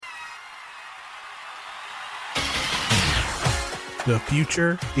The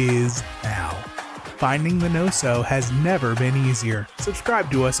future is now. Finding the No-So has never been easier. Subscribe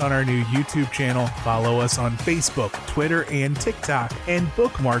to us on our new YouTube channel, follow us on Facebook, Twitter, and TikTok, and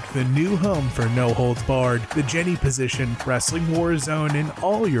bookmark the new home for No Holds Barred, The Jenny Position, Wrestling War Zone, and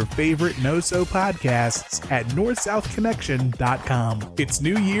all your favorite No-So podcasts at NorthSouthConnection.com. It's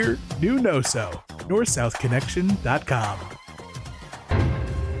new year, new No-So. NorthSouthConnection.com.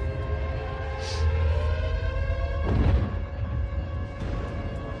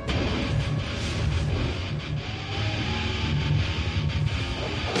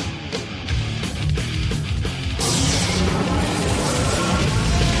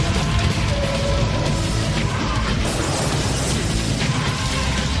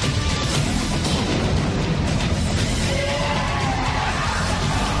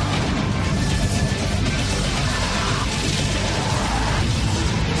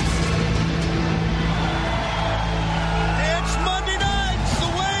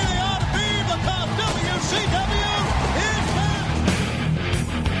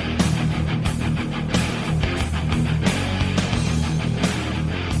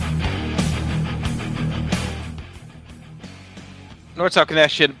 North South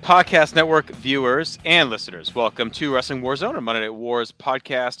Connection Podcast Network viewers and listeners, welcome to Wrestling War Zone, a Monday Night Wars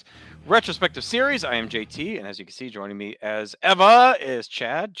podcast retrospective series. I am JT, and as you can see, joining me as ever is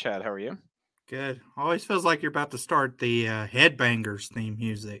Chad. Chad, how are you? Good. Always feels like you're about to start the Headbangers theme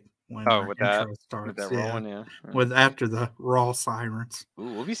music when with intro that starts. With that rolling, yeah. With after the Raw sirens. Ooh,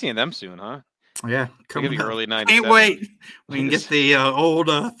 we'll be seeing them soon, huh? Yeah, coming up. Early 97. Can't wait. We can get the old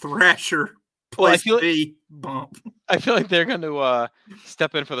Thrasher. I feel like they're going to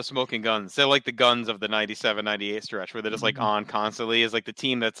step in for the smoking guns. They're like the guns of the 97, 98 stretch where they're just like on constantly is like the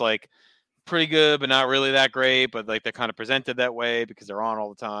team that's like pretty good, but not really that great. But like they're kind of presented that way because they're on all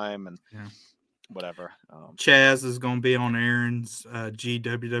the time and whatever. Chaz is going to be on Aaron's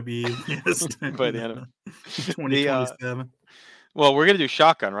GWWE list by the end of 2027. Well, we're going to do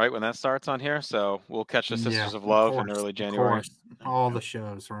Shotgun, right, when that starts on here. So we'll catch the Sisters of Love in early January. Of course. All the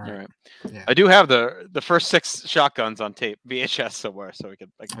shows, right? All right. Yeah. I do have the first 6 Shotguns on tape, VHS somewhere, so I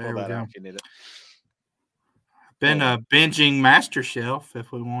can pull that out if you need it. Been binging Master Shelf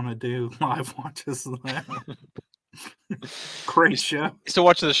if we want to do live watches of that. Great show. So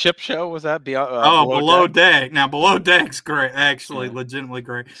watching the ship show, was that Below Deck? Now Below Deck's great, actually, legitimately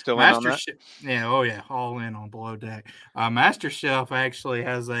great. Still Master in on that? Yeah, all in on Below Deck. Master Shelf actually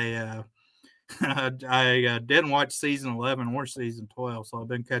has a I didn't watch season 11 or season 12, so I've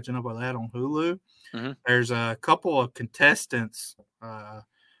been catching up with that on Hulu. Mm-hmm. There's a couple of contestants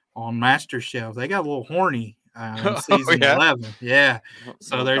on Master Shelf. They got a little horny in season 11. Yeah.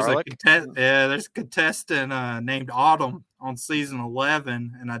 So there's a contestant named Autumn on season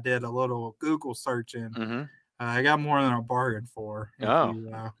 11, and I did a little Google searching. Mm-hmm. I got more than I bargained for.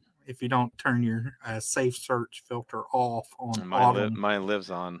 If you don't turn your safe search filter off on Autumn. Mine lives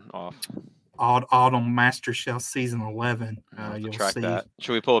on off. Autumn Master Shelf season 11. You'll track see that.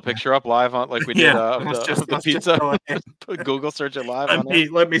 Should we pull a picture up live on like we did of the pizza? Google search it live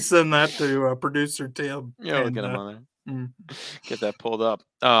let me send that to producer Tim. Yeah, we'll get him on there. Get that pulled up.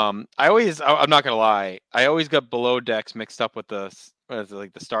 I'm not gonna lie. I always got Below Decks mixed up with the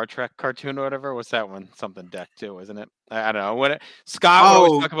Star Trek cartoon or whatever. What's that one? Something Deck too, isn't it? I don't know. Scott would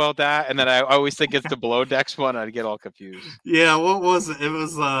always talk about that, and then I always think it's the Below Decks one. I'd get all confused. Yeah, what was it? It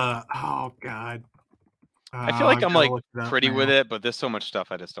was oh god. I feel like I'm like pretty with it, but there's so much stuff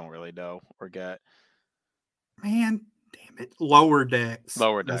I just don't really know or get. Man, damn it! Lower Decks.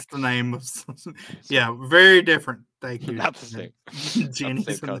 That's the name of. Yeah, very different. Thank you. Not the same. Jenny's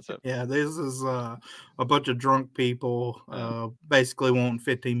the same concept. Yeah, this is a bunch of drunk people basically wanting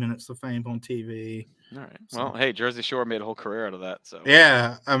 15 minutes of fame on TV. All right. Well, hey, Jersey Shore made a whole career out of that. So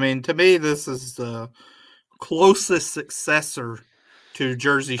yeah, I mean, to me, this is the closest successor to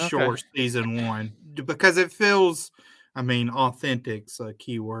Jersey Shore season 1 because it feels. I mean, authentic's a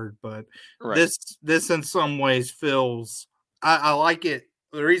key word, but this in some ways feels. I like it.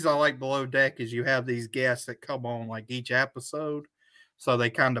 The reason I like Below Deck is you have these guests that come on like each episode, so they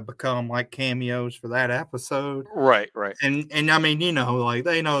kind of become like cameos for that episode. Right. And I mean, like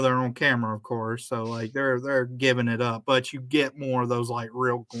they know they're on camera, of course, so like they're giving it up, but you get more of those like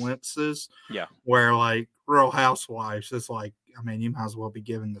real glimpses. Yeah. Where like Real Housewives, it's like, I mean, you might as well be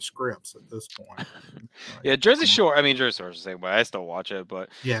given the scripts at this point. Yeah, Jersey Shore. I mean, Jersey Shore's the same way. I still watch it, but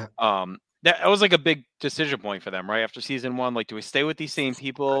yeah. That was like a big decision point for them, right? After season 1, like, do we stay with these same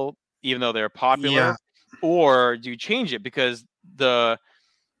people even though they're popular, or do you change it? Because the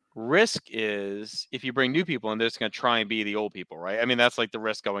risk is if you bring new people in, they're just going to try and be the old people, right? I mean, that's like the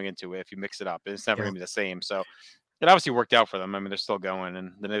risk going into it. If you mix it up, it's never going to be the same. So it obviously worked out for them. I mean, they're still going,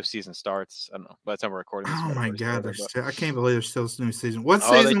 and the new season starts. I don't know. By the time we're recording this, Oh my God, over, I can't believe there's still a new season. What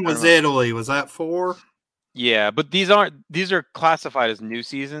Oh, season was Italy? Was that 4? Yeah, but these are classified as new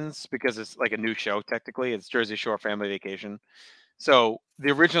seasons because it's like a new show. Technically, it's Jersey Shore Family Vacation. So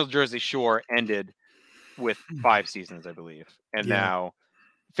the original Jersey Shore ended with 5 seasons, I believe, and now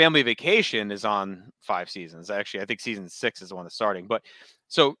Family Vacation is on 5 seasons. Actually, I think season 6 is the one that's starting. But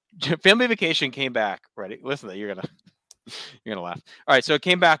so Family Vacation came back. Ready? Listen to that. You're gonna laugh. All right, so it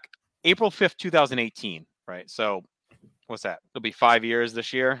came back April 5th, 2018. Right. So what's that? It'll be 5 years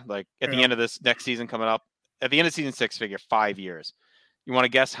this year. Like at the end of this next season coming up. At the end of season 6, figure 5 years. You want to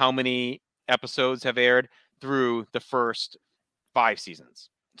guess how many episodes have aired through the first 5 seasons?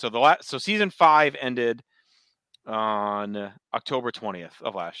 So so season 5 ended on October 20th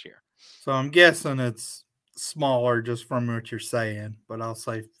of last year. So I'm guessing it's smaller just from what you're saying, but I'll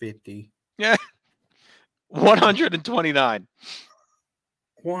say 50. Yeah. 129.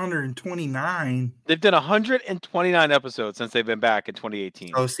 129. They've done 129 episodes since they've been back in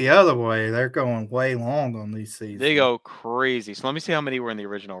 2018. Oh, it's the other way. They're going way long on these seasons. They go crazy. So let me see how many were in the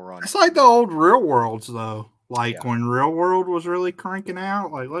original run. It's like the old Real Worlds, though. Like when Real World was really cranking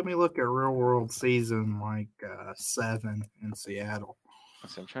out. Like, let me look at Real World season 7 in Seattle.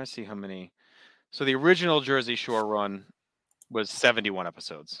 So I'm trying to see how many. So the original Jersey Shore run was 71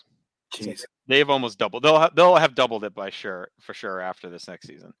 episodes. Jeez. So they've almost doubled. They'll have doubled it for sure after this next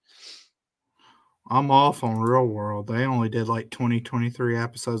season. I'm off on Real World. They only did like 23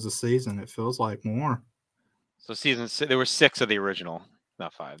 episodes a season. It feels like more. So there were 6 of the original,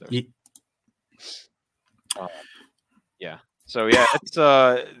 not 5. Yeah. So yeah, it's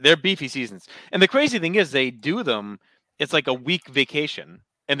they're beefy seasons. And the crazy thing is they do them. It's like a week vacation,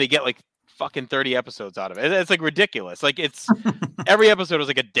 and they get like fucking 30 episodes out of it. It's like ridiculous. Like it's every episode was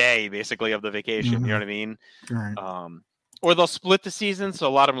like a day basically of the vacation. Mm-hmm. You know what I mean? Right. Or they'll split the season. So a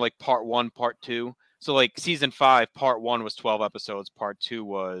lot of them like part 1, part 2. So like season 5, part 1 was 12 episodes. Part 2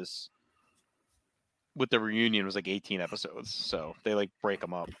 was with the reunion was like 18 episodes. So they like break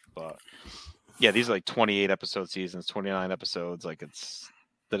them up. But yeah, these are like 28 episode seasons, 29 episodes. Like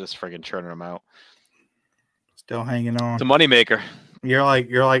they're just friggin' churning them out. Still hanging on. It's a moneymaker. You're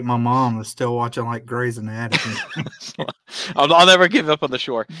like my mom that's still watching like Grey's Anatomy. I'll never give up on the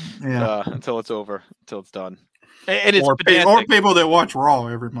Shore. Yeah. Until it's over, until it's done. And it's or people that watch Raw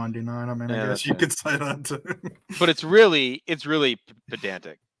every Monday night. I mean, I guess you could say that too. But it's really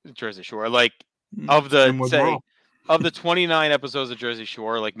pedantic. Jersey Shore, like of the 29 episodes of Jersey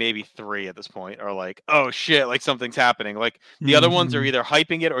Shore, like maybe 3 at this point are like, oh shit, like something's happening. Like the other ones are either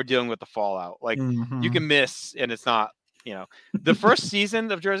hyping it or dealing with the fallout. Like you can miss, and it's not. The first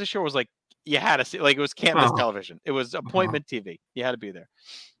season of Jersey Shore was like you had to see, like it was can't miss television. It was appointment TV. You had to be there.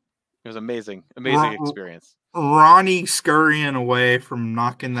 It was amazing experience. Ronnie scurrying away from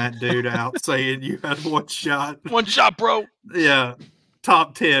knocking that dude out, saying you had one shot, bro. Yeah,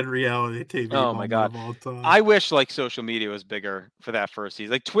 top 10 reality TV. Oh my god! Of all time. I wish like social media was bigger for that first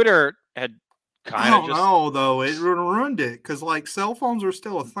season. Like Twitter had kind of. No, though it ruined it because like cell phones are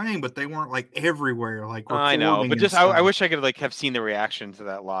still a thing, but they weren't like everywhere. Like I know, but just I wish I could like have seen the reaction to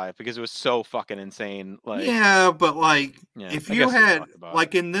that live because it was so fucking insane. Like but like if you had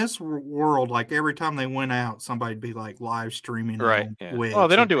like in this world, like every time they went out, somebody'd be like live streaming. Right. Yeah. Oh,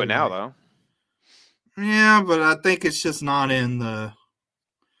 they don't do it now though. Yeah, but I think it's just not in the.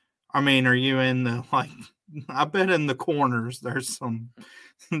 I mean, are you in the like? I bet in the corners there's some.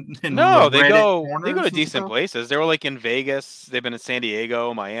 No, they go to decent places. They were like in Vegas. They've been in San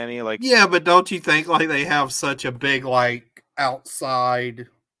Diego, Miami. Like yeah, but don't you think like they have such a big like outside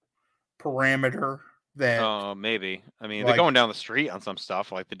parameter that? Maybe. I mean, they're going down the street on some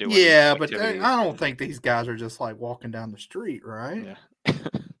stuff like they do. Yeah, but I don't think these guys are just like walking down the street, right? Yeah.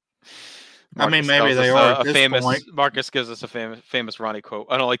 I mean, maybe they are. Marcus gives us a famous Ronnie quote.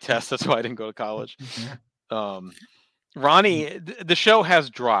 I don't like tests. That's why I didn't go to college. Ronnie, the show has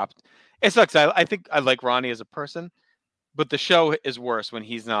dropped. It sucks. I think I like Ronnie as a person, but the show is worse when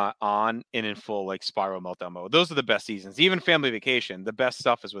he's not on and in full like spiral meltdown mode. Those are the best seasons. Even Family Vacation, the best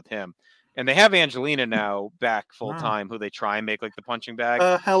stuff is with him. And they have Angelina now back full time, who they try and make like the punching bag.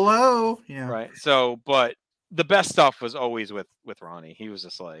 Hello. Yeah. Right. So, but the best stuff was always with Ronnie. He was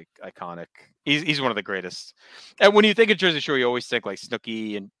just like iconic. He's one of the greatest. And when you think of Jersey Shore, you always think like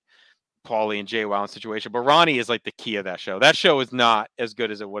Snooki and Paulie and Jay Wow situation, but Ronnie is like the key of that show. That show is not as good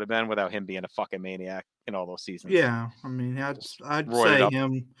as it would have been without him being a fucking maniac in all those seasons. Yeah, I mean, I'd say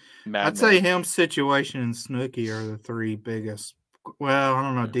him. I'd say him, Situation, and Snooki are the 3 biggest. Well, I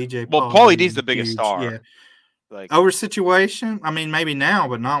don't know, DJ. Well, Paulie D's the biggest star. Yeah, Like over situation. I mean, maybe now,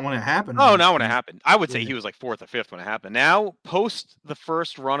 but not when it happened. Oh, not when it happened. I would say he was like 4th or 5th when it happened. Now, post the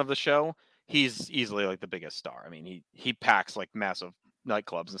first run of the show, he's easily like the biggest star. I mean, he packs like massive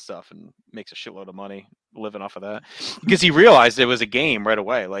nightclubs and stuff and makes a shitload of money living off of that because he realized it was a game right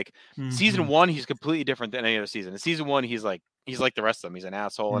away. Like season 1, he's completely different than any other season. In season 1, he's like the rest of them. He's an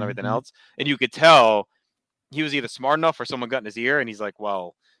asshole and everything else. And you could tell he was either smart enough or someone got in his ear and he's like,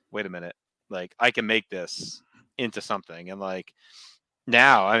 well, wait a minute. Like I can make this into something. And like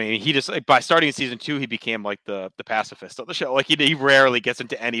now, I mean, he just like by starting in season 2, he became like the pacifist of the show. Like he rarely gets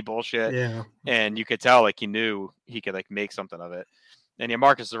into any bullshit. Yeah. And you could tell like he knew he could like make something of it. And yeah,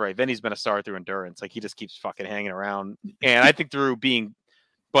 Marcus is right. Vinny's been a star through endurance. Like he just keeps fucking hanging around. And I think through being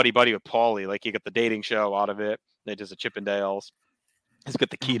buddy with Paulie, like he got the dating show out of it. They just a Chippendales. He's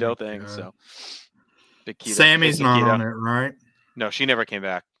got the keto thing. So big keto. Sammy's not on it, right? No, she never came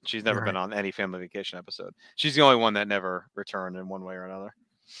back. She's never been on any Family Vacation episode. She's the only one that never returned in one way or another.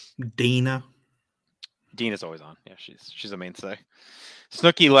 Dina's always on. Yeah, she's a mainstay.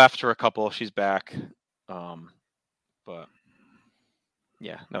 Snooki left for a couple. She's back. But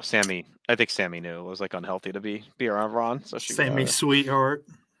yeah, no, Sammy. I think Sammy knew it was like unhealthy to be around Ron. So Sammy, sweetheart.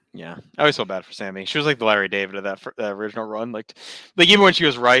 Yeah, I always feel bad for Sammy. She was like the Larry David of that original run. Like even when she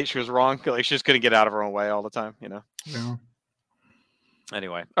was right, she was wrong. Like she just couldn't get out of her own way all the time. You know. Yeah.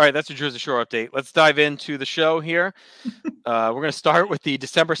 Anyway, all right, that's your Jersey Shore update. Let's dive into the show here. We're going to start with the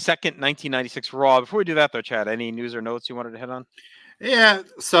December 2nd, 1996 Raw. Before we do that, though, Chad, any news or notes you wanted to hit on? Yeah,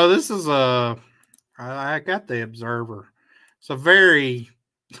 so this is I got the Observer. It's a very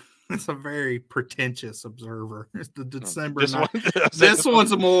pretentious Observer. It's the December. This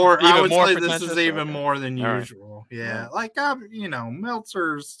one's more. I would say this is even more than usual. Right. Yeah, like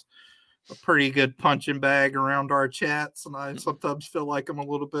Meltzer's a pretty good punching bag around our chats, and I sometimes feel like I'm a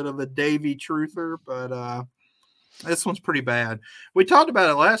little bit of a Davey truther, but this one's pretty bad. We talked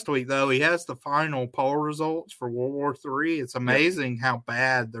about it last week, though. He has the final poll results for World War III. It's amazing how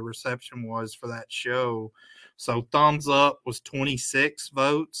bad the reception was for that show. So thumbs up was 26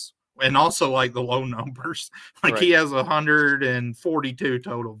 votes, and also like the low numbers. Like he has 142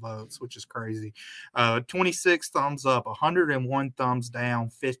 total votes, which is crazy. 26 thumbs up, 101 thumbs down,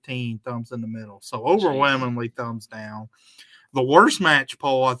 15 thumbs in the middle. So overwhelmingly thumbs down. The worst match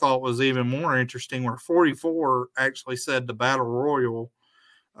poll I thought was even more interesting, where 44 actually said the Battle Royal,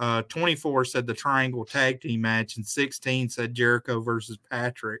 24 said the Triangle Tag Team match, and 16 said Jericho versus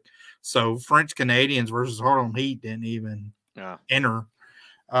Patrick. So French Canadians versus Harlem Heat didn't even enter.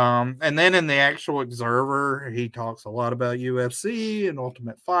 And then in the actual Observer, he talks a lot about UFC and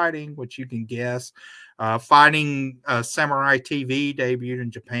Ultimate Fighting, which you can guess. Fighting Samurai TV debuted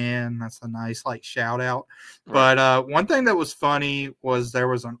in Japan. That's a nice shout out. Right. But one thing that was funny was there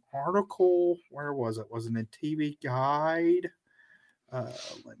was an article. Where was it? Was it in TV Guide?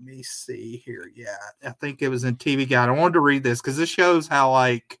 Let me see here. Yeah, I think it was in TV Guide. I wanted to read this because this shows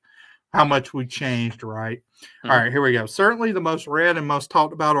how much we changed, right? Mm-hmm. All right, here we go. Certainly the most read and most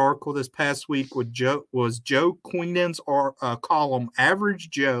talked about article this past week was Joe Queenan's column,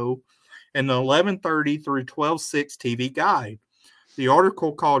 Average Joe, in the 11:30 through 12:06 TV Guide. The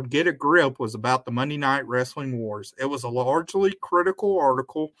article called Get a Grip was about the Monday Night Wrestling Wars. It was a largely critical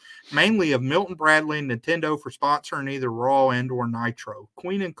article, mainly of Milton Bradley and Nintendo for sponsoring either Raw and or Nitro.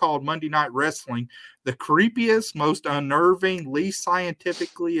 Queenan called Monday Night Wrestling the creepiest, most unnerving, least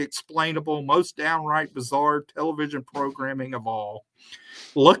scientifically explainable, most downright bizarre television programming of all.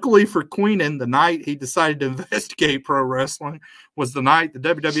 Luckily for Queenan, the night he decided to investigate pro wrestling was the night the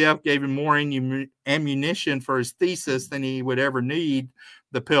WWF gave him more ammunition for his thesis than he would ever need,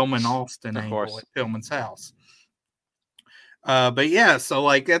 the Pillman Austin angle at Pillman's house. But yeah, so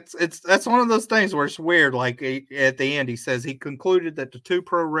that's one of those things where it's weird. Like at the end, he says he concluded that the two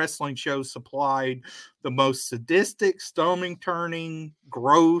pro wrestling shows supplied the most sadistic, stomach-turning,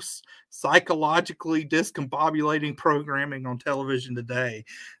 gross, psychologically discombobulating programming on television today.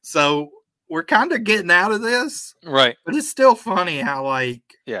 So we're kind of getting out of this, right? But it's still funny how I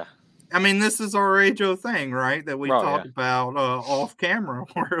mean, this is our age-old thing, right? That we talked about off camera,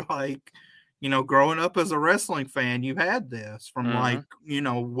 where growing up as a wrestling fan, you had this from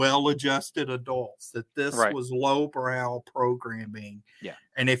well-adjusted adults that this was lowbrow programming. Yeah.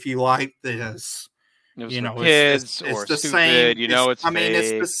 And if you like this, kids it's or the stupid, same. it's fake.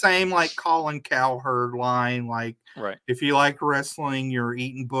 It's the same Colin Cowherd line. If you like wrestling, you're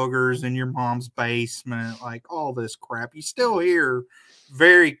eating boogers in your mom's basement, all this crap. You still hear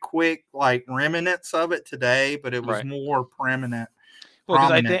very quick remnants of it today, but it was more prominent.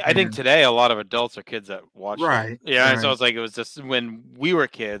 Well, because I think today a lot of adults are kids that watch it. Yeah, and so it's it was just when we were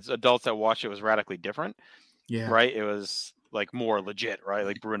kids, adults that watched it was radically different. Yeah. Right. It was like more legit, right?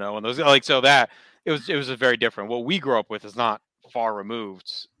 Like Bruno and those, like, so that it was a very different. What we grew up with is not far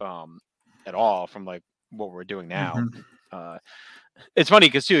removed at all from like what we're doing now. It's funny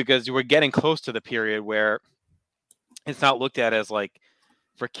because we're getting close to the period where it's not looked at as like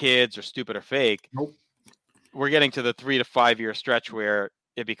for kids or stupid or fake. Nope. We're getting to the 3 to 5 year stretch where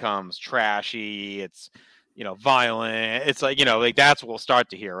it becomes trashy. It's, violent. It's like, like that's what we'll start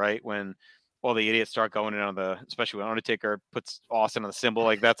to hear, right? When all the idiots start going in on especially when Undertaker puts Austin on the symbol,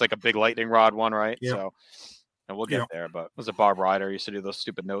 like that's like a big lightning rod one, right? Yep. So, and we'll get there. But it was a Bob Ryder used to do those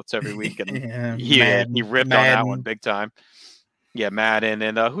stupid notes every week, and he ripped on that one big time. Yeah, Madden,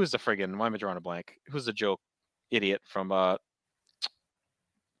 and who's the friggin'? Why am I drawing a blank? Who's the joke idiot from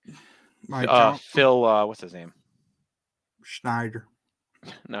Phil? What's his name? Schneider.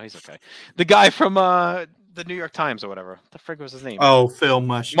 No, he's okay. The guy from the New York Times or whatever. The frig was his name? Oh, Phil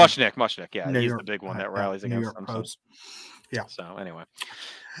Mushnick. Mushnick. Yeah, New he's York, the big one that rallies against them. Post. Yeah. So anyway,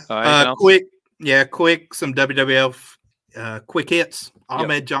 quick, some WWF quick hits.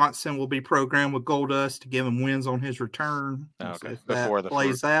 Ahmed Johnson will be programmed with Goldust to give him wins on his return. Okay. If that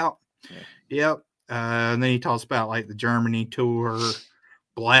plays out. Yeah. Yep. And then he talks about like the Germany tour,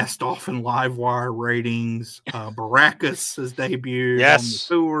 blast off in live wire ratings. Baracus has debuted on the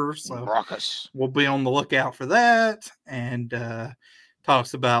tour, so Baracus. We'll be on the lookout for that. And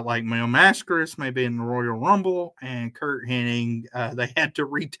talks about like Mil Mascaris maybe in the Royal Rumble, and Kurt Hennig. They had to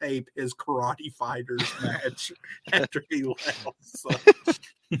retape his Karate Fighters match after he left. So.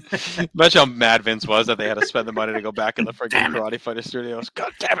 Imagine how mad Vince was that they had to spend the money to go back in the freaking Karate Fighter studios.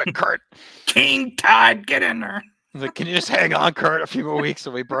 God damn it, Kurt! King Tide, get in there. Like, can you just hang on, Kurt, a few more weeks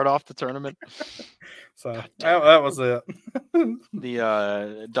so we burn off the tournament? So that was it.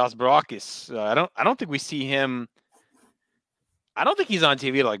 The Das Baracus. I don't think we see him. I don't think he's on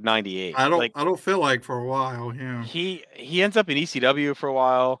TV like 98. I don't feel like for a while. Yeah. He ends up in ECW for a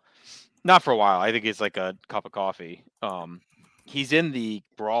while. Not for a while. I think it's like a cup of coffee. He's in the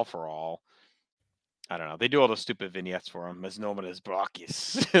Brawl for All. I don't know. They do all those stupid vignettes for him, as known as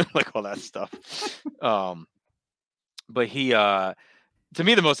Baracus, like all that stuff. But he, to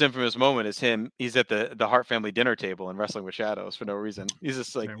me, the most infamous moment is him. He's at the Hart family dinner table and Wrestling with Shadows for no reason. He's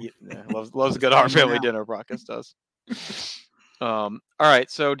just like loves a good Hart family dinner. Baracus does. All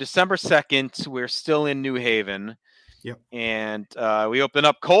right. So December 2nd, we're still in New Haven. Yep. And we open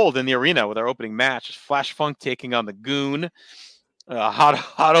up cold in the arena with our opening match. Flash Funk taking on the Goon.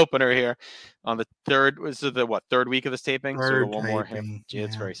 Hot opener here on the third. Was it the third week of this taping? One more here. Gee,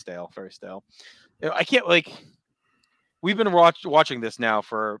 it's very stale. Very stale. I can't We've been watching this now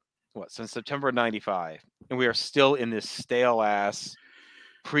for since September '95, and we are still in this stale ass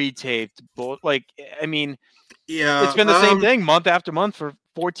pre-taped I mean, yeah, it's been the same thing month after month for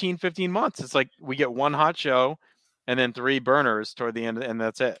 14, 15 months. It's like we get one hot show and then 3 burners toward the end, and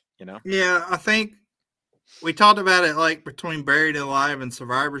that's it. Yeah, I think we talked about it like between Buried Alive and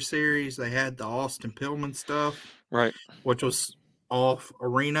Survivor Series. They had the Austin Pillman stuff, right, which was off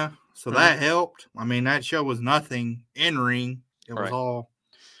arena. So that helped. I mean, that show was nothing in ring. It was all.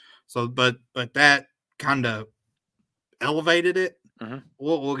 So, but that kind of elevated it. Mm-hmm.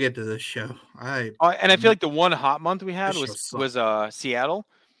 We'll get to this show. And I feel like the one hot month we had was Seattle.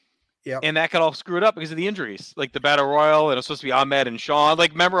 Yeah. And that got all screwed up because of the injuries. Like the Battle Royal, and it was supposed to be Ahmed and Sean.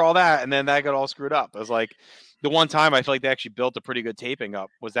 Like, remember all that? And then that got all screwed up. It was like the one time I feel like they actually built a pretty good taping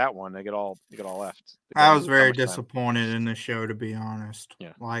up was that one. They got all left. I was very disappointed in the show, to be honest.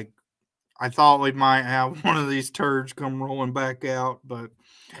 Yeah. Like, I thought we might have one of these turds come rolling back out, but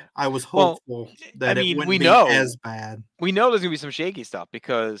I was hopeful that it wouldn't be as bad. We know there's going to be some shaky stuff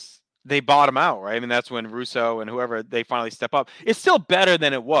because they bottom out, right? I mean, that's when Russo and whoever, they finally step up. It's still better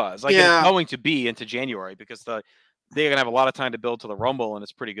than it was. Like, it's going to be into January because they're going to have a lot of time to build to the Rumble, and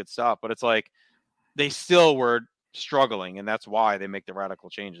it's pretty good stuff. But it's like they still were struggling, and that's why they make the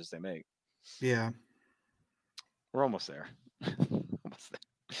radical changes they make. Yeah. We're almost there.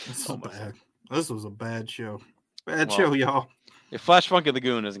 Almost there. This was a bad show. Bad show, y'all. If Flash Funk and the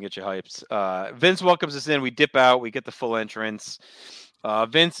Goon doesn't get you hyped, Vince welcomes us in. We dip out. We get the full entrance.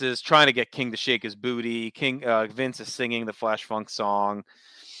 Vince is trying to get King to shake his booty. Vince is singing the Flash Funk song.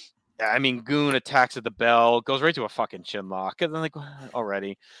 I mean, Goon attacks at the bell, goes right to a fucking chin lock, and then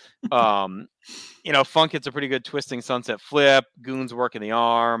already. Funk hits a pretty good twisting sunset flip. Goon's working the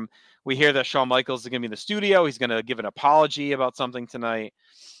arm. We hear that Shawn Michaels is going to be in the studio. He's going to give an apology about something tonight.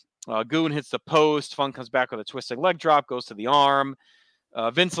 Goon hits the post. Funk comes back with a twisting leg drop, goes to the arm.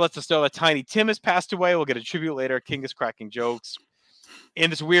 Vince lets us know that Tiny Tim has passed away. We'll get a tribute later. King is cracking jokes.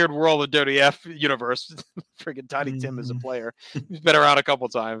 In this weird world of WWF universe, friggin' Tiny Tim is a player. He's been around a couple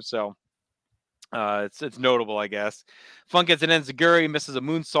times. So It's notable, I guess. Funk gets an enziguri, misses a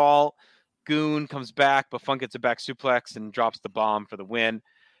moonsault. Goon comes back, but Funk gets a back suplex and drops the bomb for the win.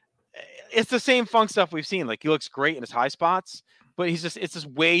 It's the same Funk stuff we've seen. Like, he looks great in his high spots, but it's just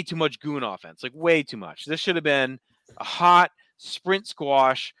way too much Goon offense. Like, way too much. This should have been a hot sprint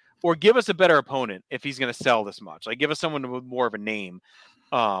squash, or give us a better opponent if he's going to sell this much. Like, give us someone with more of a name.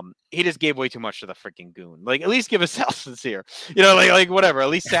 He just gave way too much to the freaking Goon. Like, at least give us Sal Sincere. Like whatever. At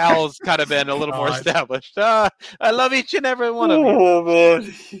least Sal's kind of been a little more established. I love each and every one of you. Oh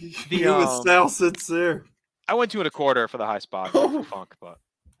man, you was Sal Sincere. I went 2.25 for the high spot for Funk, but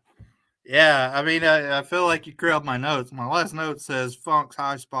yeah, I mean, I feel like you grabbed my notes. My last note says Funk's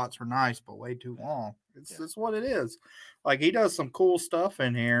high spots are nice, but way too long. It's what it is. Like, he does some cool stuff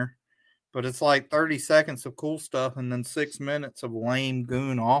in here, but it's like 30 seconds of cool stuff and then 6 minutes of lame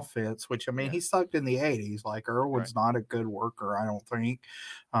Goon offense, which, I mean, he sucked in the 80s. Like, Irwin's not a good worker, I don't think.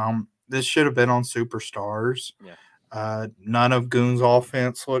 This should have been on Superstars. Yeah. None of Goon's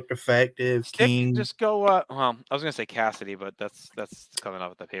offense looked effective. King, just go. Well, I was gonna say Cassidy, but that's coming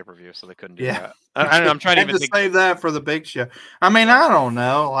up at the pay-per-view, so they couldn't do that. I'm trying to even save that for the big show. I mean, I don't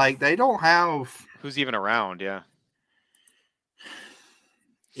know. Like, they don't have who's even around.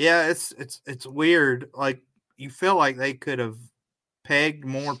 Yeah, it's weird. Like, you feel like they could have pegged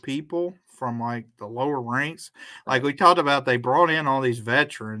more people from like the lower ranks. Like we talked about, they brought in all these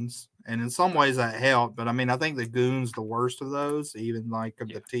veterans. And in some ways that helped, but I mean, I think the Goon's the worst of those. Even like of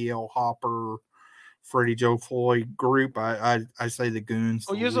the TL Hopper, Freddie Joe Floyd group, I say the Goon's.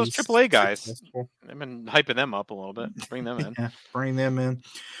 Oh, use those AAA guys. Successful. I've been hyping them up a little bit. Bring them in. Bring them in.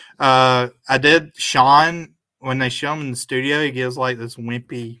 I did. Sean, when they show him in the studio, he gives like this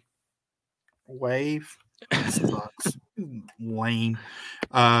wimpy wave. It sucks. Lame.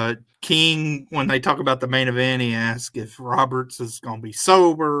 King, when they talk about the main event, he asks if Roberts is going to be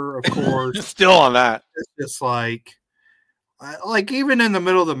sober, of course. Still on that. It's just like even in the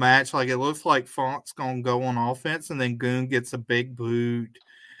middle of the match, like it looks like Funk's going to go on offense, and then Goon gets a big boot,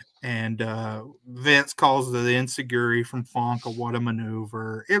 and Vince calls the enziguri from Funk a what a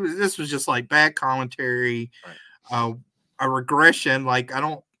maneuver. This was just like bad commentary, a regression. Like,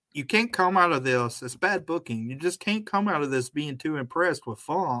 you can't come out of this. It's bad booking. You just can't come out of this being too impressed with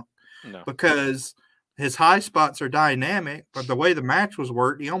Funk. No. Because his high spots are dynamic, but the way the match was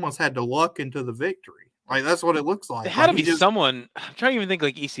worked, he almost had to luck into the victory. Like, that's what it looks like. There had to be someone. I'm trying to even think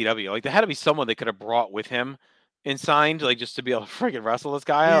like ECW. Like, there had to be someone they could have brought with him and signed, like, just to be able to freaking wrestle this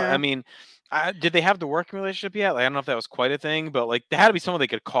guy out. I mean, did they have the working relationship yet? Like, I don't know if that was quite a thing, but like, there had to be someone they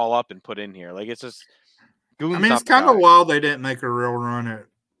could call up and put in here. Like, it's just. I mean, it's kind of wild they didn't make a real run at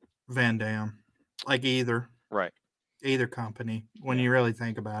Van Dam, like either company, when you really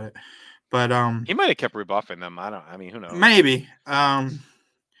think about it. But he might have kept rebuffing them. I mean, who knows? Maybe.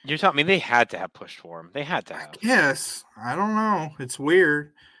 You're telling me they had to have pushed for him. They had to have. Yes, I don't know. It's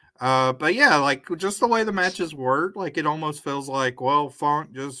weird. But yeah, like just the way the matches work, like it almost feels like, well,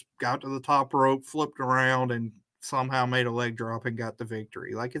 Funk just got to the top rope, flipped around, and somehow made a leg drop and got the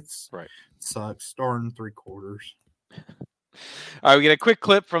victory. Like it sucks. Starting 3/4. All right, we get a quick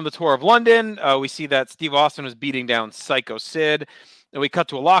clip from the tour of London. We see that Steve Austin was beating down Psycho Sid. And we cut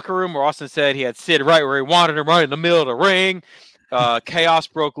to a locker room where Austin said he had Sid right where he wanted him, right in the middle of the ring. Chaos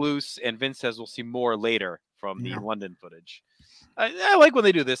broke loose, and Vince says we'll see more later from the London footage. I like when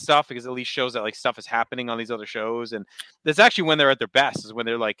they do this stuff because it at least shows that like stuff is happening on these other shows. And that's actually when they're at their best, is when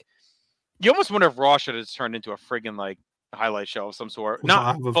they're like, you almost wonder if Raw should have turned into a friggin' like highlight show of some sort.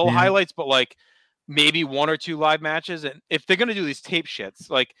 Not full highlights, but like maybe 1 or 2 live matches. And if they're going to do these tape shits,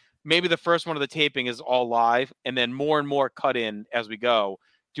 like maybe the first one of the taping is all live and then more and more cut in as we go,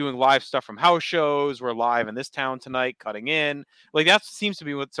 doing live stuff from house shows. We're live in this town tonight, cutting in. Like that seems to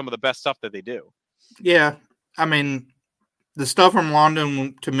be what some of the best stuff that they do. Yeah. I mean, the stuff from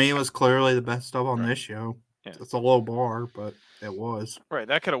London to me was clearly the best stuff on this show. Yeah. It's a low bar, but it was. Right.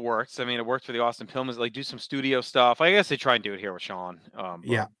 That could have worked. I mean, it worked for the Austin Pillmans. Like do some studio stuff. I guess they try and do it here with Sean.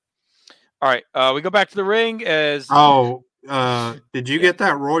 Yeah. All right, we go back to the ring as. Did you get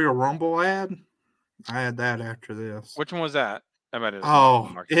that Royal Rumble ad? I had that after this. Which one was that? I might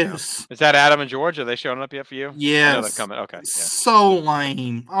have. Is that Adam and George? Are they showing up yet for you? Yes. I know they're coming. Okay. Yeah. So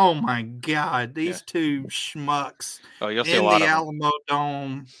lame. Oh my God, these two schmucks. Oh, you'll see a lot of them. Alamo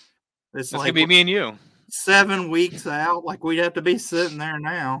Dome. It's like gonna be me and you. 7 weeks out. Like we'd have to be sitting there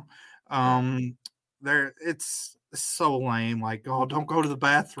now. It's so lame. Like, oh, don't go to the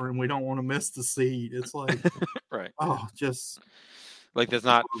bathroom. We don't want to miss the seat. It's like, right. Oh, just like there's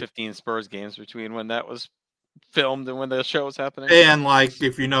not 15 Spurs games between when that was filmed and when the show was happening. And like,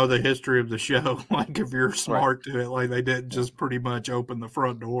 if you know the history of the show, like if you're smart to it, like they did just pretty much open the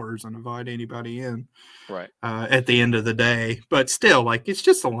front doors and invite anybody in. Right. At the end of the day, but still, like it's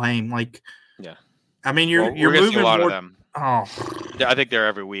just a lame. Like, yeah. I mean, you're moving a lot more, of them. Oh, yeah, I think they're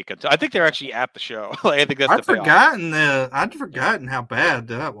every week. I think they're actually at the show. Like, I think that's I'd forgotten how bad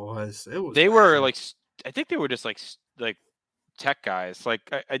that was. It was. They were like, I think they were just like tech guys. Like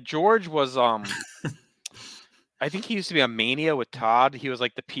George was I think he used to be on Mania with Todd. He was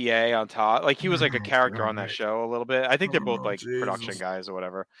like the PA on Todd. Like he was like a character on that show a little bit. I think they're both like production guys or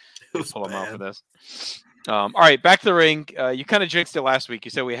whatever. They pull them out for this. All right, back to the ring. You kind of jinxed it last week.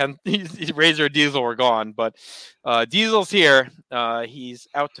 You said we hadn't Razor and Diesel were gone, but Diesel's here. He's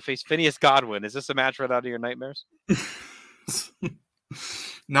out to face Phineas Godwin. Is this a match right out of your nightmares?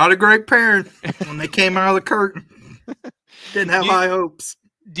 Not a great pairing when they came out of the curtain. Didn't have high hopes.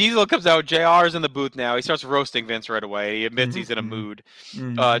 Diesel comes out. JR's in the booth now. He starts roasting Vince right away. He admits he's in a mood.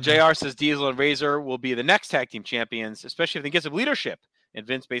 JR says Diesel and Razor will be the next tag team champions, especially if they get some leadership. And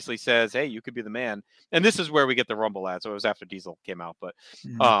Vince basically says, hey, you could be the man. And this is where we get the Rumble ad. So it was after Diesel came out, but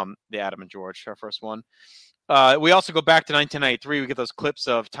the Adam and George, our first one. We also go back to 1993. We get those clips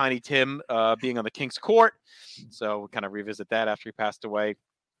of Tiny Tim being on the King's Court. So we kind of revisit that after he passed away.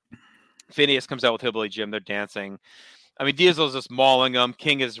 Phineas comes out with Hillbilly Jim. They're dancing. I mean, Diesel's just mauling him.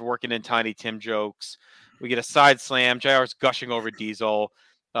 King is working in Tiny Tim jokes. We get a side slam. JR's gushing over Diesel.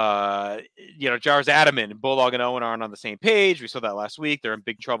 JR's adamant. And Bulldog and Owen aren't on the same page. We saw that last week. They're in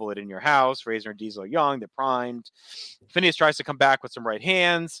big trouble at In Your House. Razor and Diesel are young. They're primed. Phineas tries to come back with some right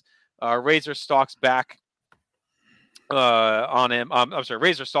hands. Razor stalks back on him.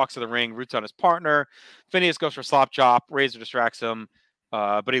 Razor stalks to the ring, roots on his partner. Phineas goes for a slop chop. Razor distracts him,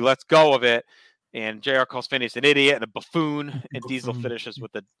 but he lets go of it. And JR calls Phineas an idiot and a buffoon. And Diesel finishes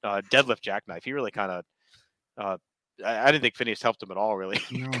with the deadlift jackknife. He really kind of, I didn't think Phineas helped him at all, really.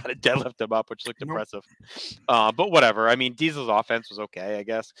 He kind of deadlifted him up, which looked impressive. But whatever. I mean, Diesel's offense was okay, I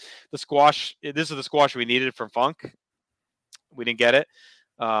guess. This is the squash we needed from Funk. We didn't get it.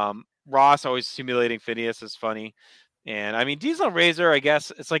 Ross always simulating Phineas is funny. And I mean, Diesel and Razor, I guess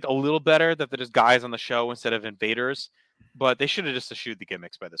it's like a little better that there's guys on the show instead of invaders. But they should have just eschewed the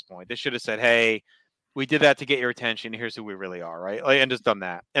gimmicks by this point. They should have said, hey, we did that to get your attention. Here's who we really are, right? Like, and just done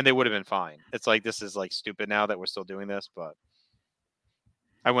that. And they would have been fine. It's like, this is like stupid now that we're still doing this, but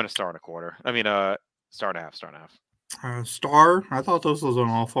I went a star and a quarter. I mean, star and a half. Star. I thought this was an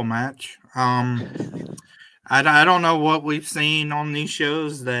awful match. I don't know what we've seen on these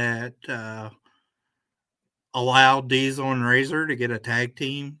shows that allowed Diesel and Razor to get a tag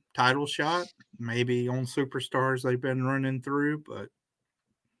team title shot. Maybe on Superstars they've been running through, but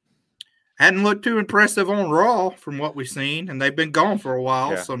hadn't looked too impressive on Raw from what we've seen, and they've been gone for a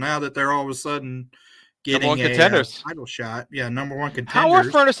while. Yeah. So now that they're all of a sudden getting a title shot, number one contenders. How are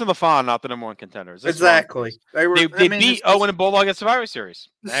Furnace and LaFon not the number one contenders? Exactly. They beat Owen and Bulldog at Survivor Series.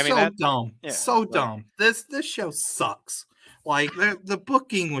 I mean, dumb. Yeah, so dumb. This show sucks. Like the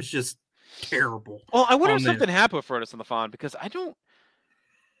booking was just terrible. Well, I wonder if something happened with Furnace and LaFon because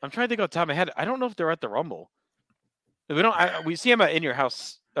I'm trying to think off the top of my head. I don't know if they're at the Rumble. We see them at In Your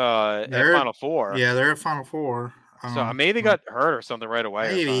House at Final Four. Yeah, they're at Final Four. So maybe they got hurt or something right away.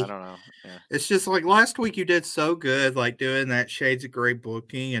 Maybe. I don't know. Yeah. It's just like last week you did so good, like doing that Shades of Grey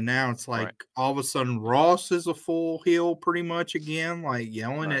booking, and now it's like all of a sudden Ross is a full heel pretty much again, like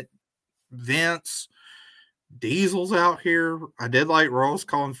yelling at Vince. Diesel's out here. I did like Ross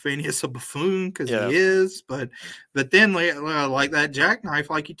calling Phineas a buffoon because he is, but then like that jackknife,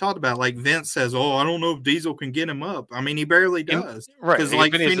 like you talked about, like Vince says, "Oh, I don't know if Diesel can get him up." I mean, he barely does, because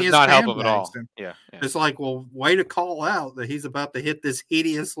like Phineas does not help him at all. Yeah, it's like, well, way to call out that he's about to hit this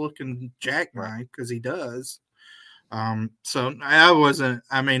hideous looking jackknife because he does. So I wasn't.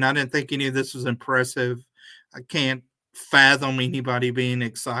 I mean, I didn't think any of this was impressive. I can't fathom anybody being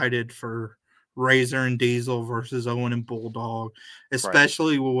excited for Razor and Diesel versus Owen and Bulldog,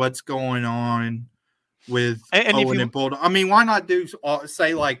 especially with what's going on with Owen and Bulldog. I mean, why not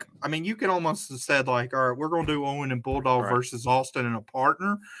say like, I mean, you can almost have said like, all right, we're going to do Owen and Bulldog versus Austin and a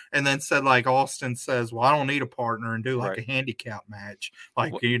partner. And then said like Austin says, well, I don't need a partner, and do like a handicap match.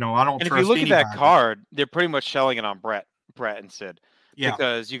 Like, I don't trust anybody. If you look at that card, they're pretty much selling it on Brett and Sid. Yeah.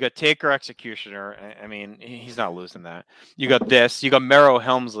 Because you got Taker Executioner. I mean, he's not losing that. You got this. You got Mero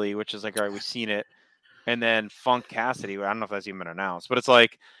Helmsley, which is like, all right, we've seen it. And then Funk Cassidy. I don't know if that's even been announced, but it's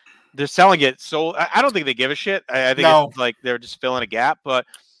like they're selling it. So I don't think they give a shit. I think it's like they're just filling a gap. But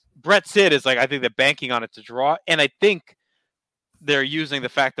Brett Sid is like, I think they're banking on it to draw. And I think they're using the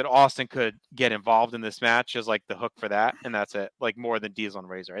fact that Austin could get involved in this match as like the hook for that, and that's it. Like more than Diesel and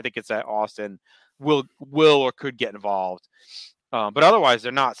Razor. I think it's that Austin will or could get involved. But otherwise,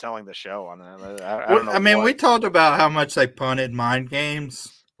 they're not selling the show on that. I don't know. I mean, we talked about how much they punted Mind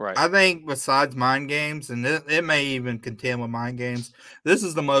Games. Right. I think besides Mind Games, and it may even contend with Mind Games, this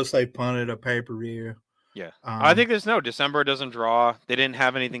is the most they punted a pay-per-view. Yeah. I think December doesn't draw. They didn't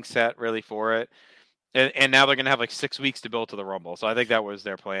have anything set really for it. And now they're going to have like 6 weeks to build to the Rumble. So I think that was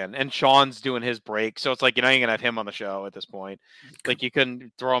their plan. And Sean's doing his break. So it's like, you're not even going to have him on the show at this point. Like, you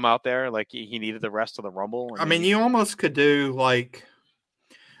couldn't throw him out there. Like, he needed the rest of the Rumble. I mean, you almost could do like,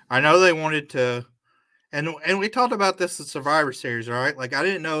 I know they wanted to, and we talked about this at Survivor Series, right? Like, I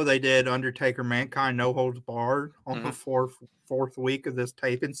didn't know they did Undertaker Mankind No Holds Barred on the fourth week of this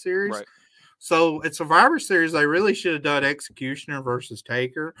taping series. Right. So at Survivor Series, they really should have done Executioner versus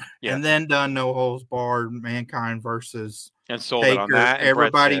Taker, and then done No Holds Barred Mankind versus and sold Taker. It on that.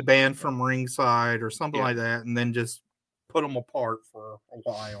 Everybody banned from ringside or something like that, and then just put them apart for a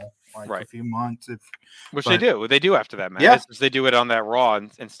while, like a few months. They do. They do after that match. Yeah. They do it on that Raw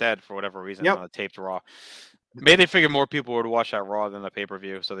instead for whatever reason on the taped Raw. Maybe they figured more people would watch that Raw than the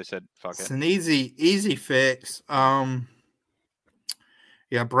pay-per-view, so they said, fuck it. It's an easy fix.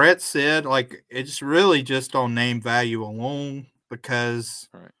 Yeah, Brett said, like, it's really just on name value alone because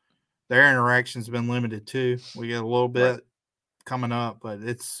their interaction's been limited too. We get a little bit coming up, but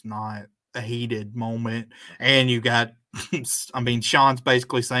it's not a heated moment. And you got, I mean, Sean's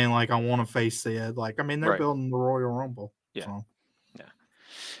basically saying, like, I want to face Sid. Like, I mean, they're building the Royal Rumble. Yeah. So.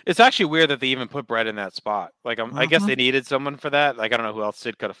 It's actually weird that they even put Brett in that spot. Like, I guess they needed someone for that. Like, I don't know who else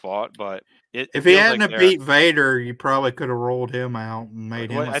Sid could have fought, but if he hadn't beat Vader, you probably could have rolled him out and made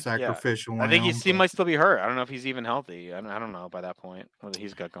him a sacrificial lamb. I think he might still be hurt. I don't know if he's even healthy. I don't know by that point what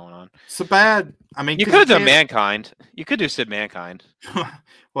he's got going on. So bad. I mean, you could have done Mankind. You could do Sid Mankind.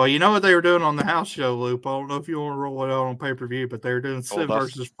 Well, you know what they were doing on the house show, Loop. I don't know if you want to roll it out on pay-per-view, but they were doing Sid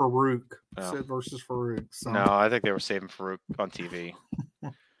versus Farouk. No. Sid versus Farouk. So. No, I think they were saving Farouk on TV.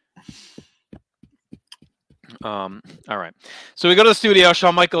 All right. So we go to the studio.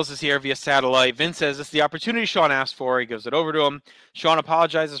 Shawn Michaels is here via satellite. Vince says it's the opportunity Shawn asked for. He gives it over to him. Shawn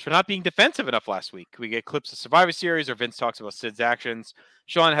apologizes for not being defensive enough last week. We get clips of Survivor Series or Vince talks about Sid's actions.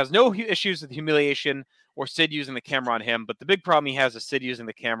 Shawn has no issues with humiliation or Sid using the camera on him, but the big problem he has is Sid using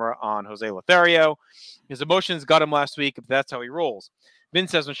the camera on Jose Lothario. His emotions got him last week, but that's how he rolls.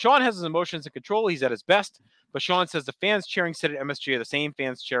 Vince says when Shawn has his emotions in control, he's at his best. But Shawn says the fans cheering Sid at MSG are the same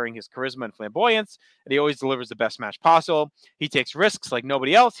fans cheering his charisma and flamboyance, and he always delivers the best match possible. He takes risks like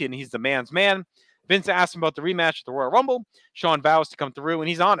nobody else, and he's the man's man. Vince asks him about the rematch at the Royal Rumble. Shawn vows to come through, and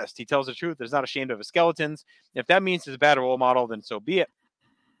he's honest. He tells the truth. He's not ashamed of his skeletons. If that means he's a bad role model, then so be it.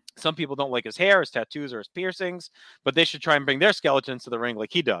 Some people don't like his hair, his tattoos, or his piercings, but they should try and bring their skeletons to the ring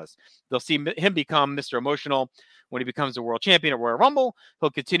like he does. They'll see him become Mr. Emotional. When he becomes the world champion at Royal Rumble, he'll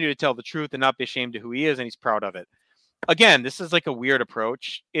continue to tell the truth and not be ashamed of who he is, and he's proud of it. Again, this is like a weird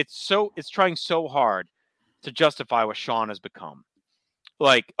approach. It's trying so hard to justify what Shawn has become.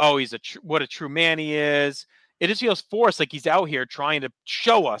 Like, oh, he's what a true man he is. It just feels forced, like he's out here trying to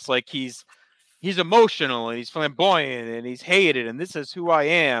show us, like he's emotional and he's flamboyant and he's hated and this is who I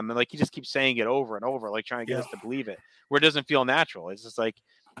am, and like he just keeps saying it over and over, like trying to get us to believe it, where it doesn't feel natural. It's just like.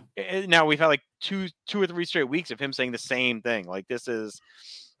 Now we've had like two or three straight weeks of him saying the same thing. Like this is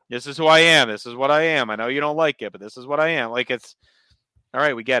who I am. This is what I am. I know you don't like it, but this is what I am. Like it's all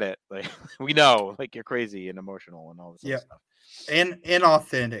right. We get it. Like we know. Like you're crazy and emotional and all this stuff. And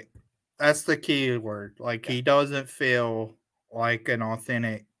inauthentic. That's the key word. Like he doesn't feel like an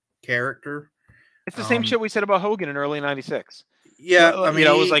authentic character. It's the same shit we said about Hogan in early '96. Yeah, I mean,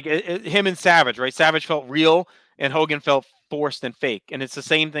 it was like him and Savage, right? Savage felt real, and Hogan felt forced and fake. And it's the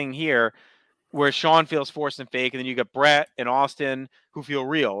same thing here, where Shawn feels forced and fake, and then you got Brett and Austin who feel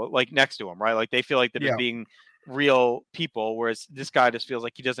real, like next to him, right? Like they feel like they're just being real people, whereas this guy just feels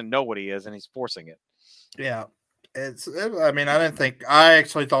like he doesn't know what he is, and he's forcing it. Yeah, I mean, I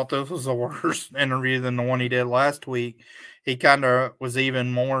actually thought this was a worse interview than the one he did last week. He kind of was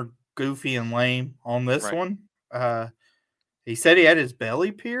even more goofy and lame on this one. He said he had his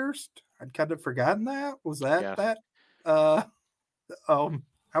belly pierced. I'd kind of forgotten that. Was that? How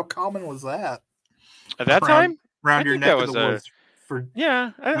common was that? At that time? Around your neck of the woods.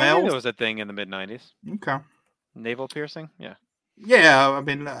 I think it was a thing in the mid-90s. Okay. Navel piercing? Yeah. Yeah, I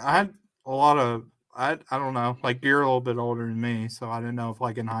mean, I had a lot of, I don't know, like you're a little bit older than me, so I didn't know if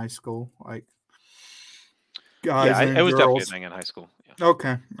like in high school, like guys and it was girls. definitely a thing in high school. Yeah.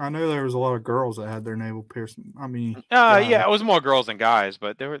 Okay. I knew there was a lot of girls that had their navel piercing. I mean, it was more girls than guys,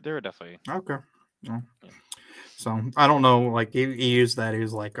 but there were definitely. Okay. Yeah. So I don't know. Like he used that. He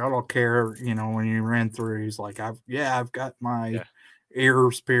was like, I don't care. You know, when you ran through, he's like, I've got my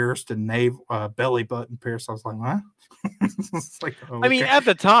ears pierced and belly button pierced. I was like, what? It's like, I mean, at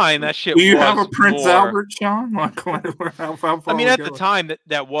the time, that shit. Do you was have a Prince more... Albert, Sean? Like, how far I mean, at the time,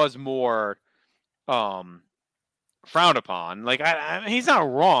 that was more frowned upon. Like, he's not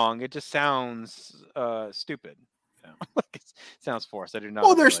wrong. It just sounds stupid. Like, it sounds forced. I do not.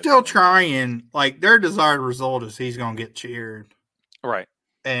 Well, they're still trying. Like, their desired result is he's going to get cheered, right?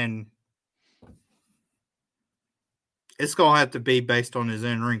 And it's going to have to be based on his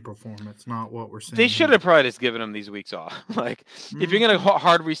in-ring performance, not what we're seeing. They should have probably just given him these weeks off. Like, if you're going to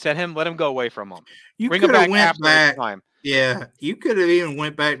hard reset him, let him go away from him. Bring him back after his time. Yeah, you could have even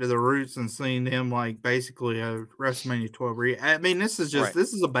went back to the roots and seen him like basically a WrestleMania 12. I mean, this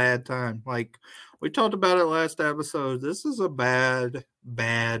is a bad time. Like we talked about it last episode. This is a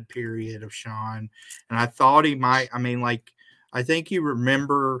bad period of Sean. And I thought he might. I mean, like I think you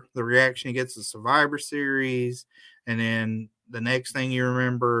remember the reaction against the Survivor Series, and then the next thing you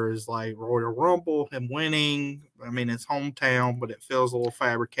remember is like Royal Rumble, him winning. I mean, it's hometown, but it feels a little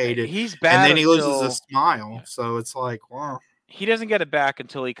fabricated. He's bad, and then he loses a smile. Yeah. So it's like, wow. He doesn't get it back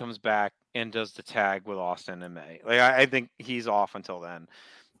until he comes back and does the tag with Austin in May. Like I think he's off until then.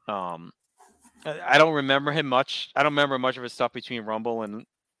 I don't remember him much. I don't remember much of his stuff between Rumble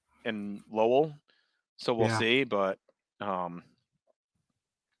and Lowell. So we'll see. But I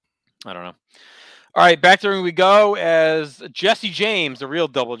don't know. All right, back to the ring we go as Jesse James, the real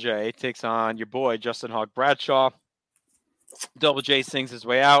Double J, takes on your boy, Justin Hawk Bradshaw. Double J sings his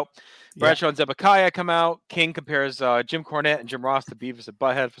way out. Bradshaw and Zebekiah come out. King compares Jim Cornette and Jim Ross to Beavis and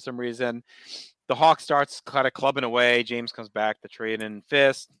Butthead for some reason. The Hawk starts kind of clubbing away. James comes back to trade in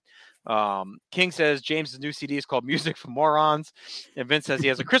fist. King says James's new CD is called Music for Morons. And Vince says he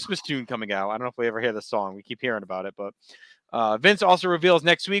has a Christmas tune coming out. I don't know if we ever hear the song. We keep hearing about it, but Vince also reveals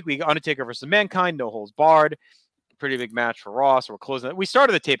next week we got Undertaker versus Mankind, no holds barred. Pretty big match for Raw. So we're closing it. We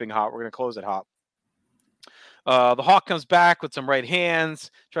started the taping hot. We're going to close it hot. The Hawk comes back with some right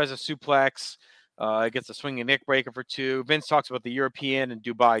hands, tries a suplex, gets a swinging neck breaker for 2. Vince talks about the European and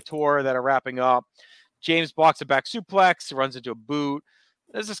Dubai tour that are wrapping up. James blocks a back suplex, runs into a boot.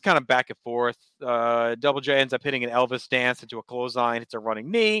 This is kind of back and forth. Double J ends up hitting an Elvis dance into a clothesline, hits a running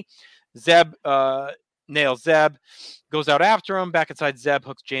knee. Zeb nails Zeb, goes out after him, back inside Zeb,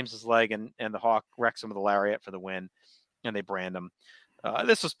 hooks James's leg, and the Hawk wrecks him with a lariat for the win, and they brand him.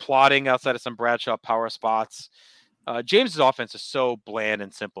 This was plotting outside of some Bradshaw power spots. James's offense is so bland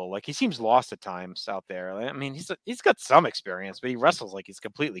and simple. Like, he seems lost at times out there. I mean, he's got some experience, but he wrestles like he's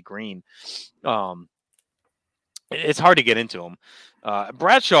completely green. It's hard to get into him.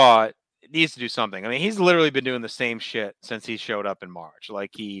 Bradshaw needs to do something. I mean, he's literally been doing the same shit since he showed up in March.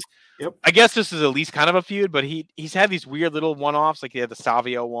 Like I guess this is at least kind of a feud, but he's had these weird little one-offs, like he had the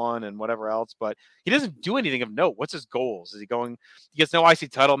Savio one and whatever else, but he doesn't do anything of note. What's his goals? He gets no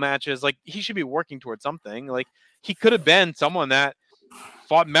IC title matches. Like, he should be working towards something. Like, he could have been someone that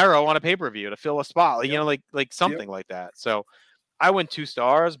fought Mero on a pay-per-view to fill a spot, like, you know, like something like that. So I went 2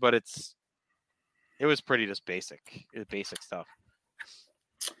 stars, but it was pretty just basic stuff.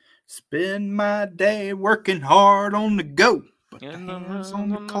 Spend my day working hard on the go, but the hands on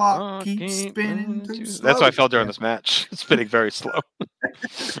the clock keep spinning too slow. That's how I felt during this match. Spinning very slow.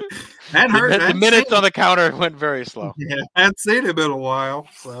 That hurt. The minutes on the counter went very slow. Yeah, I hadn't seen him in a while,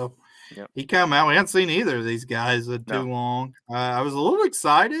 so he came out. We hadn't seen either of these guys in too long. I was a little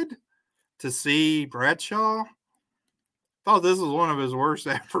excited to see Bradshaw. Thought this was one of his worst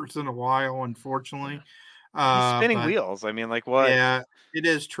efforts in a while, unfortunately. He's spinning wheels. I mean, like, what? Yeah, it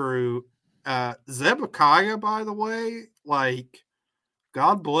is true. Zebekiah, by the way, like,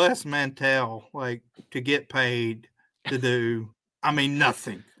 God bless Mantell, like, to get paid to do, I mean,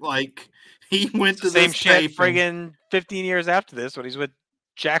 nothing. Like, he went to the same shit friggin' 15 years after this when he's with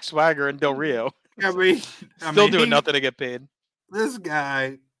Jack Swagger and Del Rio. I mean, still doing nothing to get paid. This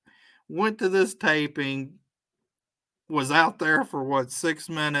guy went to this taping, was out there for 6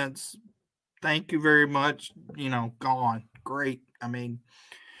 minutes. Thank you very much. You know, gone. Great. I mean,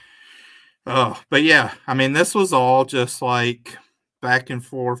 but yeah, I mean, this was all just like back and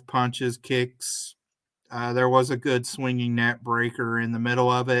forth punches, kicks. There was a good swinging net breaker in the middle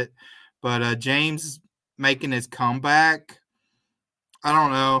of it, but James making his comeback, I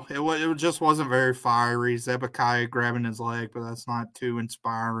don't know. It just wasn't very fiery. Zebekiah grabbing his leg, but that's not too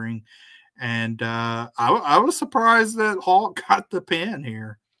inspiring. And I was surprised that Hawk got the pin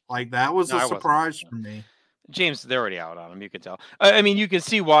here. Like, that was a surprise for me. James, they're already out on him. You can tell. I mean, you can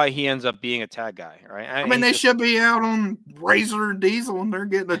see why he ends up being a tag guy, right? I mean, they should be out on Razor and Diesel, and they're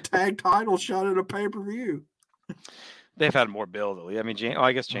getting a tag title shot at a pay-per-view. They've had more build. I mean,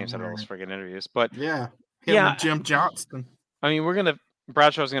 I guess James had all those friggin' interviews, but him and Jim Johnston. I mean,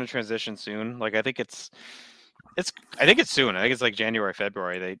 Bradshaw's gonna transition soon. Like, I think it's soon. I think it's like January,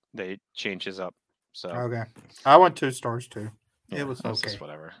 February. They change his up. So okay, I went 2 stars too. Yeah, it was okay. Just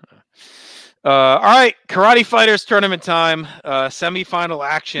whatever. All right, Karate Fighters tournament time. Semi-final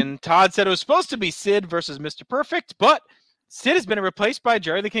action. Todd said it was supposed to be Sid versus Mr. Perfect, but Sid has been replaced by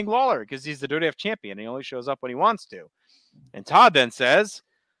Jerry the King Lawler because he's the WWF champion. He only shows up when he wants to. And Todd then says,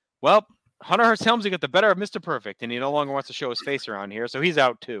 well, Hunter Hearst Helmsley got the better of Mr. Perfect, and he no longer wants to show his face around here, so he's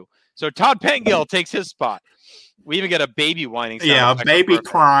out too. So Todd Pettengill takes his spot. We even get a baby whining sound. Yeah, a baby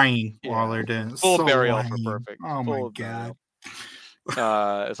crying while they're doing full burial for Perfect. Oh my God.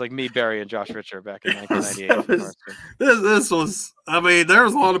 It's like me burying Josh Richer back in 1998. This was, I mean, there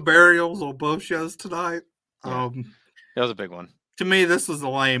was a lot of burials on both shows tonight. Yeah. That was a big one. To me, this was the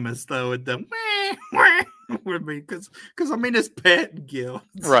lamest though. With the would be because I mean it's Pettengill,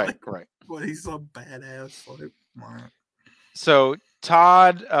 right. But he's so badass. Like, so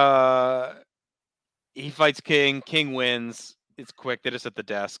Todd, he fights King. King wins. It's quick. They just at the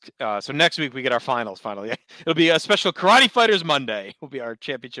desk. So next week we get our finals. Finally, it'll be a special Karate Fighters Monday. Will be our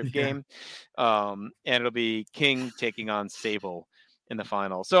championship game, and it'll be King taking on Sable in the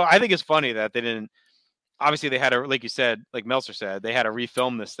final. So I think it's funny that they didn't. Obviously, they had to, like you said, like Meltzer said, they had to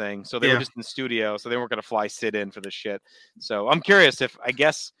refilm this thing. So they were just in the studio, so they weren't going to fly Sid in for this shit. So I'm curious if, I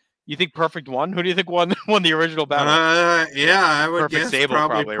guess, you think Perfect won? Who do you think won the original battle? I would Perfect guess Sable,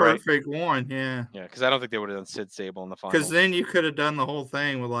 probably Perfect won, yeah. Yeah, because I don't think they would have done Sid Sable in the final. Because then you could have done the whole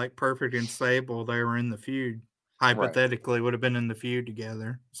thing with like Perfect and Sable. They were in the feud. Hypothetically, would have been in the feud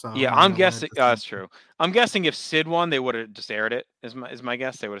together. So yeah, I'm guessing that's true. I'm guessing if Sid won, they would have just aired it. Is my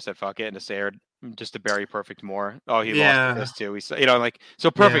guess? They would have said fuck it and just aired just to bury Perfect more. Oh, he lost this too. So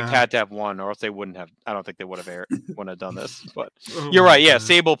Perfect had to have won, or else they wouldn't have. I don't think they would have aired. Wouldn't have done this. But you're right. Yeah,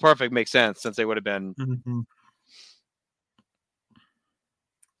 Sable Perfect makes sense since they would have been. Mm-hmm.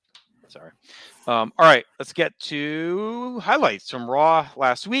 Sorry. All right, let's get to highlights from Raw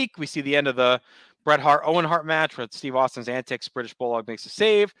last week. We see the end of the Bret Hart Owen Hart match with Steve Austin's antics. British Bulldog makes a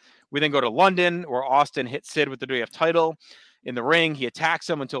save. We then go to London where Austin hits Sid with the WWF title in the ring. He attacks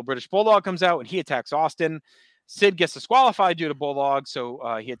him until British Bulldog comes out and he attacks Austin. Sid gets disqualified due to Bulldog,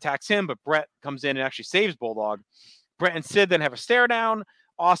 so he attacks him, but Bret comes in and actually saves Bulldog. Bret and Sid then have a stare down.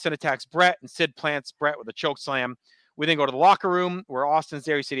 Austin attacks Bret and Sid plants Bret with a choke slam. We then go to the locker room where Austin's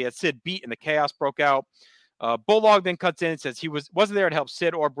there. He said he had Sid beat and the chaos broke out. Bulldog then cuts in and says he wasn't there to help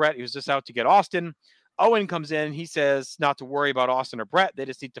Sid or Bret. He was just out to get Austin. Owen comes in. He says not to worry about Austin or Bret. They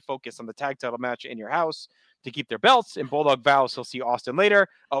just need to focus on the tag title match in your house to keep their belts. And Bulldog vows he'll see Austin later.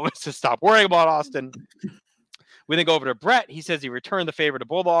 Owen says stop worrying about Austin. We then go over to Bret. He says he returned the favor to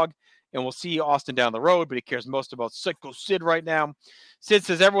Bulldog and we'll see Austin down the road, but he cares most about Psycho Sid right now. Sid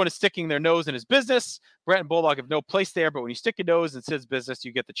says everyone is sticking their nose in his business. Bret and Bulldog have no place there, but when you stick your nose in Sid's business,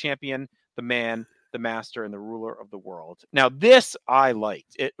 you get the champion, the man, the master, and the ruler of the world. Now, this I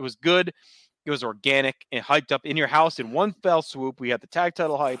liked. It was good. It was organic and hyped up in your house in one fell swoop. We had the tag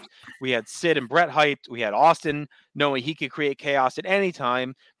title hyped. We had Sid and Bret hyped. We had Austin knowing he could create chaos at any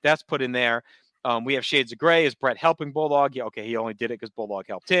time. That's put in there. We have Shades of Grey. Is Bret helping Bulldog? Yeah, okay, he only did it because Bulldog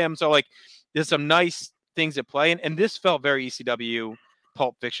helped him. So, like, there's some nice things at play. And this felt very ECW,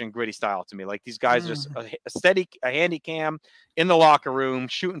 Pulp Fiction, gritty style to me. Like, these guys just a handy cam in the locker room,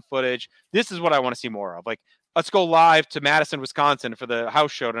 shooting footage. This is what I want to see more of. Like, let's go live to Madison, Wisconsin for the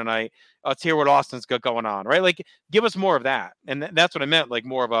house show tonight. Let's hear what Austin's got going on, right? Like, give us more of that. And that's what I meant, like,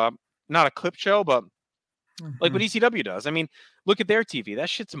 more of a, not a clip show, but like what ECW does. I mean, look at their TV. That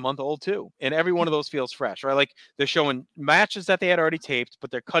shit's a month old too. And every one of those feels fresh, right? Like they're showing matches that they had already taped,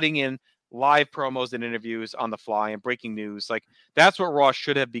 but they're cutting in live promos and interviews on the fly and breaking news. Like that's what Raw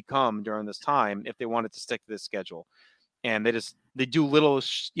should have become during this time if they wanted to stick to this schedule. And they do little,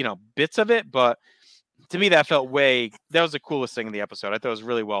 bits of it. But to me, that was the coolest thing in the episode. I thought it was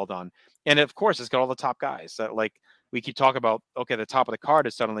really well done. And of course, it's got all the top guys that like we keep talking about. Okay, the top of the card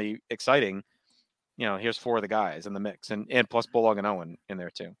is suddenly exciting. Here's 4 of the guys in the mix and plus Bulldog and Owen in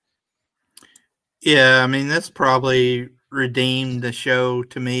there too. Yeah, I mean, this probably redeemed the show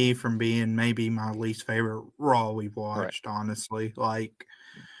to me from being maybe my least favorite Raw we've watched, honestly. Like,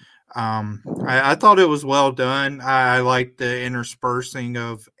 I thought it was well done. I liked the interspersing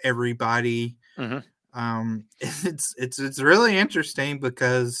of everybody. Mm-hmm. It's really interesting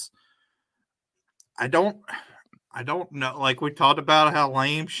because I don't know. Like we talked about how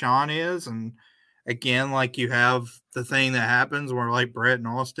lame Sean is, and again, like you have the thing that happens where like Bret and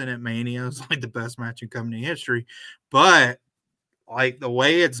Austin at Mania is like the best match in company history, but like the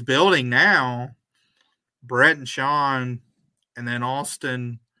way it's building now, Brett and Sean, and then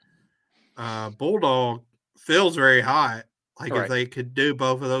Austin Bulldog feels very hot. Like if they could do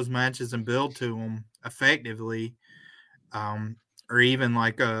both of those matches and build to them effectively, or even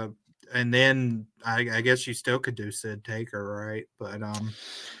like and then I guess you still could do Sid Taker, right? But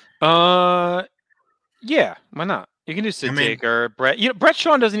yeah, why not? You can do Sid Taker, Brett. Brett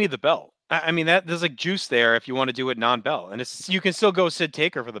Sean doesn't need the belt. I mean, that there's like juice there if you want to do it non-belt, and you can still go Sid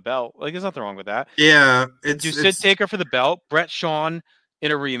Taker for the belt. Like, there's nothing wrong with that. Yeah, do Sid Taker for the belt, Brett Sean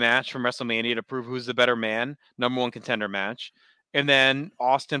in a rematch from WrestleMania to prove who's the better man, number one contender match, and then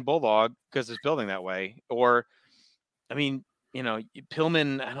Austin Bulldog because it's building that way. Or, I mean,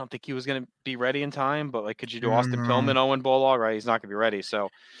 Pillman, I don't think he was going to be ready in time, but like, could you do Austin Pillman, Owen Bulldog? Right, he's not going to be ready. So,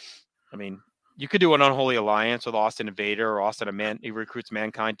 I mean, you could do an unholy alliance with Austin and Vader, or Austin he recruits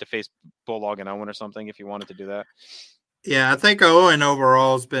Mankind to face Bulldog and Owen or something if you wanted to do that. Yeah, I think Owen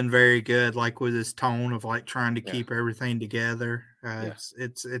overall has been very good, like with his tone of like trying to keep everything together.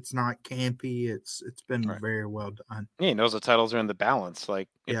 It's not campy. It's been very well done. Yeah, he knows the titles are in the balance. Like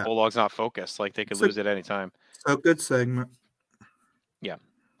if Bulldog's not focused, like they could lose at any time. So good segment. Yeah,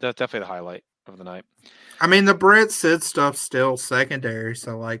 that's definitely the highlight of the night. I mean, the Brett Sid stuff's still secondary.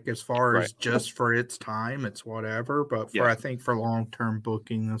 So like as far as just for its time, it's whatever. But I think for long-term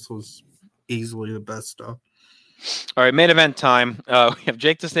booking, this was easily the best stuff. All right, main event time. We have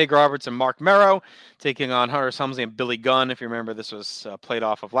Jake the Snake Roberts and Mark Merrow taking on Hunter Helmsley and Billy Gunn. If you remember, this was played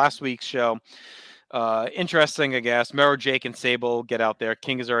off of last week's show. Interesting, I guess. Merrow, Jake, and Sable get out there.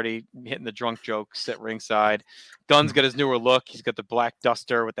 King is already hitting the drunk jokes at ringside. Gunn's got his newer look. He's got the black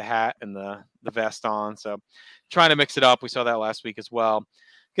duster with the hat and the vest on. So trying to mix it up. We saw that last week as well.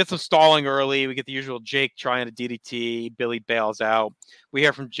 Get some stalling early. We get the usual Jake trying to DDT. Billy bails out. We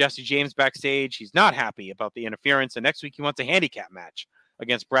hear from Jesse James backstage. He's not happy about the interference. And next week he wants a handicap match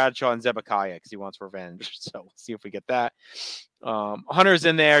against Bradshaw and Zebekiah because he wants revenge. So we'll see if we get that. Hunter's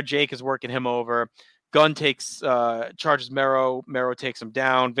in there. Jake is working him over. Gunn charges Merrow. Merrow takes him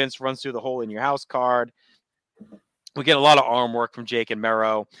down. Vince runs through the hole in your house card. We get a lot of arm work from Jake and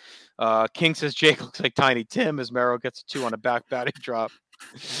Merrow. King says Jake looks like Tiny Tim as Merrow gets a 2 on a back batting drop.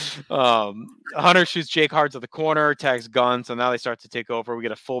 Hunter shoots Jake hard to the corner, tags Gunn, so now they start to take over. We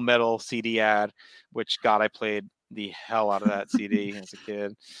get a Full Metal CD ad, which God, I played the hell out of that CD as a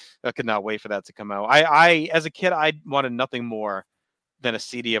kid. I could not wait for that to come out. I as a kid, I wanted nothing more than a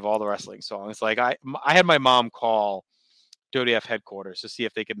CD of all the wrestling songs. Like I had my mom call WWF headquarters to see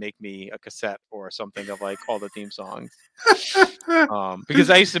if they could make me a cassette or something of like all the theme songs.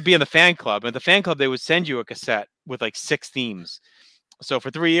 Because I used to be in the fan club, and the fan club, they would send you a cassette with like 6 themes. So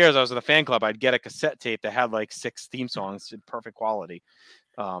for 3 years, I was in the fan club. I'd get a cassette tape that had like 6 theme songs in perfect quality.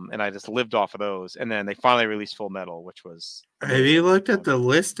 And I just lived off of those. And then they finally released Full Metal, which was... Have you looked at the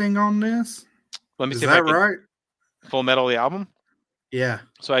listing on this? Let me see. Is that right? Full Metal, the album? Yeah.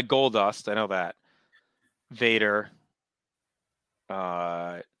 So I had Goldust. I know that. Vader.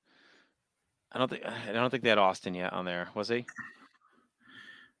 I don't think they had Austin yet on there. Was he?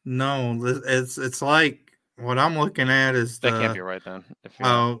 No, it's like... What I'm looking at is that can't be right then.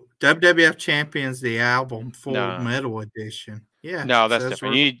 WWF Champions, the album, Full Metal Edition. Yeah. No, that's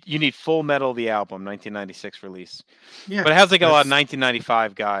different. You need Full Metal, the album, 1996 release. Yeah. But it has like a lot of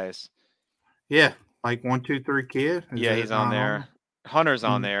 1995 guys. Yeah. Like 1, 2, 3 Kid. Yeah, he's on there. Hunter's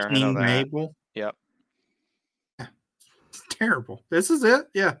on there. King Mabel. Yep. Yeah. It's terrible. This is it.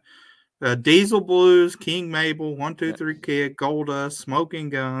 Yeah. Diesel Blues, King Mabel, 1, 2, 3 Kid, Goldust, Smoking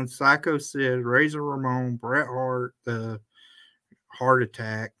Gun, Psycho Sid, Razor Ramon, Bret Hart, the Heart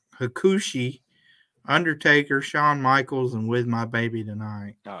Attack, Hakushi, Undertaker, Shawn Michaels, and With My Baby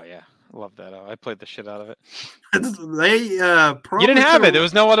Tonight. Oh yeah, love that. I played the shit out of it. You didn't have it. There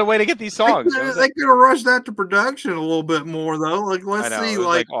was no other way to get these songs. They could have rushed that to production a little bit more though. Like let's see,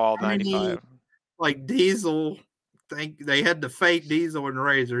 like all 95. Like Diesel. They had the fake Diesel and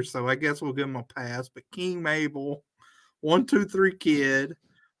Razor, so I guess we'll give them a pass. But King Mabel, 1, 2, 3 Kid,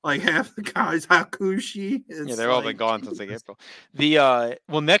 like half the guys, Hakushi. Yeah, they've all been gone since like April.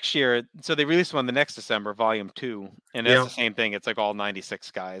 Next year, so they released one the next December, Volume 2, and it's the same thing. It's like all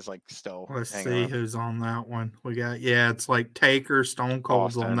 96 guys, like still. Let's see who's on that one. We got it's like Taker, Stone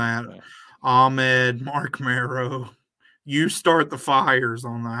Cold's Austin, on that, Ahmed, Mark Merrow. You Start the Fires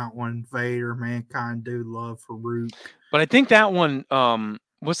on that one. Vader, Mankind, Dude Love, Farouk. But I think that one,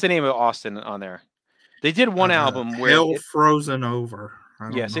 what's the name of Austin on there? They did one album where Hell Frozen Over.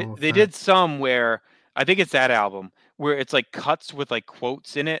 Yes, they did some where I think it's that album where it's like cuts with like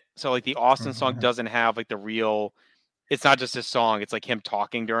quotes in it. So like the Austin song doesn't have like the real. It's not just his song. It's like him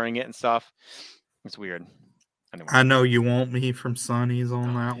talking during it and stuff. It's weird. Anyway. I know you want me from Sonny's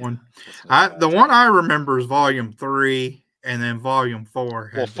on that one. The one I remember is Volume 3, and then Volume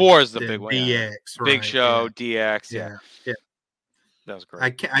 4. Well, 4 is the big one. DX, right? Big Show, DX. Yeah. That was great.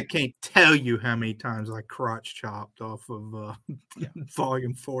 I can't tell you how many times I crotch chopped off of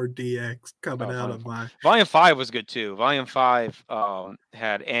Volume 4 DX coming out of my. Volume 5 was good too. Volume 5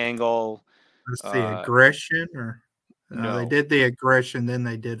 had Angle. Let's see, Aggression or. No, they did the Aggression, then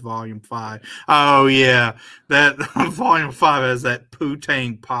they did Volume 5. Oh, yeah. That Volume 5 has that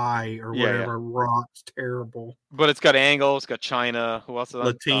Poutine Pie or whatever. Rock's terrible. But it's got Angle, it's got China. Who else is on?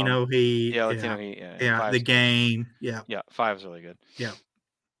 Latino Heat. Yeah, Latino Heat. Yeah, The Game. Yeah. Yeah, 5 is really good. Yeah.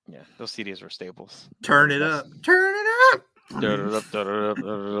 Yeah, those CDs were staples. Turn it up. Turn it up. All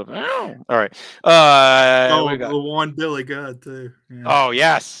right. The one Billy Gunn too. Yeah. Oh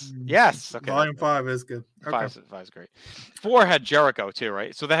yes. Okay. Volume 5 is good. Okay. 5's great. 4 had Jericho too,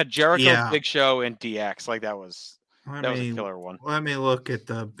 right? So they had Jericho, Big Show, and DX. Like that was a killer one. Let me look at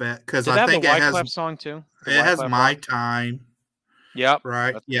the bet because I think it has a song too. It has My Time. Yep.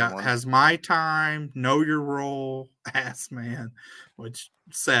 Right. Yeah. It has My Time. Know Your Role. Ass Man, which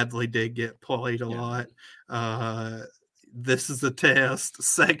sadly did get played a lot. This Is a Test,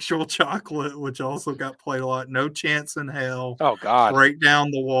 Sexual Chocolate, which also got played a lot. No Chance in Hell. Oh God. Break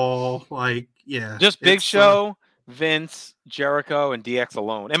Down the Wall. Just Big Show, Vince, Jericho, and DX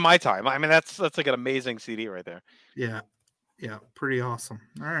alone. In My Time. I mean, that's like an amazing CD right there. Yeah. Pretty awesome.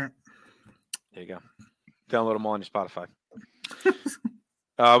 All right. There you go. Download them all on your Spotify.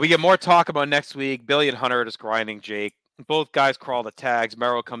 We get more talk about next week. Billy and Hunter just grinding Jake. Both guys crawl the tags.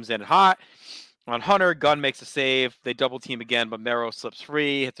 Mero comes in hot. On Hunter, Gunn makes a save. They double team again, but Mero slips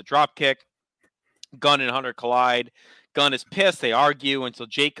free, hits a drop kick. Gunn and Hunter collide. Gunn is pissed. They argue until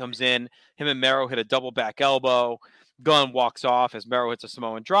Jake comes in. Him and Mero hit a double back elbow. Gunn walks off as Mero hits a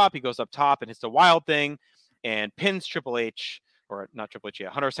Samoan drop. He goes up top and hits the Wild Thing and pins Triple H, or not Triple H,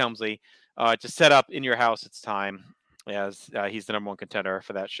 Hunter Helmsley, to set up In Your House It's Time, as he's the #1 contender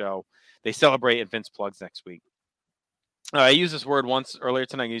for that show. They celebrate and Vince plugs next week. I used this word once earlier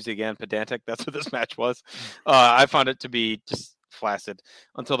tonight. I used it again. Pedantic. That's what this match was. I found it to be just flaccid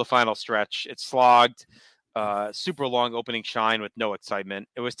until the final stretch. It's slogged. Super long opening shine with no excitement.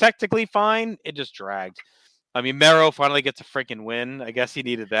 It was technically fine. It just dragged. I mean, Mero finally gets a freaking win. I guess he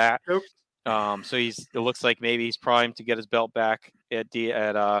needed that. Nope. So it looks like maybe he's primed to get his belt back at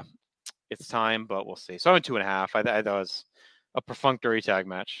It's Time, but we'll see. So I'm at 2.5. I thought it was a perfunctory tag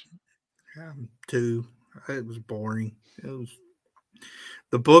match. 2. It was boring. It was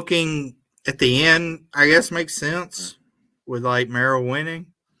the booking at the end, I guess, makes sense with Mero winning.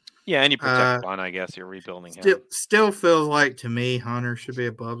 Yeah, and you protect Gunn, I guess. You're rebuilding him. Still feels like to me Hunter should be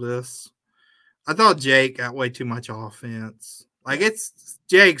above this. I thought Jake got way too much offense.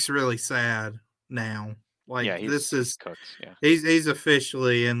 Jake's really sad now. He's cooked. Yeah, he's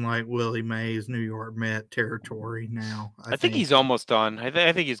officially in Willie Mays New York Met territory now. I think he's almost done.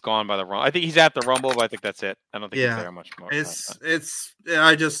 I think he's gone by the Rumble. I think he's at the Rumble, but I think that's it. I don't think he's there much more.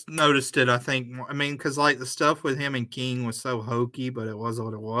 I just noticed it. I think because the stuff with him and King was so hokey, but it was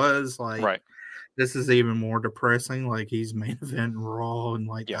what it was. Right. This is even more depressing. He's main event Raw and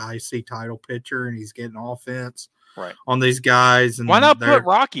the IC title picture, and he's getting offense on these guys. And why not put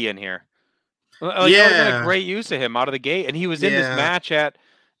Rocky in here? A great use of him out of the gate, and he was in this match at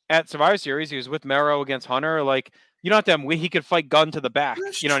Survivor Series. He was with Mero against Hunter. You don't have to he could fight Gunn to the back.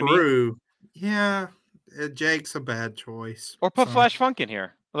 That's what I mean? Yeah, Jake's a bad choice. Or put Flash Funk in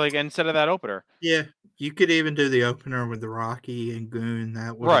here, instead of that opener. Yeah, you could even do the opener with the Rocky and Goon.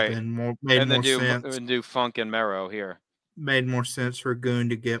 That would have been more sense. And do Funk and Mero here. Made more sense for Goon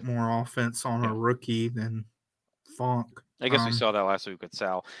to get more offense on a rookie than Funk. I guess we saw that last week with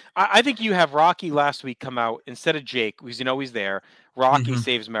Sal. I think you have Rocky last week come out instead of Jake, because he's there. Rocky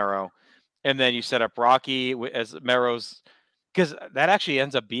saves Mero. And then you set up Rocky as Mero's, because that actually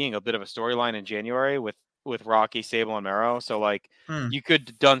ends up being a bit of a storyline in January with Rocky, Sable, and Mero. So you could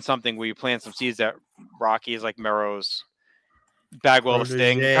have done something where you plant some seeds that Rocky is Mero's Bagwell to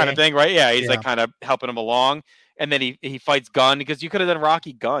Sting kind of thing, right? Yeah, he's kind of helping him along. And then he fights Gunn, because you could have done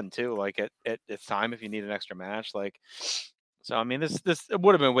Rocky Gunn too, at this time if you need an extra match. So I mean, this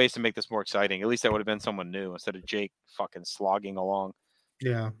would have been ways to make this more exciting. At least that would have been someone new instead of Jake fucking slogging along.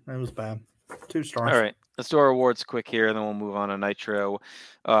 Yeah, that was bad. 2 stars. All right, let's do our awards quick here, and then we'll move on to Nitro.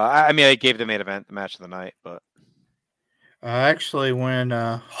 I gave the main event the match of the night, but actually when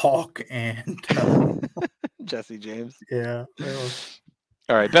Hawk and Jesse James. Yeah.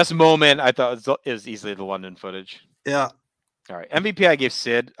 All right, best moment I thought is easily the London footage. Yeah. All right, MVP I gave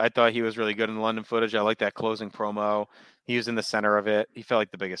Sid. I thought he was really good in the London footage. I like that closing promo. He was in the center of it. He felt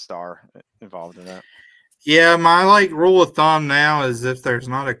like the biggest star involved in that. Yeah, my rule of thumb now is if there's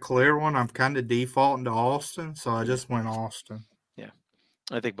not a clear one, I'm kind of defaulting to Austin, so I just went Austin. Yeah,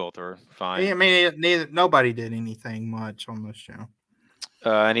 I think both are fine. I mean, nobody did anything much on this show.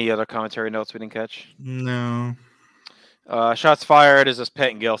 Any other commentary notes we didn't catch? No. Shots fired is just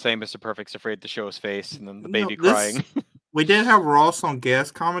Pet and Gil saying Mr. Perfect's afraid to show his face, and then the baby crying. We did have Ross on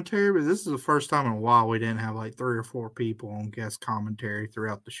guest commentary, but this is the first time in a while we didn't have 3 or 4 people on guest commentary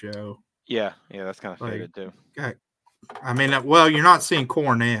throughout the show. Yeah, that's kind of faded too. I mean, you're not seeing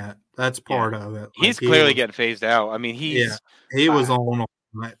Cornette. That's part of it. He's clearly getting phased out. I mean, he was on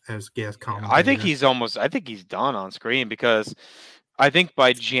as guest commentator. I think he's done on screen because I think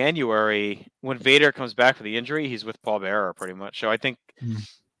by January, when Vader comes back for the injury, he's with Paul Bearer pretty much. So I think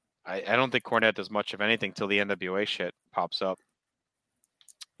I don't think Cornette does much of anything till the NWA shit pops up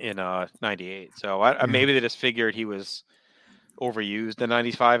in '98. So maybe they just figured he was overused in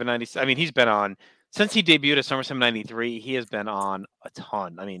 '95 and '96. I mean, he's been on since he debuted at SummerSlam '93. He has been on a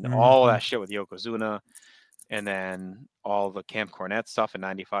ton. I mean, all that shit with Yokozuna, and then all the Camp Cornette stuff in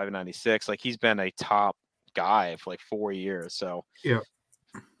 '95 and '96. He's been a top guy for 4 years. So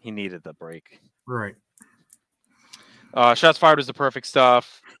he needed the break. Right. Shots fired was the perfect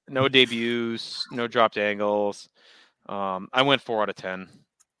stuff. No debuts, no dropped angles. I went 4 out of 10.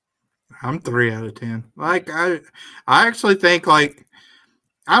 I'm 3 out of 10. I actually think I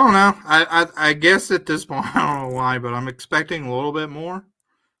don't know. I guess at this point I don't know why, but I'm expecting a little bit more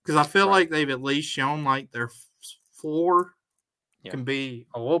because I feel like they've at least shown their floor can be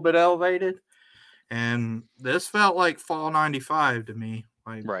a little bit elevated, and this felt like fall '95 to me.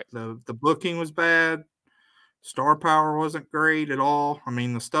 The booking was bad. Star power wasn't great at all. I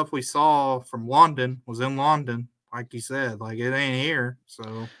mean, the stuff we saw from London was in London, like you said. It ain't here.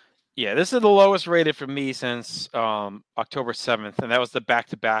 So, yeah, this is the lowest rated for me since October 7th, and that was the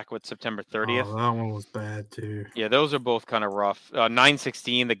back-to-back with September 30th. Oh, that one was bad, too. Yeah, those are both kind of rough.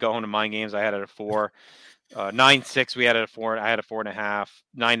 9/16, the Go Home to Mind Games, I had it at 4. 9/6, we had it at 4. I had a 4.5.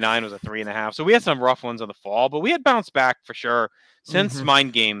 9/9 was a 3.5. So we had some rough ones in the fall, but we had bounced back for sure. Since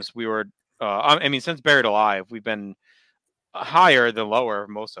Mind Games, we were... since Buried Alive, we've been higher than lower,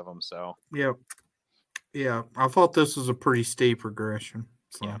 most of them. So yeah, I thought this was a pretty steep regression.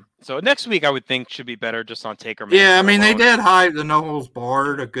 So. Yeah. So next week, I would think should be better just on Taker. Yeah, I mean they did hype the No Holds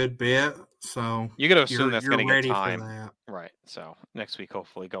Barred a good bit, so you got to assume that's going to get ready time, for that. Right? So next week,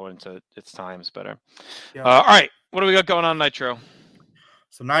 hopefully, go into its times better. Yeah. All right, what do we got going on Nitro?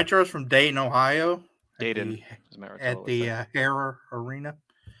 So Nitro's from Dayton, Ohio. Dayton, at the Hera Arena.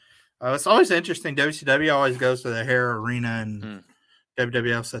 It's always interesting. WCW always goes to the Hera Arena, and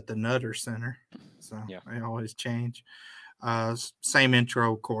WWF's at the Nutter Center. So they always change. Same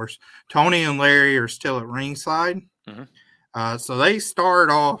intro, of course. Tony and Larry are still at ringside. So they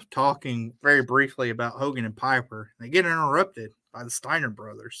start off talking very briefly about Hogan and Piper. They get interrupted by the Steiner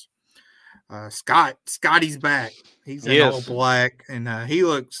brothers. Scotty's back. He's in all black, and he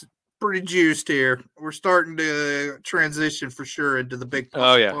looks pretty juiced here. We're starting to transition for sure into the big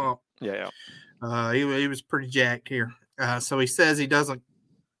pump. He was pretty jacked here. So he says he doesn't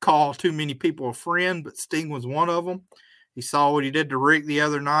call too many people a friend, but Sting was one of them. He saw what he did to Rick the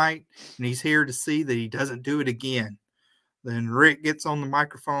other night, and he's here to see that he doesn't do it again. Then Rick gets on the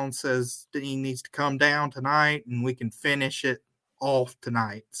microphone, says Sting needs to come down tonight, and we can finish it off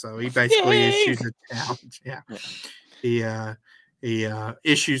tonight. So he basically issues a challenge. He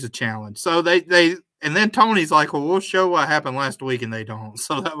issues a challenge. So they and then Tony's like, well, we'll show what happened last week, and they don't.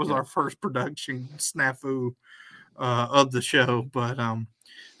 So that was our first production snafu of the show. But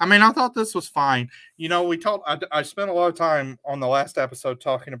I mean, I thought this was fine. You know, I spent a lot of time on the last episode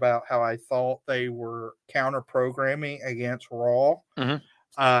talking about how I thought they were counter programming against Raw.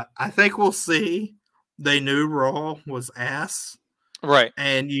 I think we'll see. They knew Raw was ass. Right.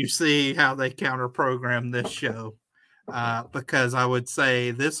 And you see how they counter program this show. Because I would say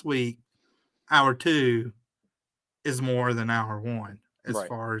this week, hour 2 is more than hour 1 as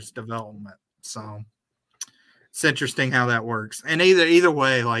far as development. So it's interesting how that works. And either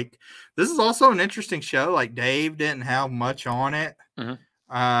way, this is also an interesting show. Dave didn't have much on it. And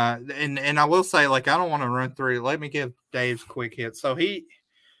I will say, I don't want to run through it. Let me give Dave's quick hit. So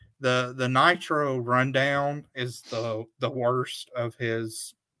the Nitro rundown is the worst of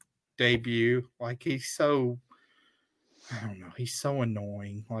his debut. He's so, I don't know, he's so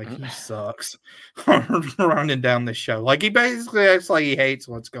annoying. He sucks running down the show. He basically acts like he hates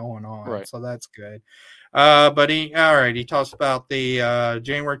what's going on. Right. So that's good. But he talks about the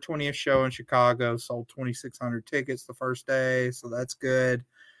January 20th show in Chicago, sold 2,600 tickets the first day. So that's good.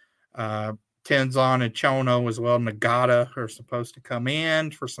 Tenzan and Chono as well, Nagata are supposed to come in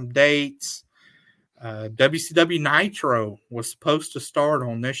for some dates. WCW Nitro was supposed to start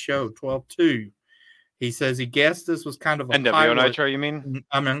on this show, 12/2. He says he guessed this was kind of a NWO pilot. Nitro, you mean?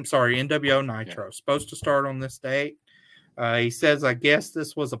 I'm sorry, NWO Nitro. Yeah. Supposed to start on this date. He says, I guess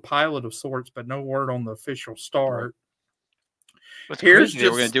this was a pilot of sorts, but no word on the official start. What's crazy, they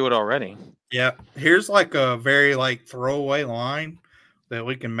were going to do it already. Yeah. Here's like a very like throwaway line that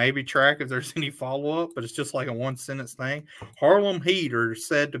we can maybe track if there's any follow-up, but it's just like a one-sentence thing. Harlem Heat are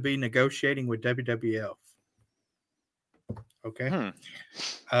said to be negotiating with WWF. Okay.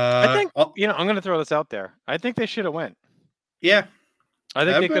 I think, I'm going to throw this out there. I think they should have went. Yeah. I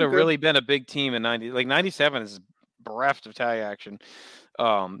think they could have really been a big team in 90. Like 97 is bereft of tag action.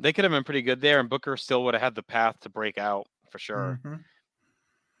 They could have been pretty good there, and Booker still would have had the path to break out for sure. Mm-hmm.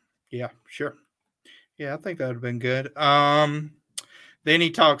 Yeah, sure. Yeah, I think that would have been good. Then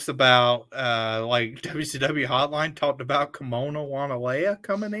he talks about like WCW Hotline talked about Kimono Wanalea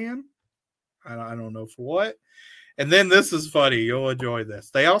coming in. I don't know for what. And then this is funny. You'll enjoy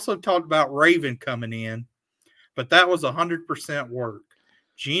this. They also talked about Raven coming in, but that was 100% work.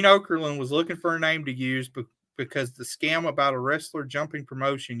 Gene Okerlund was looking for a name to use because the scam about a wrestler jumping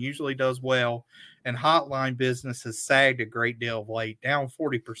promotion usually does well, and Hotline business has sagged a great deal of late, down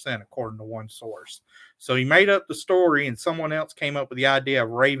 40% according to one source. So he made up the story, and someone else came up with the idea of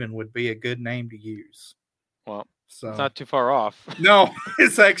Raven would be a good name to use. Well, so it's not too far off. No,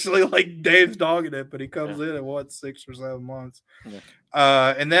 it's actually like Dave's dogging it, but he comes in at 6 or 7 months.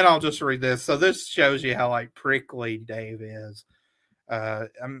 Yeah. And then I'll just read this. So this shows you how like prickly Dave is. I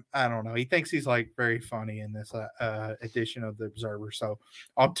don't know. He thinks he's like very funny in this edition of the Observer. So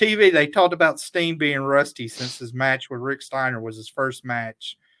on TV, they talked about Steen being rusty since his match with Rick Steiner was his first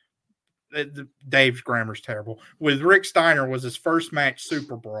match. Dave's grammar's terrible. With Rick Steiner was his first match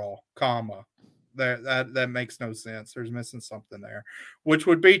Super Brawl, comma. That makes no sense. There's missing something there, which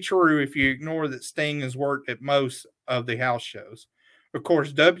would be true if you ignore that Sting has worked at most of the house shows. Of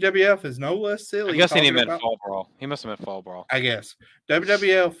course, WWF is no less silly. I guess he meant Fall Brawl. He must have meant Fall Brawl. I guess.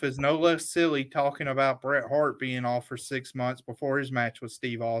 WWF is no less silly talking about Bret Hart being off for 6 months before his match with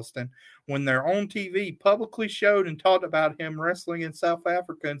Steve Austin, when their own TV publicly showed and talked about him wrestling in South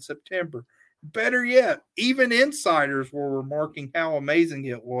Africa in September. Better yet, even insiders were remarking how amazing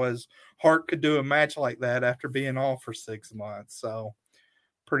it was Hart could do a match like that after being off for 6 months. So,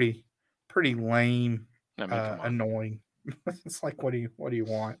 pretty lame, annoying. It's like, what do you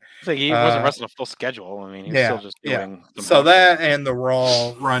want? It's like he wasn't wrestling a full schedule. I mean, he was still just doing. So that and the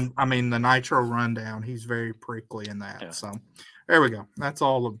Raw run, the Nitro rundown, he's very prickly in that. Yeah. So there we go. That's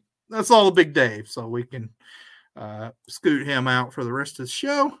all the Big Dave. So we can scoot him out for the rest of the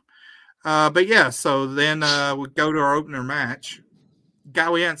show. But yeah, so then we go to our opener match. Guy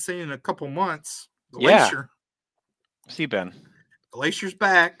we haven't seen in a couple months. Glacier. See Ben. Glacier's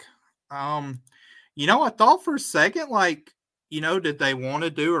back. I thought for a second, did they want to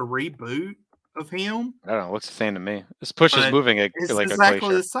do a reboot of him? I don't know. What's the same to me? This push is moving it's like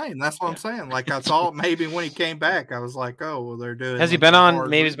exactly the same. That's what I'm saying. Like I thought maybe when he came back, I was like, oh, well, they're doing. Has he been on?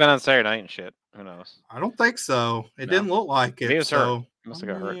 Maybe he's been on Saturday Night and shit. Who knows? I don't think so. It didn't look like it. He was hurt. He must have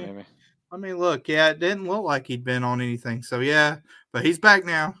got hurt, maybe. I mean, look, it didn't look like he'd been on anything. So yeah, but he's back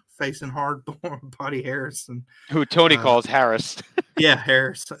now, facing hard Buddy Harrison, who Tony calls Harris. Yeah,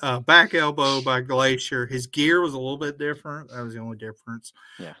 Harris. Back elbow by Glacier. His gear was a little bit different. That was the only difference.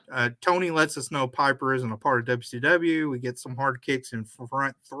 Yeah. Tony lets us know Piper isn't a part of WCW. We get some hard kicks in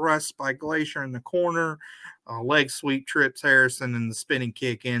front, thrust by Glacier in the corner. Leg sweep trips Harrison, and the spinning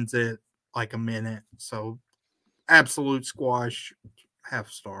kick ends it like a minute. So absolute squash, half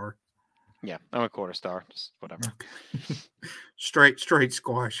star. Yeah, I'm a quarter star. Just whatever. Straight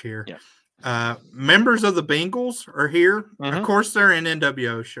squash here. Yeah. Members of the Bengals are here. Mm-hmm. Of course, they're in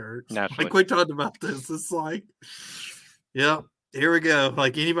NWO shirts. Naturally. Like we talked about this. It's like, yeah, here we go.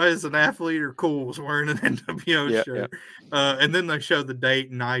 Like anybody that's an athlete or cool is wearing an NWO shirt. Yeah. And then they show the date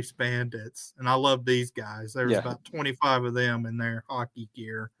and Ice Bandits. And I love these guys. There was about 25 of them in their hockey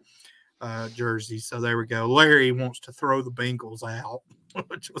gear jerseys. So there we go. Larry wants to throw the Bengals out,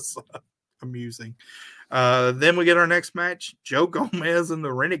 which was amusing. Then we get our next match: Joe Gomez and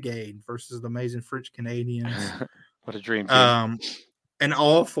the Renegade versus the Amazing French Canadians. What a dream team. An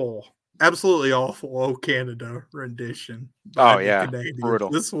absolutely awful old Canada rendition. Oh yeah,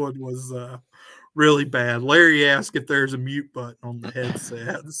 brutal. This one was really bad. Larry asked if there's a mute button on the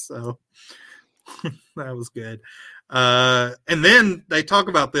headset, so that was good. And then they talk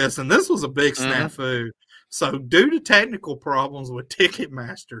about this, and this was a big snafu. So, due to technical problems with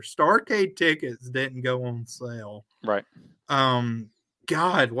Ticketmaster, Starrcade tickets didn't go on sale. Right.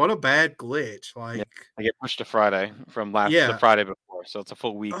 God, what a bad glitch! Like, I get pushed to Friday from the Friday before. before, so it's a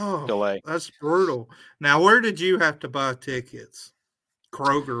full week Oh, delay. that's brutal. Now, where did you have to buy tickets?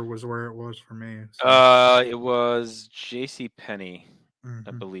 Kroger was where it was for me. So. It was J.C. Penney, I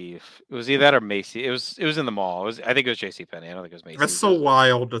Mhm. believe. It was either that or Macy. It was in the mall. I think it was J.C. Penney. I don't think it was Macy's. That's so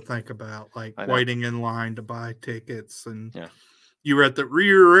wild to think about, like I know. waiting in line to buy tickets, and Yeah. you were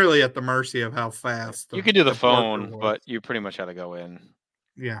really at the mercy of how fast You could do the phone, departure was. but you pretty much had to go in.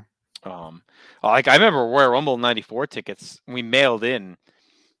 Yeah. Like I remember Royal Rumble '94 tickets we mailed in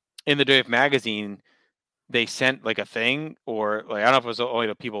the Dave magazine. They sent like a thing, or like I don't know if it was only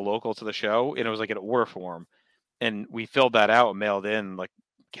the people local to the show, and it was like an order form, and we filled that out and mailed in like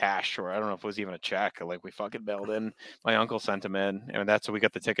cash, or I don't know if it was even a check. Or, like we fucking mailed in. My uncle sent them in, and that's how we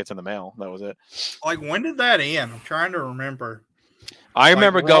got the tickets in the mail. That was it. Like when did that end? I'm trying to remember. I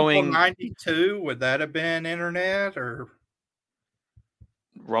remember Rumble going '92. Would that have been internet or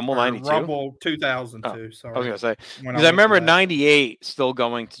Rumble '92? Rumble 2002. Oh, sorry, I was gonna say when because I remember '98 still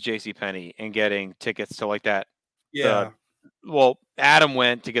going to JCPenney and getting tickets to like that. Yeah. Well, Adam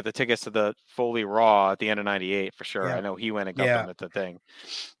went to get the tickets to the Foley Raw at the end of '98 for sure. Yeah. I know he went and got them at the thing.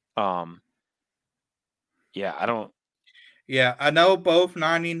 Yeah, I don't. Yeah, I know both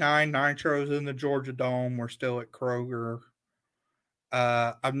 '99 Nitros in the Georgia Dome were still at Kroger.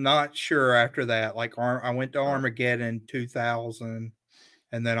 I'm not sure after that. Like I went to Armageddon 2000,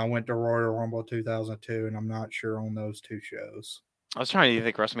 and then I went to Royal Rumble 2002, and I'm not sure on those two shows. I was trying to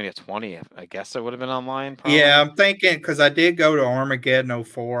think WrestleMania 20. I guess it would have been online. Probably. Yeah, I'm thinking because I did go to Armageddon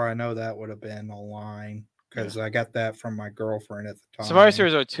 04. I know that would have been online because I got that from my girlfriend at the time. Survivor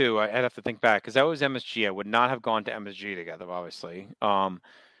Series 02, I'd have to think back because that was MSG. I would not have gone to MSG together, obviously. So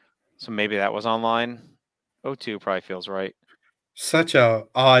maybe that was online. 02 probably feels right. Such a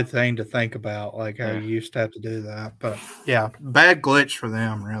odd thing to think about, like how you used to have to do that. But yeah, bad glitch for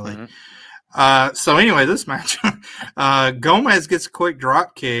them, really. Mm-hmm. So anyway, this match, Gomez gets a quick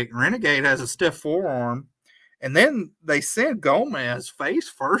drop kick. Renegade has a stiff forearm, and then they send Gomez face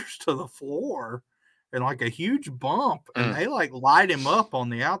first to the floor and like a huge bump, and they like light him up on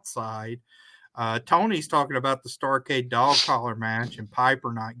the outside. Tony's talking about the Starrcade dog collar match and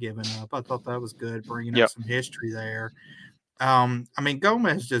Piper not giving up. I thought that was good, bringing up some history there. I mean,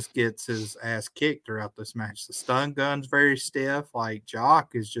 Gomez just gets his ass kicked throughout this match. The stun gun's very stiff. Like,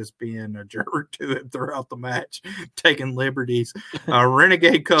 Jock is just being a jerk to him throughout the match, taking liberties.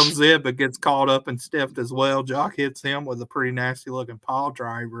 Renegade comes in, but gets caught up and stiffed as well. Jock hits him with a pretty nasty-looking pile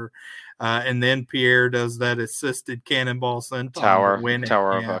driver. And then Pierre does that assisted cannonball senton Tower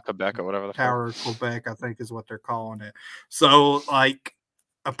of Quebec or whatever. Tower of Quebec, I think is what they're calling it. So, like,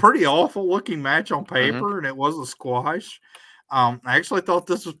 a pretty awful-looking match on paper, and it was a squash. I actually thought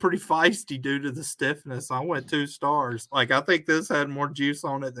this was pretty feisty due to the stiffness. I went 2 stars. Like, I think this had more juice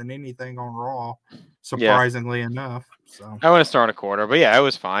on it than anything on Raw, surprisingly enough. So I went to star and a quarter, but yeah, it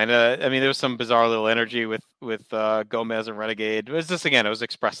was fine. I mean, there was some bizarre little energy with Gomez and Renegade. It was just, again, it was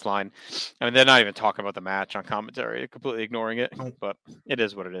Express Line. I mean, they're not even talking about the match on commentary, completely ignoring it, but it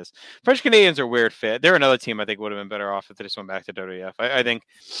is what it is. French Canadians are a weird fit. They're another team I think would have been better off if they just went back to WWF. I think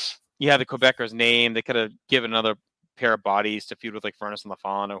you had the Quebecers name. They could have given another pair of bodies to feud with like Furnace and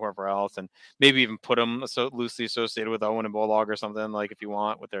LaFon or whoever else, and maybe even put them so loosely associated with Owen and Bulldog or something, like if you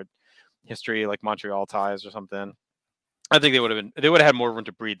want, with their history, like Montreal ties or something. I think they would have had more room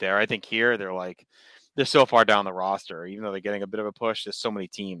to breathe there. I think here they're so far down the roster, even though they're getting a bit of a push. There's so many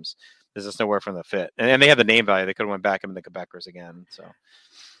teams. There's just nowhere for them to fit, and they had the name value. They could have went back and the Quebecers again. So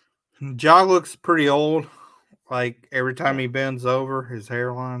Jog looks pretty old. Like every time he bends over, his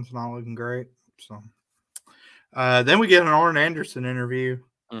hairline's not looking great. So. Then we get an Arn Anderson interview.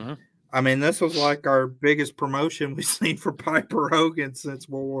 I mean, this was like our biggest promotion we've seen for Piper Hogan since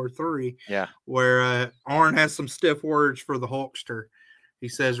World War III. Yeah. Where Arn has some stiff words for the Hulkster. He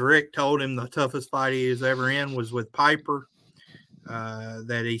says Rick told him the toughest fight he was ever in was with Piper.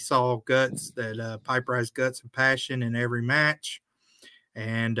 That he saw guts, that Piper has guts and passion in every match.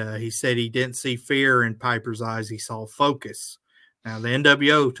 And he said he didn't see fear in Piper's eyes. He saw focus. Now, the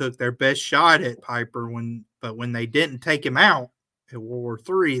NWO took their best shot at Piper, but when they didn't take him out at World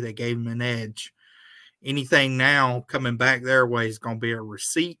War III, they gave him an edge. Anything now coming back their way is going to be a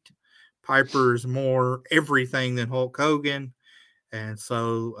receipt. Piper is more everything than Hulk Hogan. And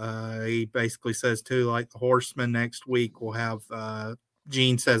so he basically says, too, like the Horsemen next week will have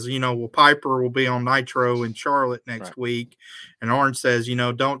Gene says, Piper will be on Nitro in Charlotte next week. And Orange says,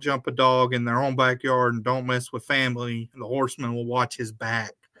 don't jump a dog in their own backyard and don't mess with family. The Horseman will watch his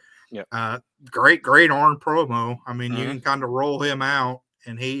back. Great Orange promo. I mean, you can kind of roll him out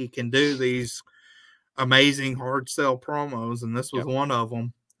and he can do these amazing hard sell promos. And this was one of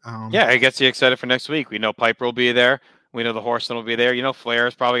them. It gets you excited for next week. We know Piper will be there. We know the Horsemen will be there. You know, Flair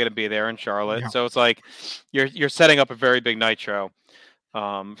is probably going to be there in Charlotte. Yeah. So it's like you're setting up a very big Nitro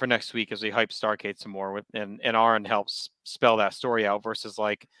for next week as we hype Starrcade some more with and Aaron helps spell that story out versus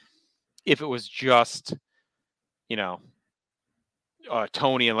like if it was just, you know,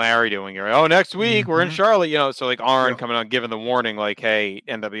 Tony and Larry doing it. Oh, next week we're in Charlotte, you know. So like Aaron coming on, giving the warning, like, "Hey,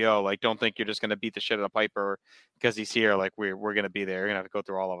 NWO, like, don't think you're just going to beat the shit out of Piper because he's here. Like, we're going to be there. You're going to have to go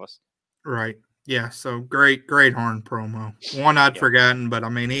through all of us." Right. Yeah. So great Horn promo. One I'd forgotten, but I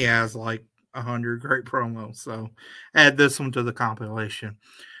mean he has like 100 great promos. So add this one to the compilation.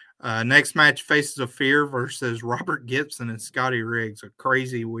 Next match, Faces of Fear versus Robert Gibson and Scotty Riggs, a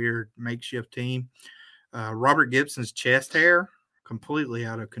crazy, weird makeshift team. Robert Gibson's chest hair completely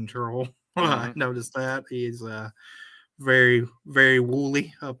out of control. I noticed that. He's very, very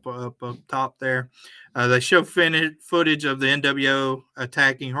woolly up top there. They show footage of the NWO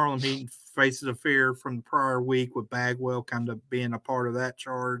attacking Harlem Heat and Faces of Fear from the prior week with Bagwell kind of being a part of that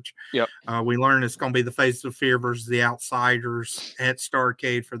charge. Yep. We learned it's going to be the Faces of Fear versus the Outsiders at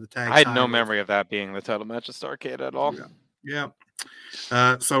Starrcade for the tag. I had no memory of that being the title match at Starrcade at all. Yeah.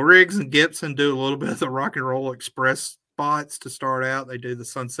 So Riggs and Gibson do a little bit of the Rock and Roll Express spots to start out. They do the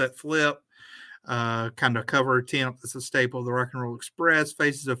Sunset Flip, kind of cover attempt that's a staple of the Rock and Roll Express.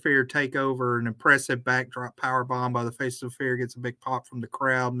 Faces of Fear take over, an impressive backdrop power bomb by the Faces of Fear gets a big pop from the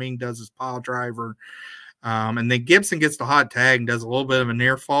crowd. Ming does his pile driver. And then Gibson gets the hot tag and does a little bit of a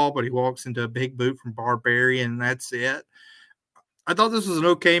near fall, but he walks into a big boot from Barbarian, and that's it. I thought this was an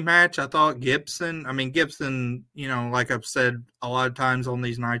okay match. I thought Gibson, you know, like I've said a lot of times on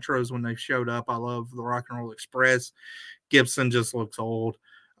these Nitros when they've showed up, I love the Rock and Roll Express. Gibson just looks old.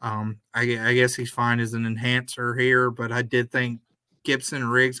 I guess he's fine as an enhancer here, but I did think Gibson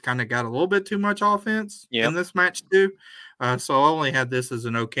and Riggs kind of got a little bit too much offense in this match too. So I only had this as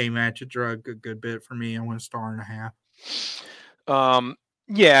an okay match. It drug a good bit for me. I went 1.5 stars.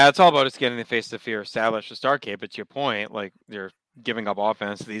 Yeah, it's all about us getting the Face of Fear established to Starrcade, but to your point, like they're giving up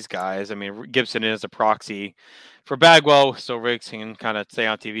offense to these guys. I mean, Gibson is a proxy for Bagwell, so Riggs can kind of stay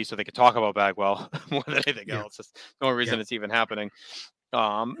on TV so they can talk about Bagwell more than anything else. That's the only reason it's even happening.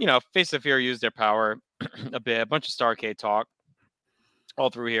 You know, Face of Fear used their power a bit, a bunch of Starrcade talk all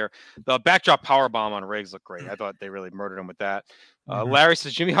through here. The backdrop power bomb on Riggs looked great. I thought they really murdered him with that. Larry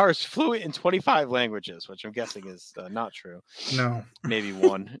says Jimmy Hart is fluent in 25 languages, which I'm guessing is not true. No, maybe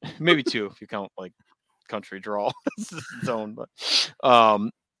one, maybe two if you count like country drawl zone. But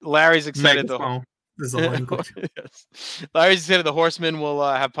Larry's excited. Larry's excited the Horsemen will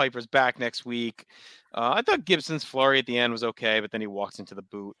have Piper's back next week. I thought Gibson's flurry at the end was okay, but then he walks into the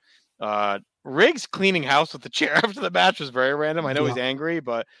boot. Riggs cleaning house with the chair after the match was very random. I know he's angry,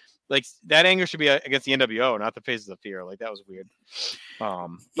 but like that anger should be against the NWO, not the Faces of Fear. Like that was weird.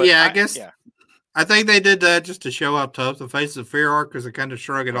 I think they did that just to show how tough the Faces of Fear are because they kind of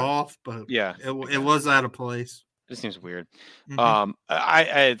shrug it off, but it was out of place. It seems weird. I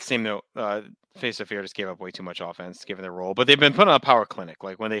had the same note. Face of Fear just gave up way too much offense given their role, but they've been putting on a power clinic.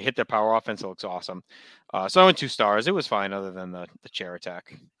 Like when they hit their power offense, it looks awesome. So I went 2 stars. It was fine other than the chair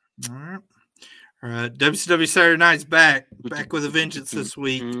attack. All right. WCW Saturday Night's back with a vengeance this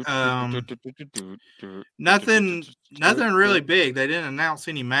week. Nothing really big. They didn't announce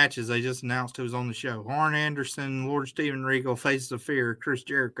any matches. They just announced who was on the show. Arn Anderson, Lord Steven Regal, Faces of Fear, Chris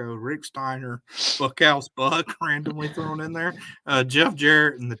Jericho, Rick Steiner, Buckhouse Buck, randomly thrown in there, Jeff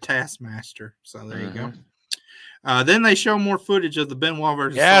Jarrett, and the Taskmaster. So there you go. Then they show more footage of the Benoit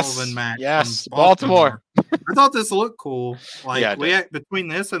versus Sullivan match. Yes, Baltimore. I thought this looked cool. Like between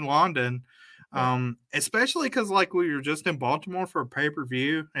this and London. Especially because like we were just in Baltimore for a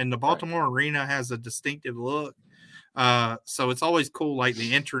pay-per-view and the Baltimore arena has a distinctive look. So it's always cool, like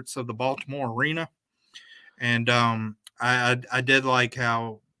the entrance of the Baltimore arena. And I did like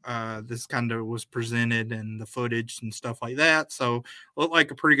how this kind of was presented and the footage and stuff like that. So looked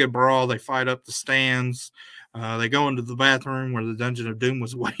like a pretty good brawl. They fight up the stands. They go into the bathroom where the Dungeon of Doom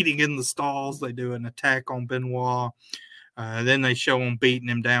was waiting in the stalls. They do an attack on Benoit. Then they show him beating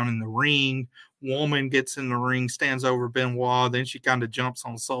him down in the ring. Woman gets in the ring, stands over Benoit. Then she kind of jumps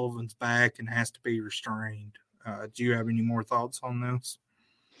on Sullivan's back and has to be restrained. Do you have any more thoughts on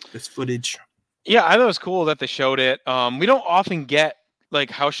this footage? Yeah, I thought it was cool that they showed it. We don't often get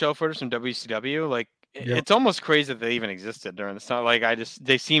like house show footage from WCW. Like it's almost crazy that they even existed during this time. Like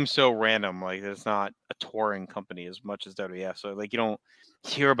they seem so random. Like it's not a touring company as much as WWF. So like you don't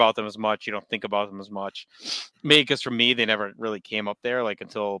hear about them as much. You don't think about them as much. Maybe because for me, they never really came up there. Like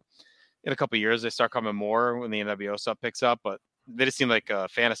until in a couple of years, they start coming more when the NWO stuff picks up. But they just seem like a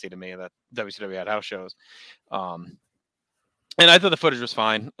fantasy to me that WCW had house shows. And I thought the footage was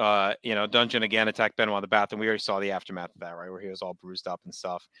fine. Dungeon again attacked Benoit in the bathroom. We already saw the aftermath of that, right, where he was all bruised up and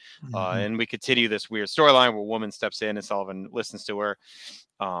stuff. And we continue this weird storyline where a woman steps in and Sullivan listens to her.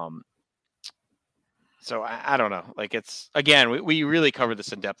 So I don't know. Like, it's, again, we really covered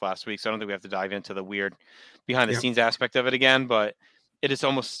this in depth last week, so I don't think we have to dive into the weird behind-the-scenes aspect of it again, but it just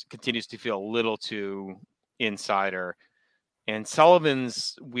almost continues to feel a little too insider. And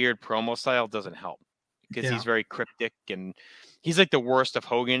Sullivan's weird promo style doesn't help because he's very cryptic, and he's like the worst of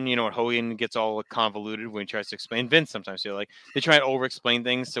Hogan. You know, when Hogan gets all convoluted when he tries to explain. Vince sometimes too, like they try and over-explain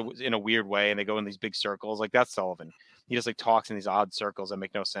things in a weird way, and they go in these big circles. Like, that's Sullivan. He just like talks in these odd circles that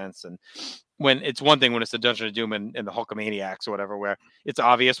make no sense. And when it's one thing when it's the Dungeon of Doom and the Hulkamaniacs or whatever, where it's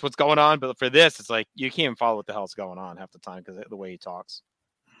obvious what's going on, but for this, it's like you can't even follow what the hell's going on half the time because of the way he talks.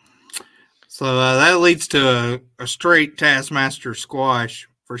 So that leads to a straight Taskmaster squash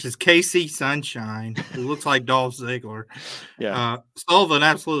versus KC Sunshine, who looks like Dolph Ziggler. Yeah. Sullivan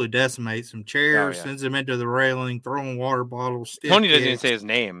absolutely decimates some chairs, sends him into the railing, throwing water bottles. Tony doesn't even say his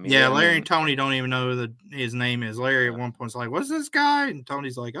name. Yeah, Larry and Tony don't even know who his name is. Larry at one point's like, "What's this guy?" And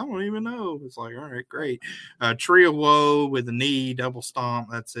Tony's like, "I don't even know." It's like, all right, great. Tree of Woe with a knee, double stomp.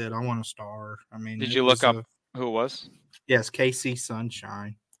 That's it. I want a star. I mean, did you look up who it was? Yes, KC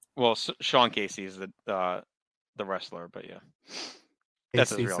Sunshine. Well, Sean Casey is the wrestler, but yeah.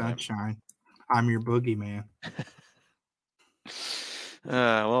 That's his real Sunshine. name. I'm your boogeyman.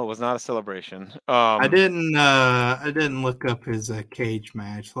 Well, it was not a celebration. I didn't look up his cage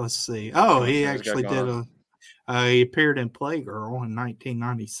match. Let's see. Oh, he actually did he appeared in Playgirl in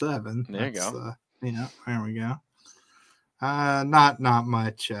 1997. There you go. There we go. Not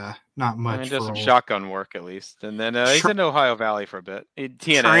much. Not much. He does some shotgun work at least, and then he's in Ohio Valley for a bit.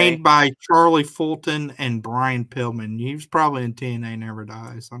 TNA. Trained by Charlie Fulton and Brian Pillman. He was probably in TNA Never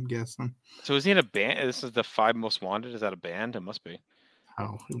Dies, I'm guessing. So is he in a band? This is the 5 Most Wanted. Is that a band? It must be.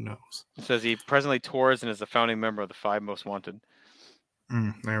 Oh, who knows? It says he presently tours and is the founding member of the 5 Most Wanted.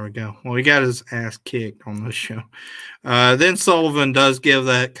 There we go. Well, he got his ass kicked on this show. Then Sullivan does give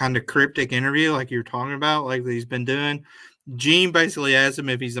that kind of cryptic interview like you're talking about, like he's been doing. Gene basically asked him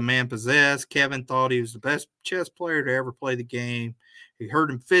if he's a man possessed. Kevin thought he was the best chess player to ever play the game. He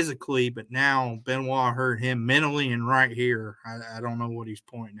hurt him physically, but now Benoit hurt him mentally and right here. I don't know what he's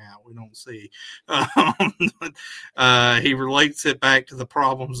pointing out. We don't see. He relates it back to the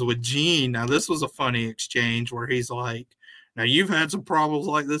problems with Gene. Now, this was a funny exchange where he's like, "Now, you've had some problems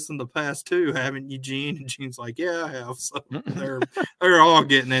like this in the past too, haven't you, Gene?" And Gene's like, "Yeah, I have." So they're all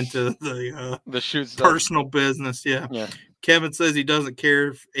getting into the shoot personal business. Yeah. Kevin says he doesn't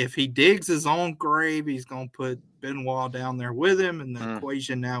care if he digs his own grave, he's going to put Benoit down there with him, and the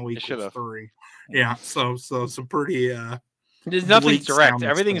equation now equals 3. Yeah, so some pretty there's nothing direct.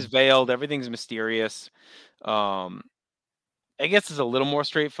 Everything's veiled. Everything's mysterious. I guess it's a little more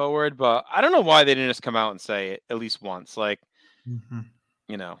straightforward, but I don't know why they didn't just come out and say it at least once. Like,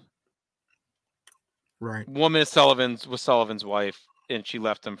 right? Woman was Sullivan's wife, and she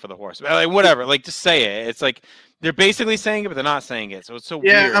left him for the horse. Like, whatever. Like, just say it. It's like they're basically saying it, but they're not saying it. So it's so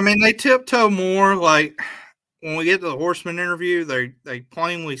weird. Yeah, I mean, they tiptoe more. Like when we get to the Horseman interview, they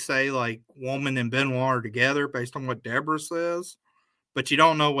plainly say like Woman and Benoit are together based on what Deborah says, but you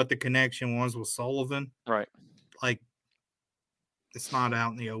don't know what the connection was with Sullivan. Right. Like it's not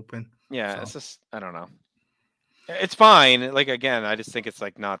out in the open. Yeah, so. It's just I don't know. It's fine. Like again, I just think it's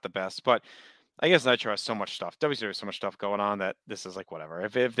like not the best, but. I guess Nitro has so much stuff. WCW has so much stuff going on that this is like whatever.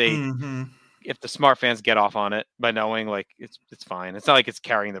 If the smart fans get off on it by knowing, like it's fine. It's not like it's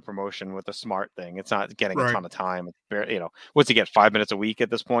carrying the promotion with a smart thing. It's not getting a ton of time. It's barely, what's he get 5 minutes a week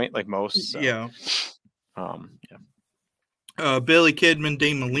at this point, like most. So, yeah. Billy Kidman,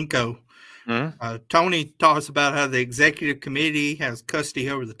 Dean Malenko. Tony talks about how the executive committee has custody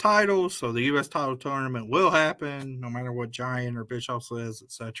over the titles, so the U.S. title tournament will happen no matter what Giant or Bischoff says,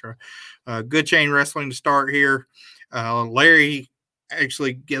 etc. Good chain wrestling to start here. Larry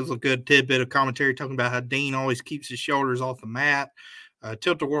actually gives a good tidbit of commentary talking about how Dean always keeps his shoulders off the mat.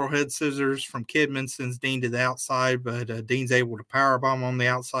 Tilt-a-whirl head scissors from Kidman sends Dean to the outside, but Dean's able to powerbomb on the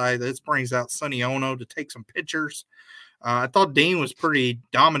outside. This brings out Sonny Ono to take some pictures. I thought Dean was pretty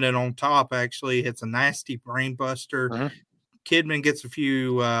dominant on top, actually. Hits a nasty brain buster. Kidman gets a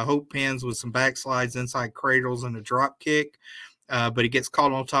few hope pins with some backslides, inside cradles, and a drop kick. But he gets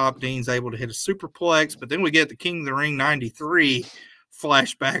caught on top. Dean's able to hit a superplex. But then we get the King of the Ring 93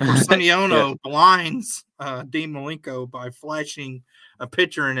 flashback where Sonny Ono blinds Dean Malenko by flashing a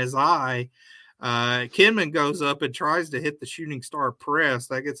picture in his eye. Kidman goes up and tries to hit the shooting star press.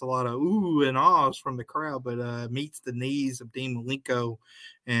 That gets a lot of ooh and ahs from the crowd, but meets the knees of Dean Malenko,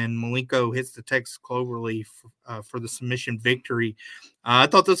 and Malenko hits the Texas Cloverleaf for the submission victory. I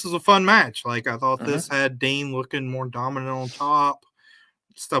thought this was a fun match. Like, I thought this had Dean looking more dominant on top.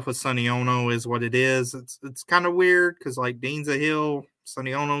 Stuff with Sonny Ono is what it is. It's kind of weird because, like, Dean's a heel,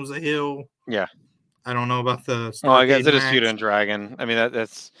 Sonny Ono's a heel. Yeah. I don't know about the Starcade I guess it match. is Feud and Dragon. I mean,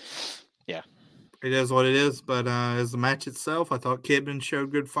 that's yeah. It is what it is, but as the match itself, I thought Kidman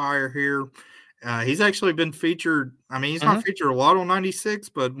showed good fire here. He's actually been featured. I mean, he's not featured a lot on 96,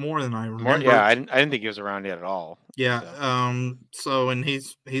 but more than I remember. Yeah, I didn't think he was around yet at all. Yeah. So. And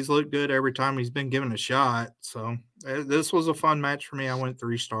he's looked good every time he's been given a shot. So this was a fun match for me. I went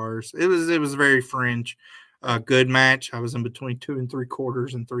 3 stars. It was very fringe. Good match. I was in between 2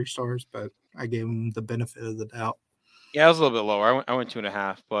 3/4 and 3 stars, but I gave him the benefit of the doubt. Yeah, I was a little bit lower. I went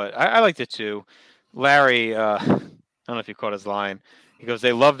 2.5, but I liked it too. Larry, I don't know if you caught his line. He goes,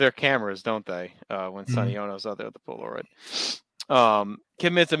 "They love their cameras, don't they?" When Sonny Ono's out there with the Polaroid.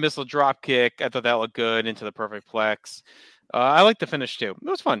 Commits a missile drop kick. I thought that looked good into the perfect plex. I like the finish too. It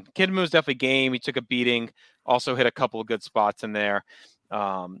was fun. Kidman was definitely game. He took a beating. Also hit a couple of good spots in there.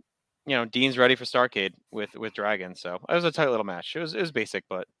 Dean's ready for Starcade with Dragon. So it was a tight little match. It was basic,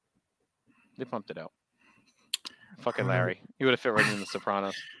 but they pumped it out. Fucking Larry. He would have fit right in the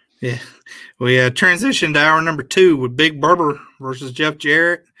Sopranos. Yeah. We transitioned to hour number 2 with Big Barber versus Jeff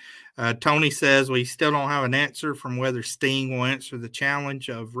Jarrett. Tony says we still don't have an answer from whether Sting will answer the challenge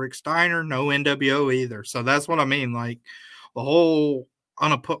of Rick Steiner. No NWO either. So that's what I mean. Like the whole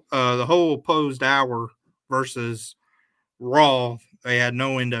opposed hour versus Raw, they had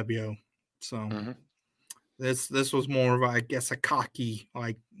no NWO. So this was more of, I guess, a cocky,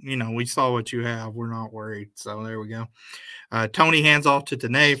 like, we saw what you have. We're not worried. So there we go. Tony hands off to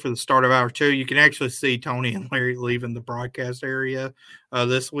Danae for the start of hour 2. You can actually see Tony and Larry leaving the broadcast area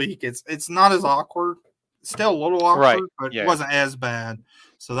this week. It's not as awkward. Still a little awkward, but it wasn't as bad.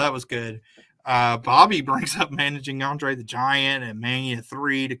 So that was good. Bobby brings up managing Andre the Giant at Mania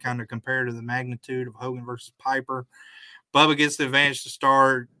 3 to kind of compare to the magnitude of Hogan versus Piper. Bubba gets the advantage to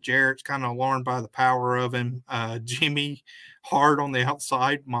start. Jarrett's kind of alarmed by the power of him. Jimmy Hart on the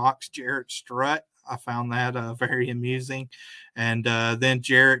outside mocks Jarrett's strut. I found that very amusing. And then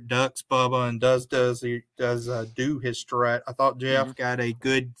Jarrett ducks Bubba and does do his strut. I thought Jeff got a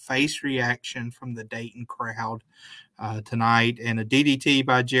good face reaction from the Dayton crowd tonight. And a DDT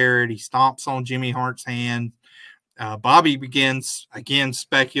by Jarrett. He stomps on Jimmy Hart's hand. Bobby begins again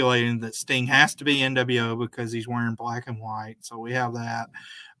speculating that Sting has to be NWO because he's wearing black and white. So we have that.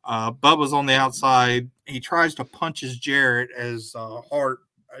 Bubba's on the outside. He tries to punches Jarrett as Hart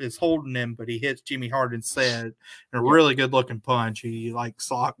is holding him, but he hits Jimmy Hart instead. A really good looking punch. He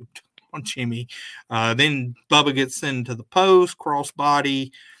socked on Jimmy. Then Bubba gets sent into the post,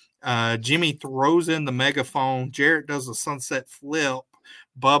 crossbody. Jimmy throws in the megaphone. Jarrett does a sunset flip.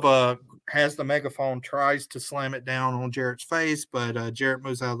 Bubba has the megaphone, tries to slam it down on Jarrett's face, but Jarrett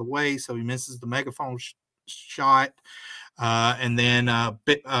moves out of the way, so he misses the megaphone shot. And then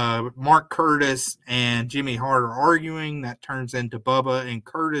Mark Curtis and Jimmy Hart are arguing. That turns into Bubba and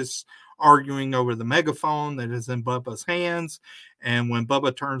Curtis arguing over the megaphone that is in Bubba's hands. And when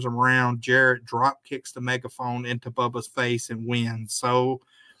Bubba turns around, Jarrett drop kicks the megaphone into Bubba's face and wins. So,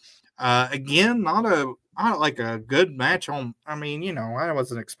 again, not like a good match on. I mean, I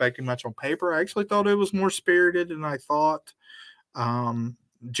wasn't expecting much on paper. I actually thought it was more spirited than I thought.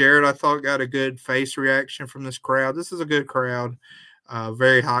 Jarrett, I thought, got a good face reaction from this crowd. This is a good crowd,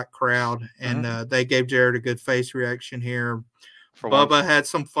 very hot crowd, and they gave Jarrett a good face reaction here. Bubba had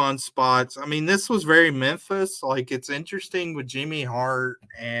some fun spots. I mean, this was very Memphis. Like, it's interesting with Jimmy Hart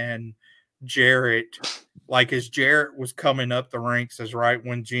and Jarrett. Like, as Jarrett was coming up the ranks as right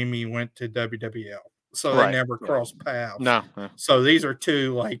when Jimmy went to WWL. So they never crossed paths. No. So these are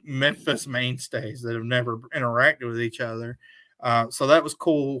two, like, Memphis mainstays that have never interacted with each other. So that was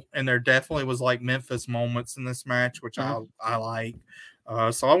cool, and there definitely was like Memphis moments in this match, which I like.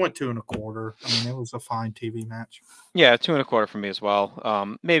 So I went 2 1/4. I mean, it was a fine TV match. Yeah, 2 1/4 for me as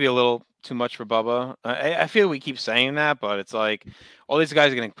well. Maybe a little too much for Bubba. I feel we keep saying that, but it's like all these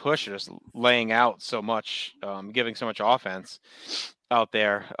guys are getting pushed, are just laying out so much, giving so much offense out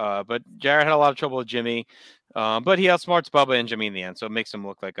there. But Jarrett had a lot of trouble with Jimmy. But he outsmarts Bubba and Jimmy in the end, so it makes him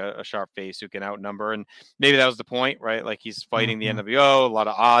look like a sharp face who can outnumber. And maybe that was the point, right? Like, he's fighting the NWO, a lot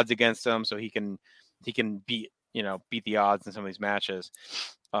of odds against him, so he can beat the odds in some of these matches.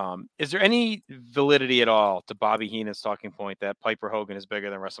 Is there any validity at all to Bobby Heenan's talking point that Piper Hogan is bigger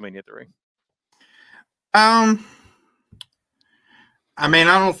than WrestleMania 3? I mean,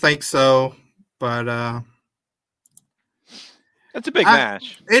 I don't think so. But it's a big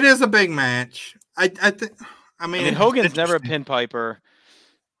match. It is a big match. I think. I mean, Hogan's never pinned Piper,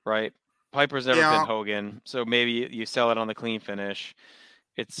 right? Piper's never pinned Hogan, so maybe you sell it on the clean finish.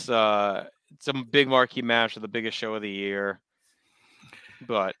 It's a big marquee match of the biggest show of the year,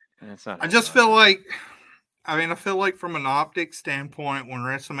 but it's not. I just feel like, I feel like from an optics standpoint, when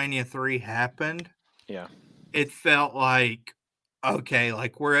WrestleMania 3 happened, it felt like, okay,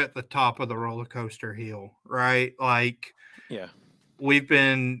 like we're at the top of the roller coaster hill, right? Like,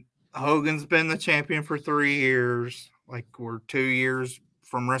 Hogan's been the champion for 3 years. Like, we're 2 years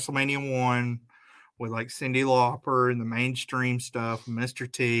from WrestleMania 1 with like Cyndi Lauper and the mainstream stuff, Mr.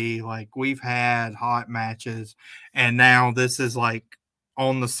 T. Like, we've had hot matches, and now this is like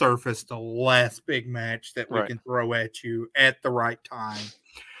on the surface the last big match that we can throw at you at the right time.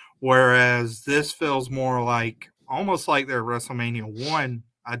 Whereas this feels more like almost like their WrestleMania 1,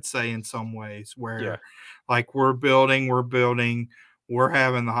 I'd say, in some ways, where like we're building, we're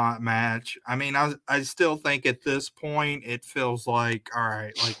having the hot match. I mean, I still think at this point it feels like, all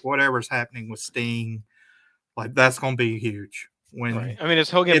right, like whatever's happening with Sting, like that's going to be huge. When I mean, is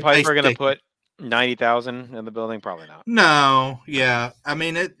Hogan Piper going to put 90,000 in the building? Probably not. No, yeah. I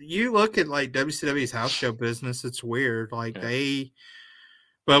mean, you look at like WCW's house show business, it's weird. Like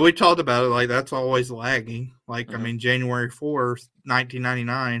but we talked about it, like that's always lagging. Like, I mean, January 4th,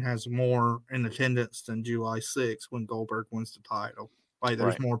 1999 has more in attendance than July 6th when Goldberg wins the title. Like,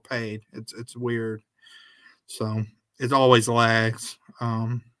 there's more paid. It's weird. So it always lags.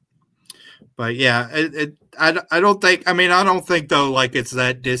 But yeah, I don't think, I don't think though, like it's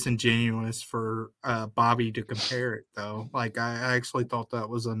that disingenuous for Bobby to compare it though. Like, I actually thought that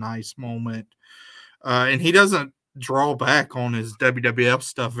was a nice moment. And he doesn't draw back on his WWF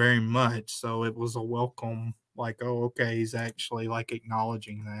stuff very much. So it was a welcome, like, oh, okay, he's actually like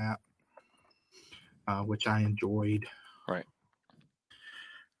acknowledging that, which I enjoyed. Right.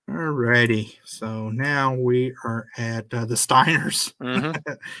 Alrighty. So now we are at the Steiners.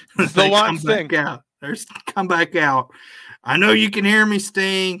 They come back out. Come back out. I know you can hear me,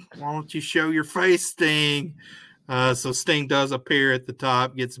 Sting. Why don't you show your face, Sting? So Sting does appear at the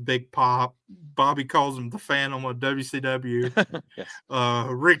top, gets a big pop. Bobby calls him the Phantom of WCW.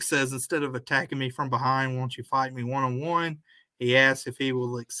 Rick says, instead of attacking me from behind, won't you fight me one-on-one? He asks if he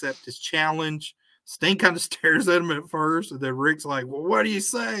will accept his challenge. Sting kind of stares at him at first, and then Rick's like, well, what do you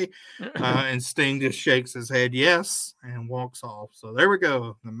say? And Sting just shakes his head yes and walks off. So there we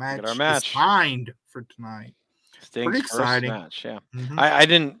go. The match is signed for tonight. Sting's pretty exciting first match, I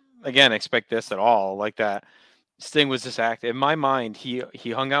didn't, again, expect this at all. Like that. Sting was just active. In my mind, he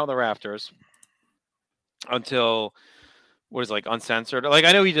hung out in the rafters until was like uncensored. Like,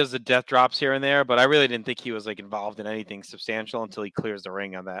 I know he does the death drops here and there, but I really didn't think he was like involved in anything substantial until he clears the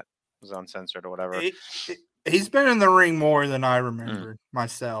ring on that. It was uncensored or whatever. He's been in the ring more than I remembered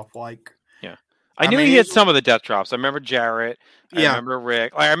myself. Like, I knew he had some of the death drops. I remember Jarrett. I remember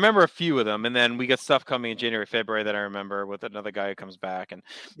Rick. I remember a few of them, and then we got stuff coming in January, February that I remember with another guy who comes back, and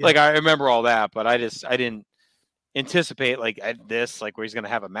like I remember all that, but I didn't anticipate like this, like where he's going to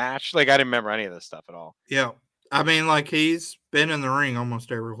have a match. Like, I didn't remember any of this stuff at all. Yeah. I mean, like, he's been in the ring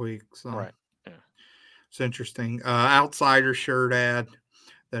almost every week. So it's interesting. Outsider shirt ad.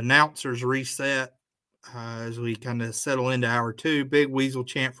 The announcers reset as we kind of settle into hour 2. Big Weasel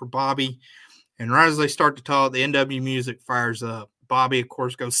chant for Bobby. And right as they start to talk, the NW music fires up. Bobby, of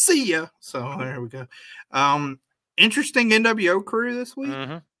course, goes, see ya. So there we go. Interesting NWO crew this week.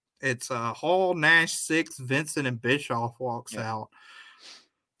 It's Hall, Nash, Six, Vincent, and Bischoff walks out.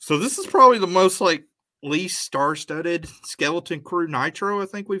 So this is probably the most like least star-studded skeleton crew Nitro I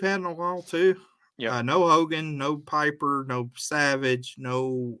think we've had in a while too. No Hogan, no Piper, no Savage,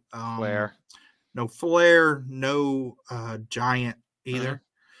 no Flair, no Giant either.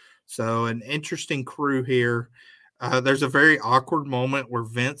 So an interesting crew here. There's a very awkward moment where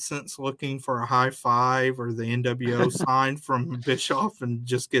Vincent's looking for a high five or the NWO sign from Bischoff and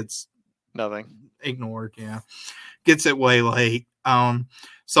just gets nothing ignored. Gets it way late.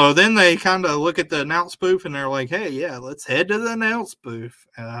 So then they kind of look at the announce booth and they're like, hey, let's head to the announce booth.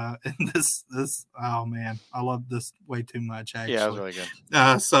 And this, oh man, I love this way too much, actually. Yeah, it was really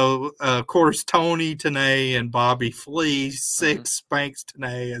good. So, of course, Tony, Tenay, and Bobby flee. Six spanks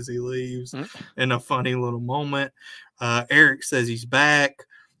Tenay as he leaves in a funny little moment. Eric says he's back.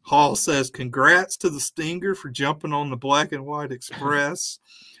 Hall says, congrats to the Stinger for jumping on the Black and White Express.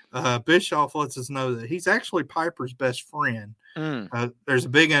 Bischoff lets us know that he's actually Piper's best friend. There's a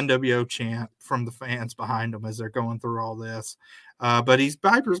big NWO chant from the fans behind him as they're going through all this. But he's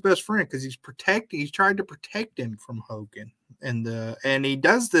Piper's best friend because he's trying to protect him from Hogan. And he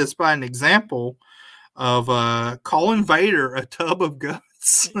does this by an example of calling Vader a tub of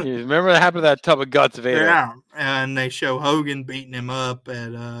guts. Remember what happened to that tub of guts, Vader? Yeah, and they show Hogan beating him up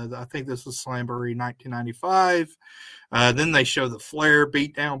at, I think this was Slamboree 1995. Then they show the Flair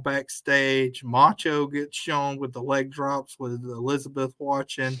beatdown backstage. Macho gets shown with the leg drops with Elizabeth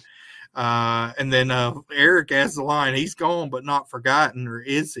watching. And then Eric has the line, he's gone but not forgotten, or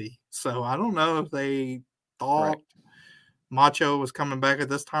is he? So I don't know if they thought Macho was coming back at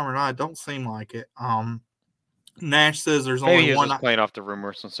this time or not. It don't seem like it. Nash says there's maybe only he was one. Just playing off the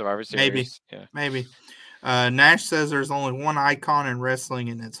rumors from Survivor Series. Maybe. Nash says there's only one icon in wrestling,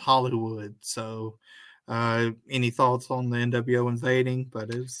 and it's Hollywood. So, any thoughts on the NWO invading? But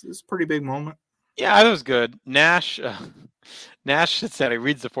it's a pretty big moment. Yeah, that was good. Nash said he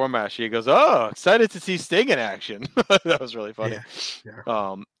reads the format sheet. He goes, "Oh, excited to see Sting in action." That was really funny.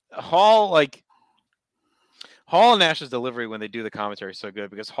 Yeah. Hall and Nash's delivery when they do the commentary is so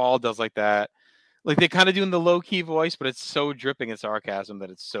good because Hall does like that. Like they kind of do in the low key voice, but it's so dripping in sarcasm that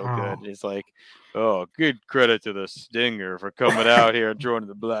it's so good. It's like, oh, good credit to the Stinger for coming out here and joining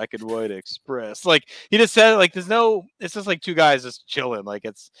the Black and White Express. Like he just said, like it's just like two guys just chilling. Like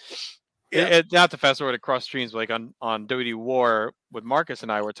it's not to fast forward across streams. Like on WWE War with Marcus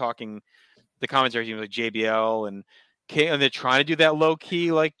and I were talking, the commentary team like JBL and they're trying to do that low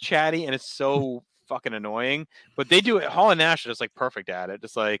key like chatty, and it's so fucking annoying. But they do it. Hall and Nash are just like perfect at it.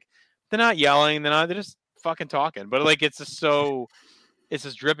 Just like. They're not yelling. They're just fucking talking. But like, it's just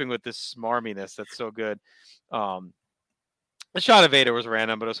dripping with this smarminess. That's so good. The shot of Vader was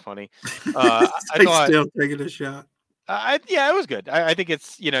random, but it was funny. I thought still taking a shot. It was good. I think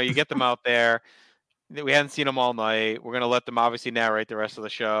it's, you get them out there. We hadn't seen them all night. We're going to let them obviously narrate the rest of the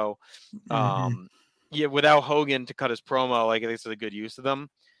show. Without Hogan to cut his promo, like I think it's a good use of them.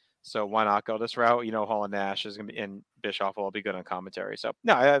 So why not go this route? Hall and Nash is going to be, and Bischoff will be good on commentary. So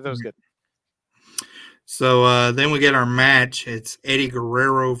no, that was good. So then we get our match. It's Eddie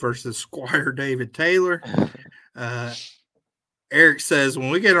Guerrero versus Squire David Taylor. Eric says when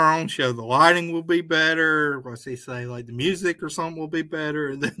we get our own show, the lighting will be better. What's he say? Like the music or something will be better.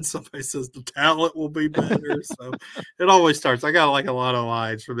 And then somebody says the talent will be better. So it always starts. I got like a lot of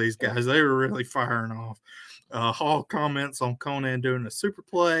lines from these guys. They were really firing off. Hall comments on Conan doing a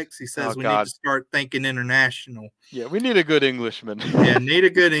superplex. He says we need to start thinking international. Yeah, we need a good Englishman. Need a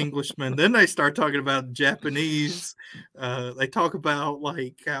good Englishman. Then they start talking about Japanese. They talk about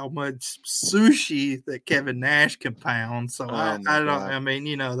like how much sushi that Kevin Nash can pound. So I don't. I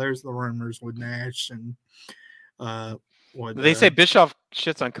mean, there's the rumors with Nash and they say Bischoff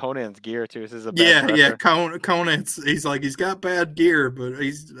shits on Conan's gear too. This is a bad dresser. Conan's he's got bad gear, but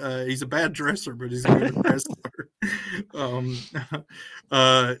he's a bad dresser, but he's a good wrestler. When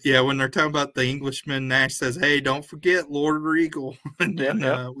they're talking about the Englishman, Nash says, "Hey, don't forget Lord Regal." And then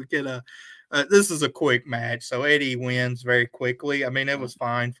we get this is a quick match, so Eddie wins very quickly. I mean, it was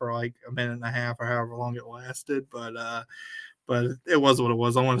fine for like a minute and a half or however long it lasted, but it was what it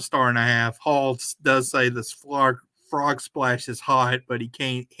was. I want a star and a half. Hall does say this frog splash is hot, but he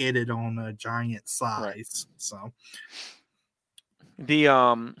can't hit it on a giant size. Right. So the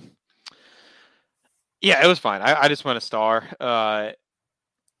it was fine. I just want a star.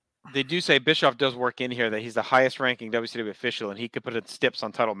 They do say Bischoff does work in here that he's the highest ranking WCW official and he could put in steps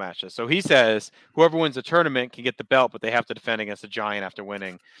on title matches. So he says whoever wins the tournament can get the belt, but they have to defend against a giant after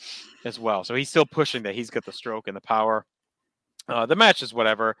winning as well. So he's still pushing that he's got the stroke and the power. The match is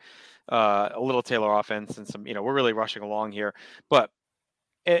whatever. A little Taylor offense and some, we're really rushing along here. But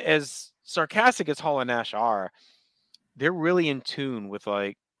as sarcastic as Hall and Nash are, they're really in tune with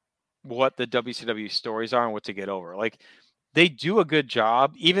like what the WCW stories are and what to get over. Like they do a good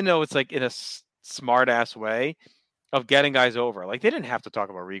job, even though it's like in a smart ass way of getting guys over. Like they didn't have to talk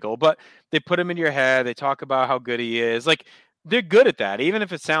about Regal, but they put him in your head. They talk about how good he is. Like they're good at that. Even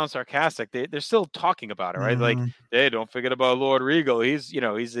if it sounds sarcastic, they're still talking about it, right? Like, hey, don't forget about Lord Regal. He's the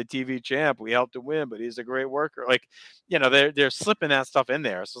TV champ. We helped him win, but he's a great worker. Like, they're slipping that stuff in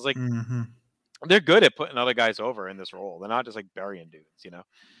there. So it's like they're good at putting other guys over in this role. They're not just like burying dudes,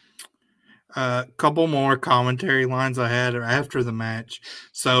 A couple more commentary lines I had after the match.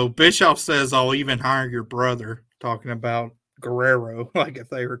 So Bischoff says, "I'll even hire your brother," talking about Guerrero, like if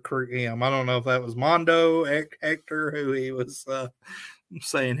they recruit him. I don't know if that was Mondo, Hector, who he was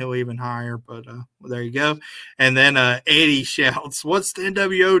saying he'll even hire, but well, there you go. And then Eddie shouts, "What's the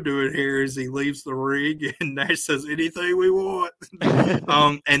NWO doing here?" as he leaves the ring, and Nash says, "Anything we want."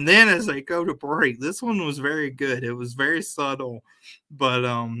 And then as they go to break, this one was very good. It was very subtle,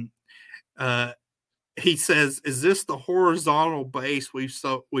 but he says, "Is this the horizontal base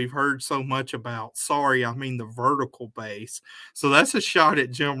we've heard so much about? Sorry, I mean the vertical base." So that's a shot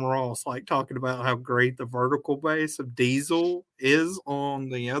at Jim Ross, like talking about how great the vertical base of Diesel is on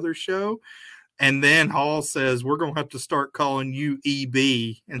the other show. And then Hall says, "We're going to have to start calling you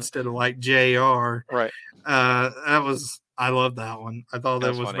EB instead of like JR." Right. I love that one. I thought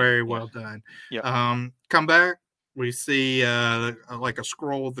that was funny. very well done. Yeah. Come back. We see like a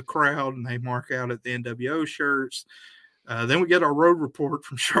scroll of the crowd, and they mark out at the NWO shirts. Then we get our road report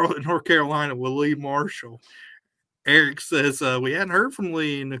from Charlotte, North Carolina with Lee Marshall. Eric says, "We hadn't heard from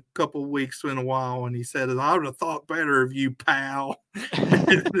Lee in a couple of weeks in a while," and he said, "I would have thought better of you, pal."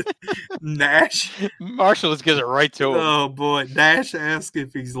 Nash Marshall just gives it right to him. Oh boy, Nash asks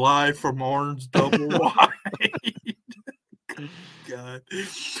if he's live from Orange Double Wide. God.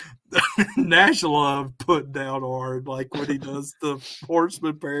 Nash loved putting down Arn, like when he does the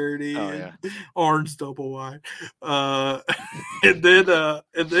Horsemen parody and Arn's Double Wide. And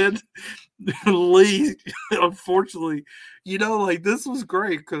then Lee, unfortunately, like this was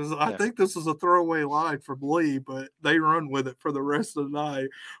great because I think this was a throwaway line from Lee, but they run with it for the rest of the night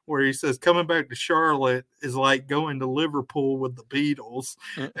where he says, "Coming back to Charlotte is like going to Liverpool with the Beatles."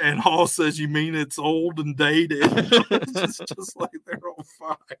 And Hall says, "You mean it's old and dated?" It's just like they're on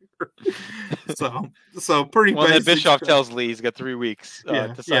fire. So pretty basic. Then Bischoff tells Lee he's got 3 weeks.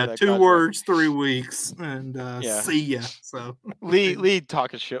 To sign that 2 contract. Words, 3 weeks, and see ya. So Lee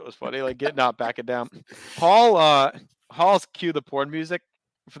talking shit was funny, like getting out, backing down. Hall's cue the porn music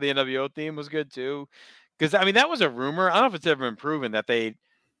for the NWO theme was good too, because I mean that was a rumor. I don't know if it's ever been proven that they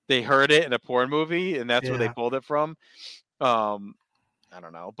heard it in a porn movie and that's where they pulled it from. I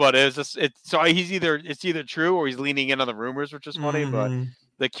don't know, but it's either true or he's leaning in on the rumors, which is funny. But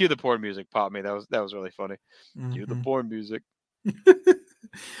the cue the porn music popped me. That was really funny. Cue the porn music.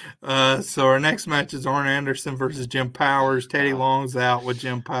 So our next match is Arn Anderson versus Jim Powers. Teddy Long's out with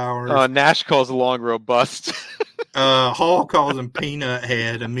Jim Powers. Nash calls the Long robust. Hall calls him Peanut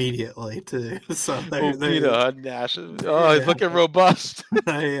Head immediately too. So Peanut Nash. He's looking robust.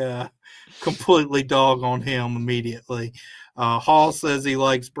 They completely dog on him immediately. Hall says he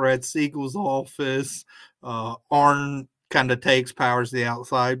likes Brad Siegel's office. Arn kind of takes Powers to the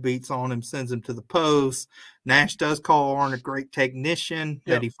outside, beats on him, sends him to the post. Nash does call Arn a great technician,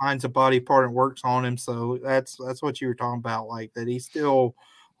 that he finds a body part and works on him. So that's what you were talking about, like that he still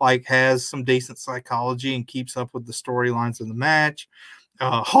like has some decent psychology and keeps up with the storylines of the match.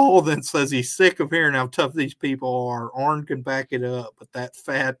 Hall then says he's sick of hearing how tough these people are. Arn can back it up, but that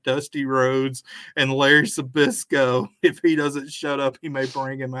fat Dusty Rhodes and Larry Zbyszko, if he doesn't shut up, he may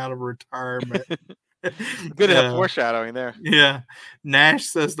bring him out of retirement. Good to have foreshadowing there. Yeah. Nash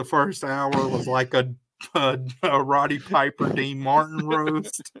says the first hour was like a Roddy Piper, Dean Martin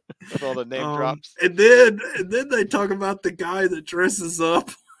roast. With all the name drops. And then they talk about the guy that dresses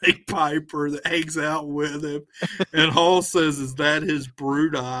up like Piper that hangs out with him. And Hall says, "Is that his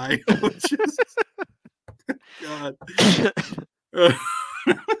brood eye?" Which is God.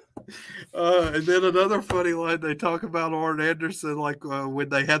 And then another funny line, they talk about Arn Anderson, like when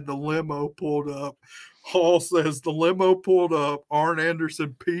they had the limo pulled up. Hall says the limo pulled up. Arn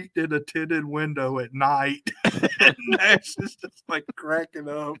Anderson peeked in a tinted window at night. And Nash is just like cracking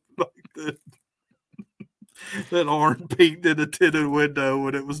up like this. That Arn peeked in a tinted window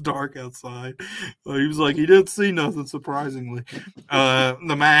when it was dark outside. He was like, he didn't see nothing, surprisingly.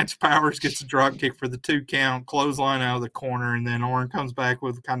 The match, Powers gets a drop kick for the 2 count, clothesline out of the corner, and then Arn comes back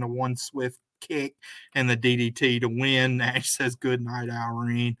with kind of one swift kick and the DDT to win. Nash says good night,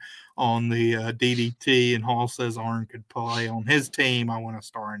 Irene, on the DDT, and Hall says Arn could play on his team. I want a 1.5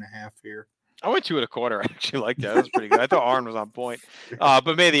 stars here. I went 2 1/4. I actually liked that. It was pretty good. I thought Arn was on point.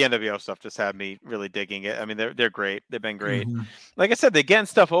 But maybe the NWO stuff just had me really digging it. I mean, they're great. They've been great. Mm-hmm. Like I said, they're getting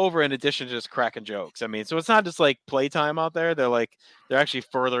stuff over in addition to just cracking jokes. I mean, so it's not just like playtime out there. They're actually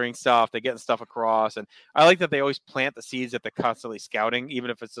furthering stuff. They're getting stuff across. And I like that they always plant the seeds that they're constantly scouting,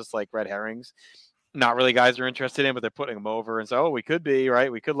 even if it's just like red herrings. Not really guys are interested in, but they're putting them over and so, we could be,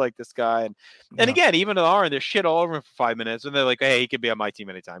 right? We could like this guy. And again, even in Arn, they're shit all over him for 5 minutes. And they're like, hey, he could be on my team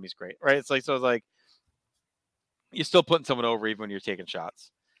anytime. He's great, right? It's like you're still putting someone over even when you're taking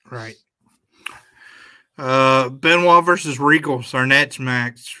shots. Right. Benoit versus Regal's our next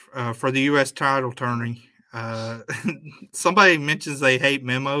match for the U.S. title tourney. Somebody mentions they hate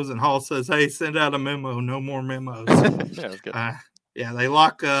memos, and Hall says, hey, send out a memo. No more memos. Yeah, that's good. Yeah, they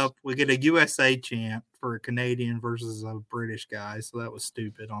lock up. We get a USA champ for a Canadian versus a British guy, so that was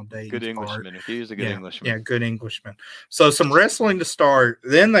stupid on Dayton's Good part. Englishman. If he was a good Englishman. Yeah, good Englishman. So some wrestling to start.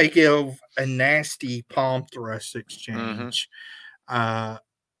 Then they give a nasty palm thrust exchange.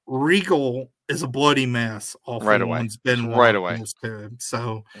 Regal is a bloody mess off Right of away. one's Benoit Right away. goes to him.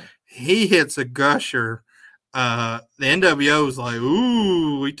 So he hits a gusher. The NWO is like,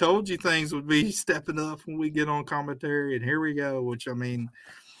 ooh, we told you things would be stepping up when we get on commentary, and here we go. Which, I mean,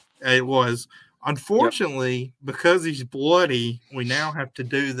 it was. Unfortunately, because he's bloody, we now have to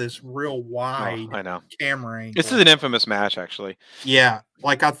do this real wide camera angle. This is an infamous match, actually. Yeah,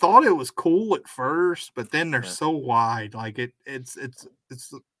 like I thought it was cool at first, but then they're so wide, like it's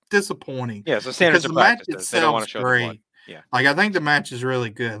disappointing. Yeah, so standards of practice. They don't want to show great. the blood. Yeah, like I think the match is really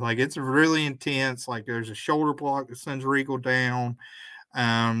good. Like it's really intense. Like there's a shoulder block that sends Regal down.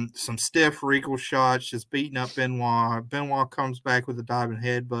 Some stiff Regal shots, just beating up Benoit. Benoit comes back with a diving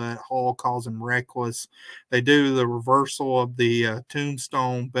headbutt. Hall calls him reckless. They do the reversal of the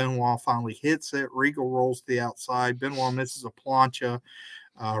tombstone. Benoit finally hits it. Regal rolls to the outside. Benoit misses a plancha.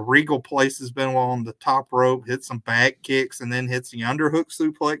 Regal places Benoit on the top rope, hits some back kicks, and then hits the underhook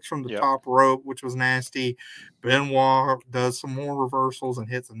suplex from the top rope, which was nasty. Benoit does some more reversals and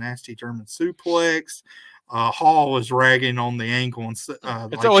hits a nasty German suplex. Hall is ragging on the ankle. And,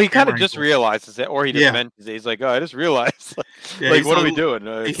 so he kind of just realizes it, or he just mentions it. He's like, oh, I just realized. Like, what are we doing?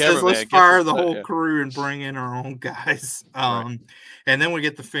 He says, let's fire the whole crew and bring in our own guys. And then we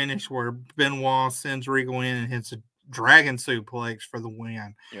get the finish where Benoit sends Regal in and hits a dragon suplex for the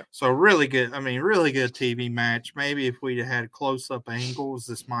win. So really good. I mean, really good TV match. Maybe if we'd had close-up angles,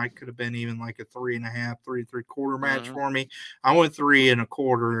 this could have been even like a 3.5, 3 3/4 match for me. I went 3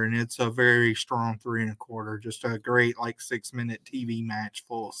 1/4, and it's a very strong 3 1/4. Just a great 6-minute TV match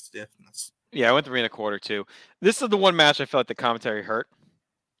full of stiffness. Yeah, I went 3 1/4 too. This is the one match I felt the commentary hurt.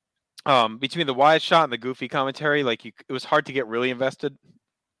 Between the wide shot and the goofy commentary, it was hard to get really invested.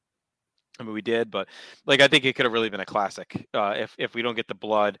 I mean, we did, but I think it could have really been a classic if we don't get the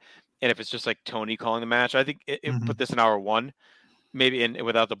blood, and if it's just like Tony calling the match. I think it put this in hour 1, maybe, and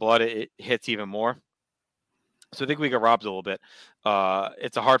without the blood, it hits even more. So I think we got robbed a little bit.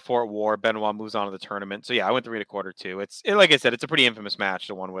 It's a hard-fought war. Benoit moves on to the tournament. So yeah, I went 3 1/4 too. It's like I said, it's a pretty infamous match,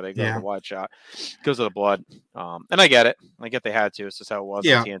 the one where they go to the wide shot because of the blood. And I get it. I get they had to. It's just how it was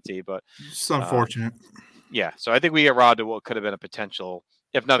on TNT. But it's unfortunate. So I think we get robbed of what could have been a potential,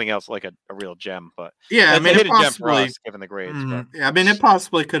 if nothing else, like a real gem. But yeah, I mean, it possibly, gem for us, given the grades. Yeah, I mean, it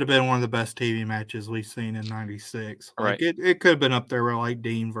possibly could have been one of the best TV matches we've seen in '96. It could have been up there with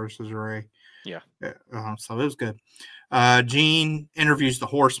Dean versus Ray. Yeah. So it was good. Gene interviews the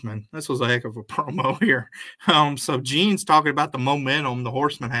Horsemen. This was a heck of a promo here. So Gene's talking about the momentum the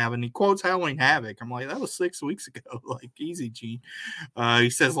Horsemen have, and he quotes Halloween Havoc. I'm like, that was 6 weeks ago. Easy, Gene. He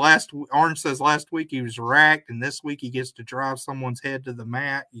says Orange says last week he was racked, and this week he gets to drive someone's head to the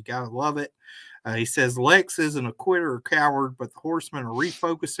mat. You gotta love it. He says Lex isn't a quitter or coward, but the Horsemen are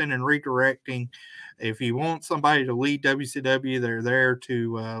refocusing and redirecting. If you want somebody to lead WCW, they're there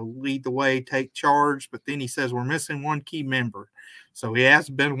to lead the way, take charge. But then he says we're missing one key member. So he asks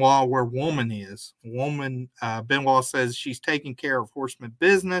Benoit where Woman is. Benoit says she's taking care of Horseman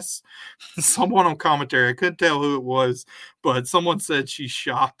business. Someone on commentary, I couldn't tell who it was, but someone said she's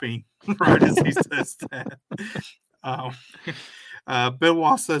shopping right as he says that.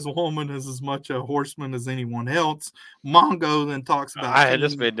 Benoit says Woman is as much a horseman as anyone else. Mongo then talks about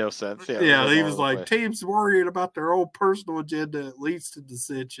this made no sense. Yeah, he was like, teams worried about their own personal agenda. It leads to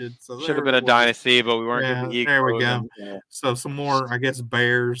dissension. So should have been a dynasty, but we weren't getting the there we go. So some more, I guess,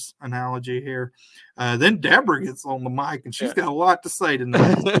 Bears analogy here. Then Deborah gets on the mic, and she's got a lot to say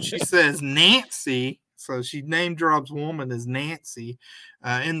tonight. She says Nancy. So she name drops Woman as Nancy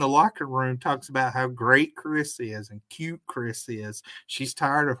in the locker room, talks about how great Chris is and cute Chris is. She's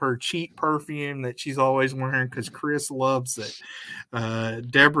tired of her cheap perfume that she's always wearing because Chris loves it.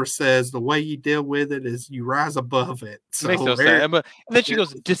 Deborah says the way you deal with it is you rise above it. So makes no sense. And then she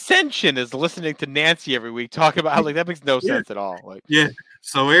goes, dissension is listening to Nancy every week talk about how that makes no sense at all.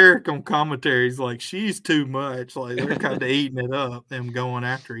 So Eric on commentary is like, she's too much. They're kind of eating it up, them going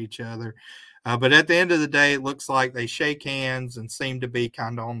after each other. But at the end of the day, it looks like they shake hands and seem to be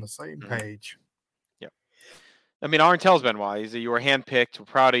kind of on the same page. Yeah. I mean, Arn tells Benoit, you were handpicked. We're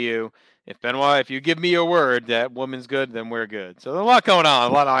proud of you. If you give me your word that Woman's good, then we're good. So there's a lot going on.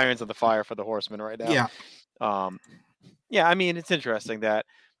 A lot of irons on the fire for the Horsemen right now. Yeah. I mean, it's interesting that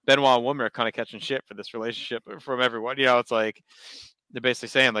Benoit and Woman are kind of catching shit for this relationship from everyone. It's like they're basically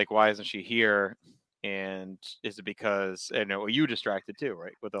saying, why isn't she here? And is it because you distracted too,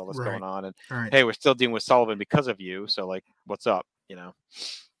 right? With all this going on, and hey, we're still dealing with Sullivan because of you. So what's up?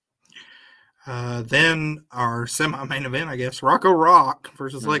 Then our semi-main event, I guess, Rocco Rock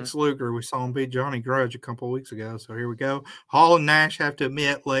versus Lex Luger. We saw him beat Johnny Grudge a couple of weeks ago, so here we go. Hall and Nash have to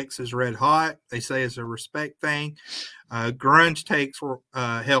admit Lex is red hot. They say it's a respect thing. Grunge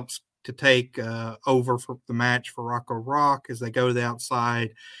helps to take over for the match for Rocco Rock as they go to the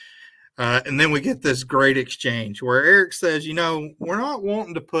outside. And then we get this great exchange where Eric says, we're not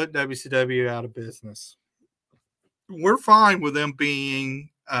wanting to put WCW out of business. We're fine with them being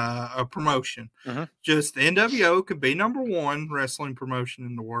a promotion. Just NWO can be number one wrestling promotion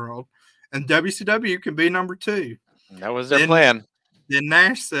in the world, and WCW can be number two. That was their plan. Then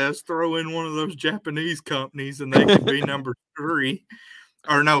Nash says, throw in one of those Japanese companies, and they can be number three.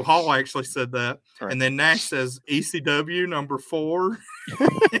 Or no, Hall actually said that. Right. And then Nash says ECW number 4.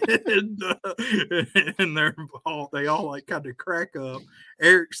 and they all like kind of crack up.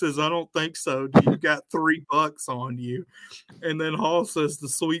 Eric says, I don't think so. You got $3 on you. And then Hall says the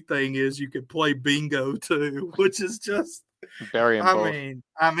sweet thing is you could play bingo too, which is just very important.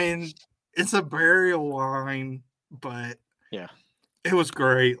 I mean, it's a burial line, but yeah. It was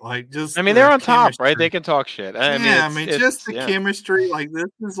great. They're on top, right? They can talk shit. Just the chemistry. Like, this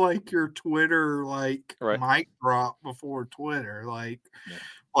is like your Twitter, mic drop before Twitter. Like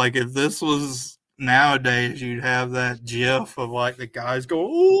if this was nowadays, you'd have that GIF of the guys go,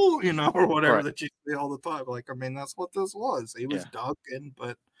 ooh, or whatever that you see all the time. That's what this was. He was ducking,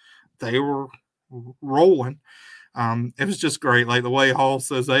 but they were rolling. It was just great. The way Hall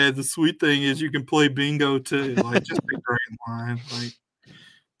says, hey, the sweet thing is you can play bingo too. Just a great line.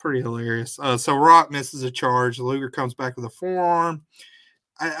 Pretty hilarious. So Rock misses a charge. Luger comes back with a forearm.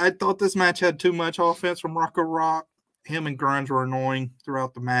 I thought this match had too much offense from Rocco Rock. Him and Grunge were annoying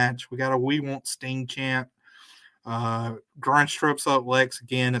throughout the match. We got a "We Want Sting" chant. Grunge trips up Lex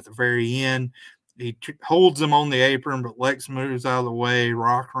again at the very end. He holds him on the apron, but Lex moves out of the way.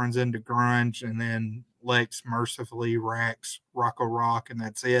 Rock runs into Grunge, and then Lex mercifully racks Rocco Rock, and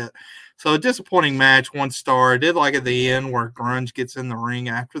that's it. So a disappointing match, 1 star. I did like at the end where Grunge gets in the ring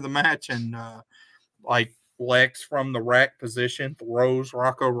after the match, and Lex from the rack position throws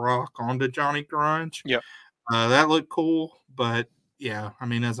Rocco Rock onto Johnny Grunge. Yep. That looked cool, but yeah,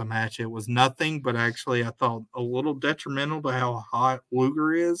 as a match, it was nothing, but actually I thought a little detrimental to how hot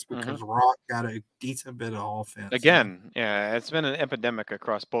Luger is because Rock got a decent bit of offense. Again, it's been an epidemic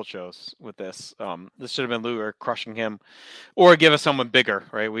across both shows with this. This should have been Luger crushing him or give us someone bigger,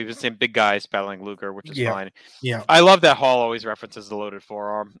 right? We've been seeing big guys battling Luger, which is fine. Yeah. I love that Hall always references the loaded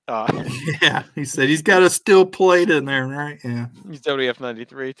forearm. Yeah, he said he's got a steel plate in there, right? Yeah. He's WF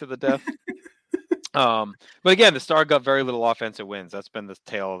 93 to the death. But again, the star got very little offensive wins. That's been the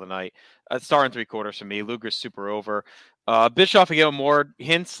tale of the night. Star and 3/4 for me. Luger's super over. Bischoff gave him more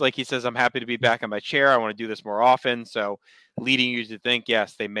hints. Like he says, I'm happy to be back in my chair. I want to do this more often. So leading you to think,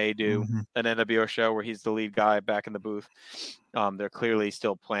 yes, they may do an NWO show where he's the lead guy back in the booth. They're clearly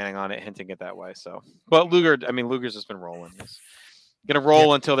still planning on it, hinting it that way. So, but Luger's just been rolling. He's gonna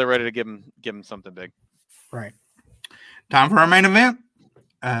roll until they're ready to give him something big. Right. Time for our main event.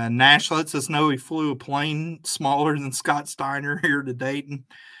 Nash lets us know he flew a plane smaller than Scott Steiner here to Dayton.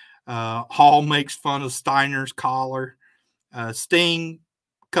 Hall makes fun of Steiner's collar. Sting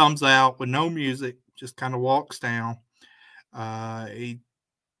comes out with no music, just kind of walks down. He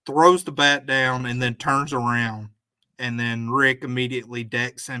throws the bat down and then turns around. And then Rick immediately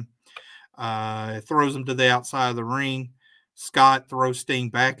decks him. Throws him to the outside of the ring. Scott throws Sting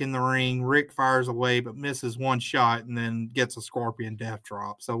back in the ring. Rick fires away but misses one shot and then gets a Scorpion Death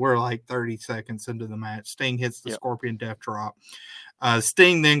Drop. So we're 30 seconds into the match. Sting hits the Scorpion Death Drop.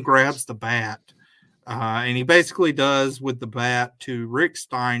 Sting then grabs the bat. And he basically does with the bat to Rick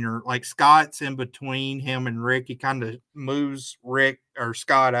Steiner. Scott's in between him and Rick. He kind of moves Rick or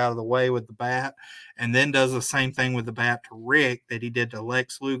Scott out of the way with the bat and then does the same thing with the bat to Rick that he did to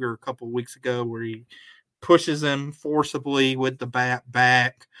Lex Luger a couple of weeks ago where he pushes him forcibly with the bat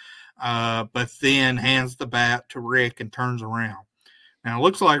back, but then hands the bat to Rick and turns around. Now, it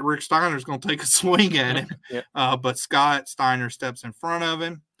looks like Rick Steiner's going to take a swing at him, but Scott Steiner steps in front of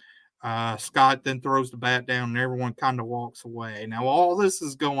him. Scott then throws the bat down, and everyone kind of walks away. Now, all this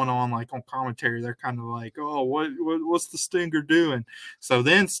is going on, on commentary. They're kind of oh, what's the Stinger doing? So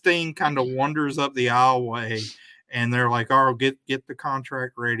then Sting kind of wanders up the aisleway, and they're oh, get the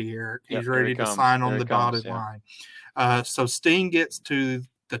contract ready, Eric. He's ready to sign on the dotted line. So Sting gets to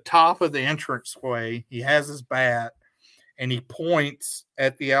the top of the entranceway. He has his bat, and he points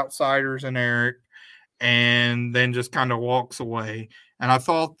at the outsiders and Eric, and then just kind of walks away. And I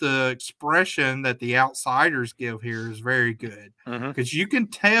thought the expression that the outsiders give here is very good because you can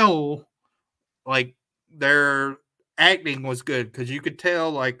tell, they're acting was good because you could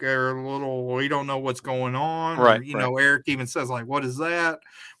tell like they're a little, we don't know what's going on, Right, or know, Eric even says like, "What is that?"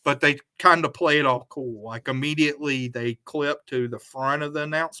 But they kind of play it all cool. Like immediately they clip to the front of the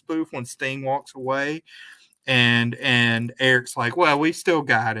announce booth when Sting walks away, and Eric's like, "Well, we still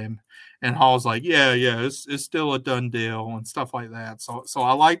got him," and Hall's like, "Yeah, it's still a done deal," and stuff like that. So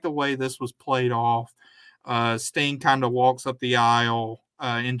I like the way this was played off. Sting kind of walks up the aisle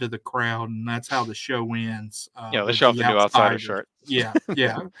into the crowd, and that's how the show ends. They show off the new outsider shirt. Yeah.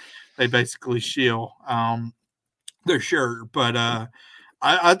 They basically shield their shirt. But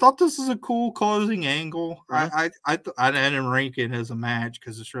I thought this is a cool closing angle. I didn't rank it as a match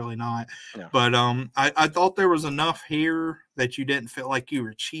because it's really not. Yeah. But I thought there was enough here that you didn't feel like you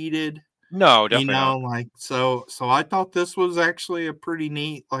were cheated. No, definitely not. Like so I thought this was actually a pretty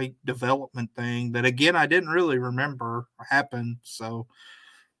neat like development thing that again I didn't really remember happened. So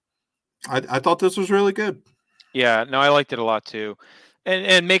I thought this was really good. Yeah, no, I liked it a lot too.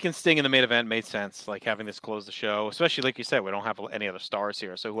 And making Sting in the main event made sense, like having this close the show, especially like you said, we don't have any other stars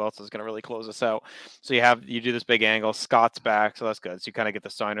here, so who else is going to really close us out? So you do this big angle, Scott's back, so that's good. So you kind of get the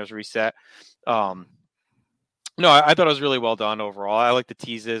Steiners reset. No, I thought it was really well done overall. I like the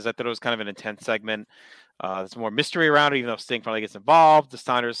teases. I thought it was kind of an intense segment. There's more mystery around it, even though Sting finally gets involved. The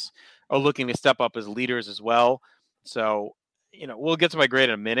Steiners are looking to step up as leaders as well. So, we'll get to my grade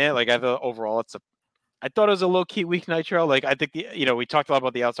in a minute. Like I thought overall, I thought it was a low-key weak Nitro. Like I think we talked a lot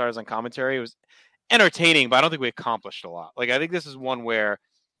about the outsiders on commentary. It was entertaining, but I don't think we accomplished a lot. Like I think this is one where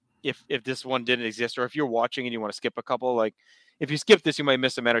if this one didn't exist, or if you're watching and you want to skip a couple, like if you skip this, you might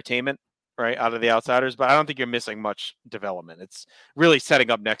miss some entertainment, right, out of the outsiders. But I don't think you're missing much development. It's really setting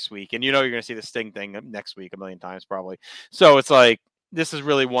up next week, and you're going to see the Sting thing next week a million times probably. So it's like this is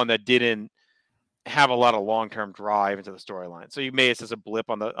really one that didn't have a lot of long-term drive into the storyline. So you may it's just a blip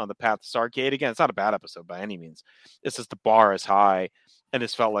on the path to Starrcade. Again, it's not a bad episode by any means. It's just the bar is high, and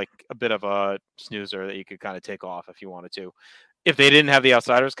this felt like a bit of a snoozer that you could kind of take off if you wanted to. If they didn't have the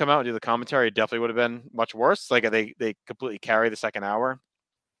outsiders come out and do the commentary, it definitely would have been much worse. Like they completely carry the second hour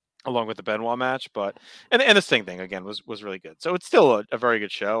along with the Benoit match, but and the Sting thing again was really good. So it's still a very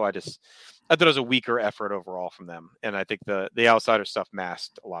good show. I thought it was a weaker effort overall from them, and I think the outsider stuff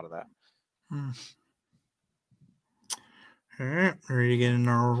masked a lot of that. All right, ready to get in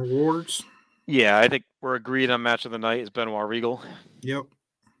our awards? Yeah, I think we're agreed on match of the night is Benoit Regal. Yep.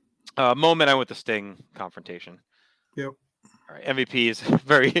 Moment I went to Sting confrontation. Yep. All right, MVP is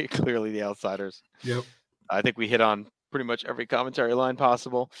very clearly the outsiders. Yep. I think we hit on pretty much every commentary line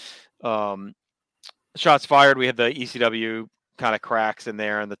possible. Shots fired. We had the ECW kind of cracks in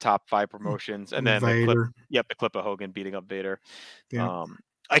there in the top 5 promotions, and then Vader. the clip of Hogan beating up Vader. Yeah.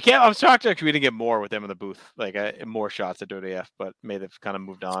 I'm shocked actually we didn't get more with them in the booth, like more shots at WWF, but may have kind of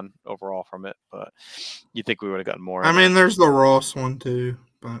moved on overall from it. But you think we would have gotten more? I mean, there's the Ross one too,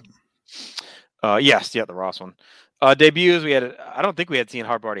 but the Ross one. Debuts we had. I don't think we had seen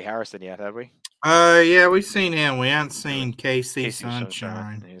Hardy Harrison yet, had we? Yeah, we've seen him. We haven't seen Casey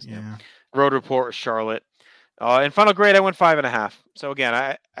Sunshine. Yeah. Road Report was Charlotte. And final grade, I went 5.5. So again,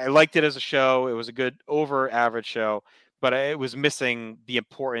 I liked it as a show. It was a good over average show, but it was missing the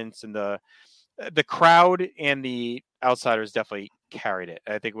importance, and the crowd and the outsiders definitely carried it.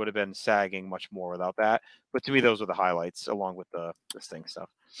 I think it would have been sagging much more without that. But to me, those were the highlights along with the Sting stuff.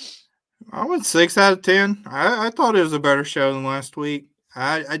 I went 6 out of 10. I thought it was a better show than last week.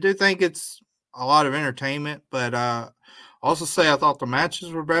 I do think it's a lot of entertainment, but also say I thought the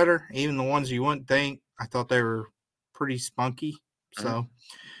matches were better, even the ones you wouldn't think. I thought they were pretty spunky. So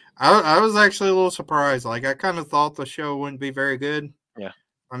I was actually a little surprised. Like I kind of thought the show wouldn't be very good. Yeah.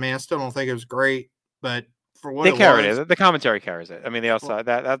 I mean, I still don't think it was great, but for what they carried it. The commentary carries it. I mean, the outside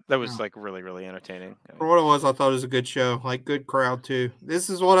that was like really, really entertaining. For what it was, I thought it was a good show. Like good crowd too.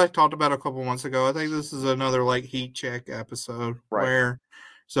 This is what I talked about a couple months ago. I think this is another like heat check episode where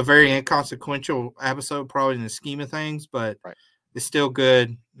it's a very inconsequential episode, probably in the scheme of things, but it's still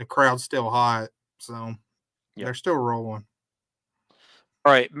good. The crowd's still hot, so they're still rolling.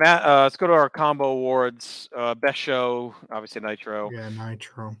 All right, Matt, let's go to our combo awards. Best show, obviously Nitro. Yeah,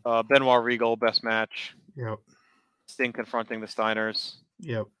 Nitro. Benoit Regal, best match. Yep. Sting confronting the Steiners.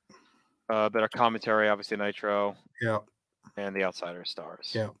 Yep. Better commentary, obviously Nitro. Yep. And the Outsider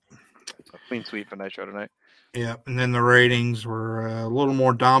stars. Yep. So clean sweep for Nitro tonight. Yep. And then the ratings were a little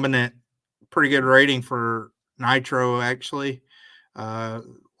more dominant. Pretty good rating for Nitro, actually.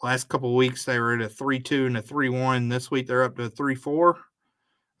 Last couple of weeks, they were at a 3.2 and a 3.1. This week, they're up to a 3.4.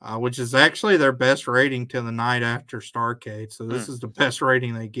 Which is actually their best rating till the night after Starrcade. So this is the best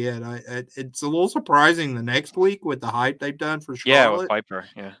rating they get. It's a little surprising the next week with the hype they've done for Charlotte. Yeah, with Piper.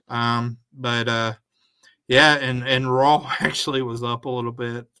 Yeah. But Yeah, and Raw actually was up a little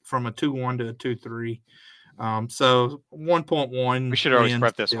bit from a 2-1 to a 2-3. So 1.1. We should always wins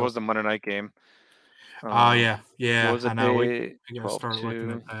prep this. still. What was the Monday night game? Oh, yeah. What was it? I know. We got to 12-2. start looking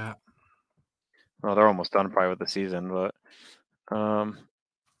at that. Well, they're almost done probably with the season, but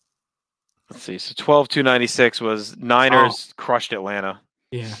let's see. So 12-2-96 was Niners crushed Atlanta.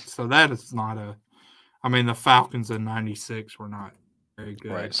 Yeah, so that is not the Falcons in 96 were not very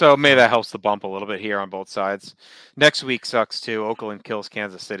good. Right. So maybe that helps the bump a little bit here on both sides. Next week sucks too. Oakland kills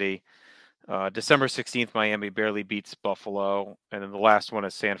Kansas City. December 16th, Miami barely beats Buffalo. And then the last one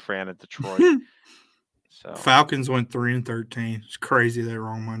is San Fran and Detroit. So Falcons went 3-13. It's crazy they were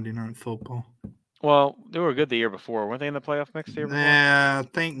on Monday Night Football. Well, they were good the year before. Weren't they in the playoff mix the year before? Yeah, I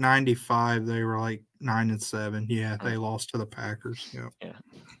think 95 they were like 9-7. Yeah, they lost to the Packers. Yep. Yeah.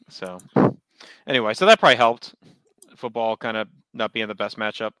 So anyway, so that probably helped football kind of not being the best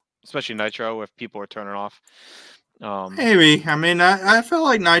matchup, especially Nitro if people are turning off. Maybe. I feel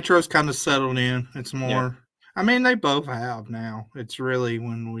like Nitro's kind of settled in. It's more. Yeah. They both have now. It's really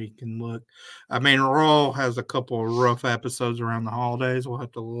when we can look. Raw has a couple of rough episodes around the holidays. We'll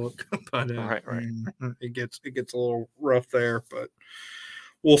have to look, but right. It gets a little rough there, but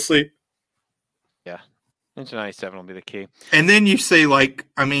we'll see. Yeah, into 97 will be the key. And then you see, we're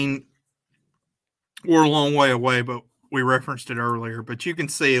a long way away, but we referenced it earlier. But you can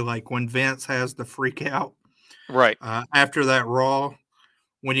see, when Vince has the freak out, right after that Raw,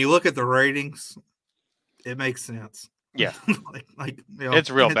 when you look at the ratings. It makes sense. Yeah.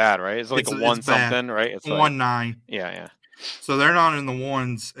 It's real bad, right? It's like a 1 something, right? It's 1-9. Yeah. So they're not in the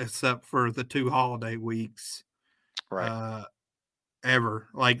ones except for the 2 holiday weeks. Right. Ever.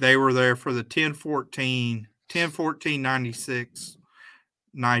 They were there for the 10-14-96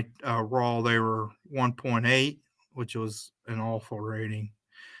 night Raw. They were 1.8, which was an awful rating.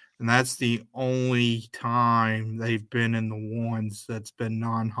 And that's the only time they've been in the ones that's been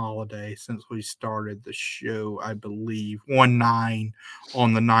non-holiday since we started the show, I believe. 1-9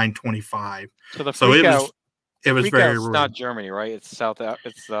 on the 9/25. So it was very rude. Not Germany, right? It's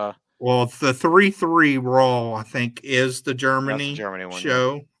it's well, the 3-3 Raw, I think, is the Germany one,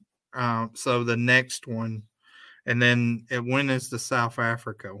 show. Yeah. So the next one, and then when is the South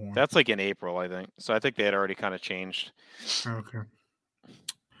Africa one? That's in April, I think. So I think they had already kind of changed. Okay.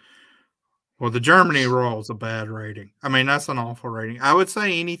 Well, the Germany Raw is a bad rating. That's an awful rating. I would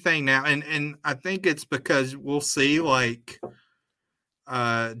say anything now, and I think it's because we'll see,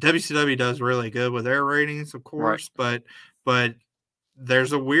 WCW does really good with their ratings, of course, right. but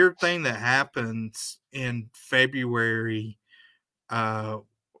there's a weird thing that happens in February, or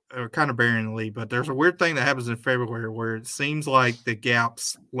kind of bearing the lead, but there's a weird thing that happens in February where it seems like the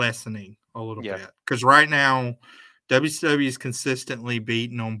gap's lessening a little bit. Because right now, WCW is consistently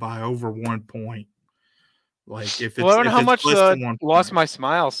beating them by over 1 point. If it's, I don't know how much Lost My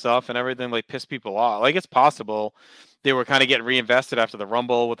Smile stuff and everything pissed people off. It's possible they were kind of getting reinvested after the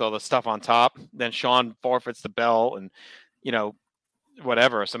Rumble with all the stuff on top. Then Shawn forfeits the belt and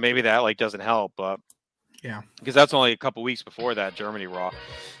whatever. So maybe that doesn't help, but yeah, because that's only a couple weeks before that Germany Raw,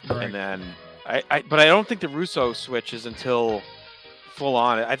 right. And then but I don't think the Russo switch is until full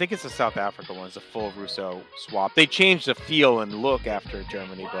on. I think it's the South Africa one. It's a full Russo swap. They changed the feel and look after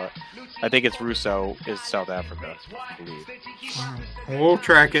Germany, but I think it's Russo is South Africa, I believe. We'll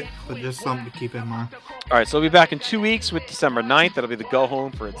track it, but just something to keep in mind. All right, so we'll be back in 2 weeks with December 9th. That'll be the go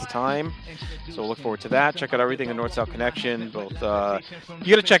home for its time. So we'll look forward to that. Check out everything in North South Connection. Both you got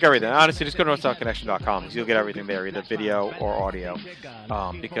to check everything. Honestly, just go to northsouthconnection.com because you'll get everything there, either video or audio.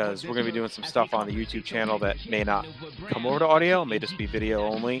 Because we're going to be doing some stuff on the YouTube channel that may not come over to audio, may just be video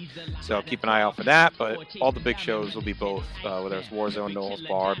only. So keep an eye out for that. But all the big shows will be both, whether it's Warzone, No Holds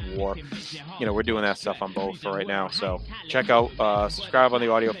Barred, War. We're doing that stuff on both for right now. So check out, subscribe on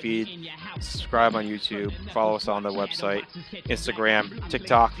the audio feed, subscribe on YouTube, follow us on the website, Instagram,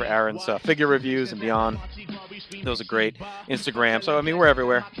 TikTok for Aaron's figure reviews and beyond. Those are great. Instagram. So, we're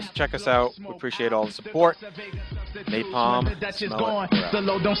everywhere. Just check us out. We appreciate all the support. Napalm. Smell it. The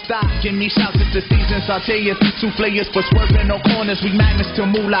low don't stop. Give me shouts at the season. Sauteas, souffleurs for swerving no corners. We magnets to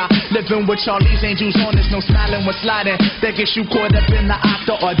moolah. Living with Charlie's Angels on us. No smiling when sliding. That gets you caught up in the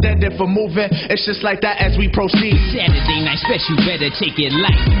octa or dead for moving. It's just like that as we proceed. Saturday night special, better take it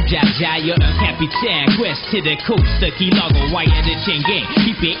light. Jaja, you're a capitan. Quest to the coast. The key logo, wire the chain gang.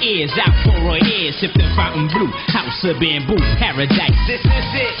 Keep your ears out for our ears. Sip the fountain blue. House of bamboo. Paradise. This is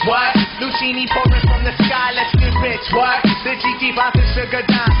it. What? Lucini pouring from the sky. Let's get rich. What? The GT bounce and sugar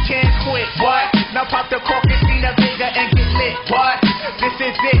dime. Can't quit. What? Now pop the cork and see the bigger and get lit. What? This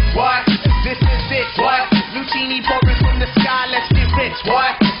is it. What? This is it. What? Lucini pouring from the sky. Let's get rich. hits.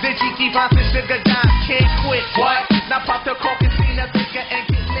 What? The cheeky vines and sugar dimes can't quit. What? Now pop the cork and see nothing and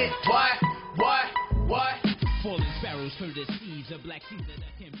get lit. What? Falling sparrows heard the seeds of black seeds.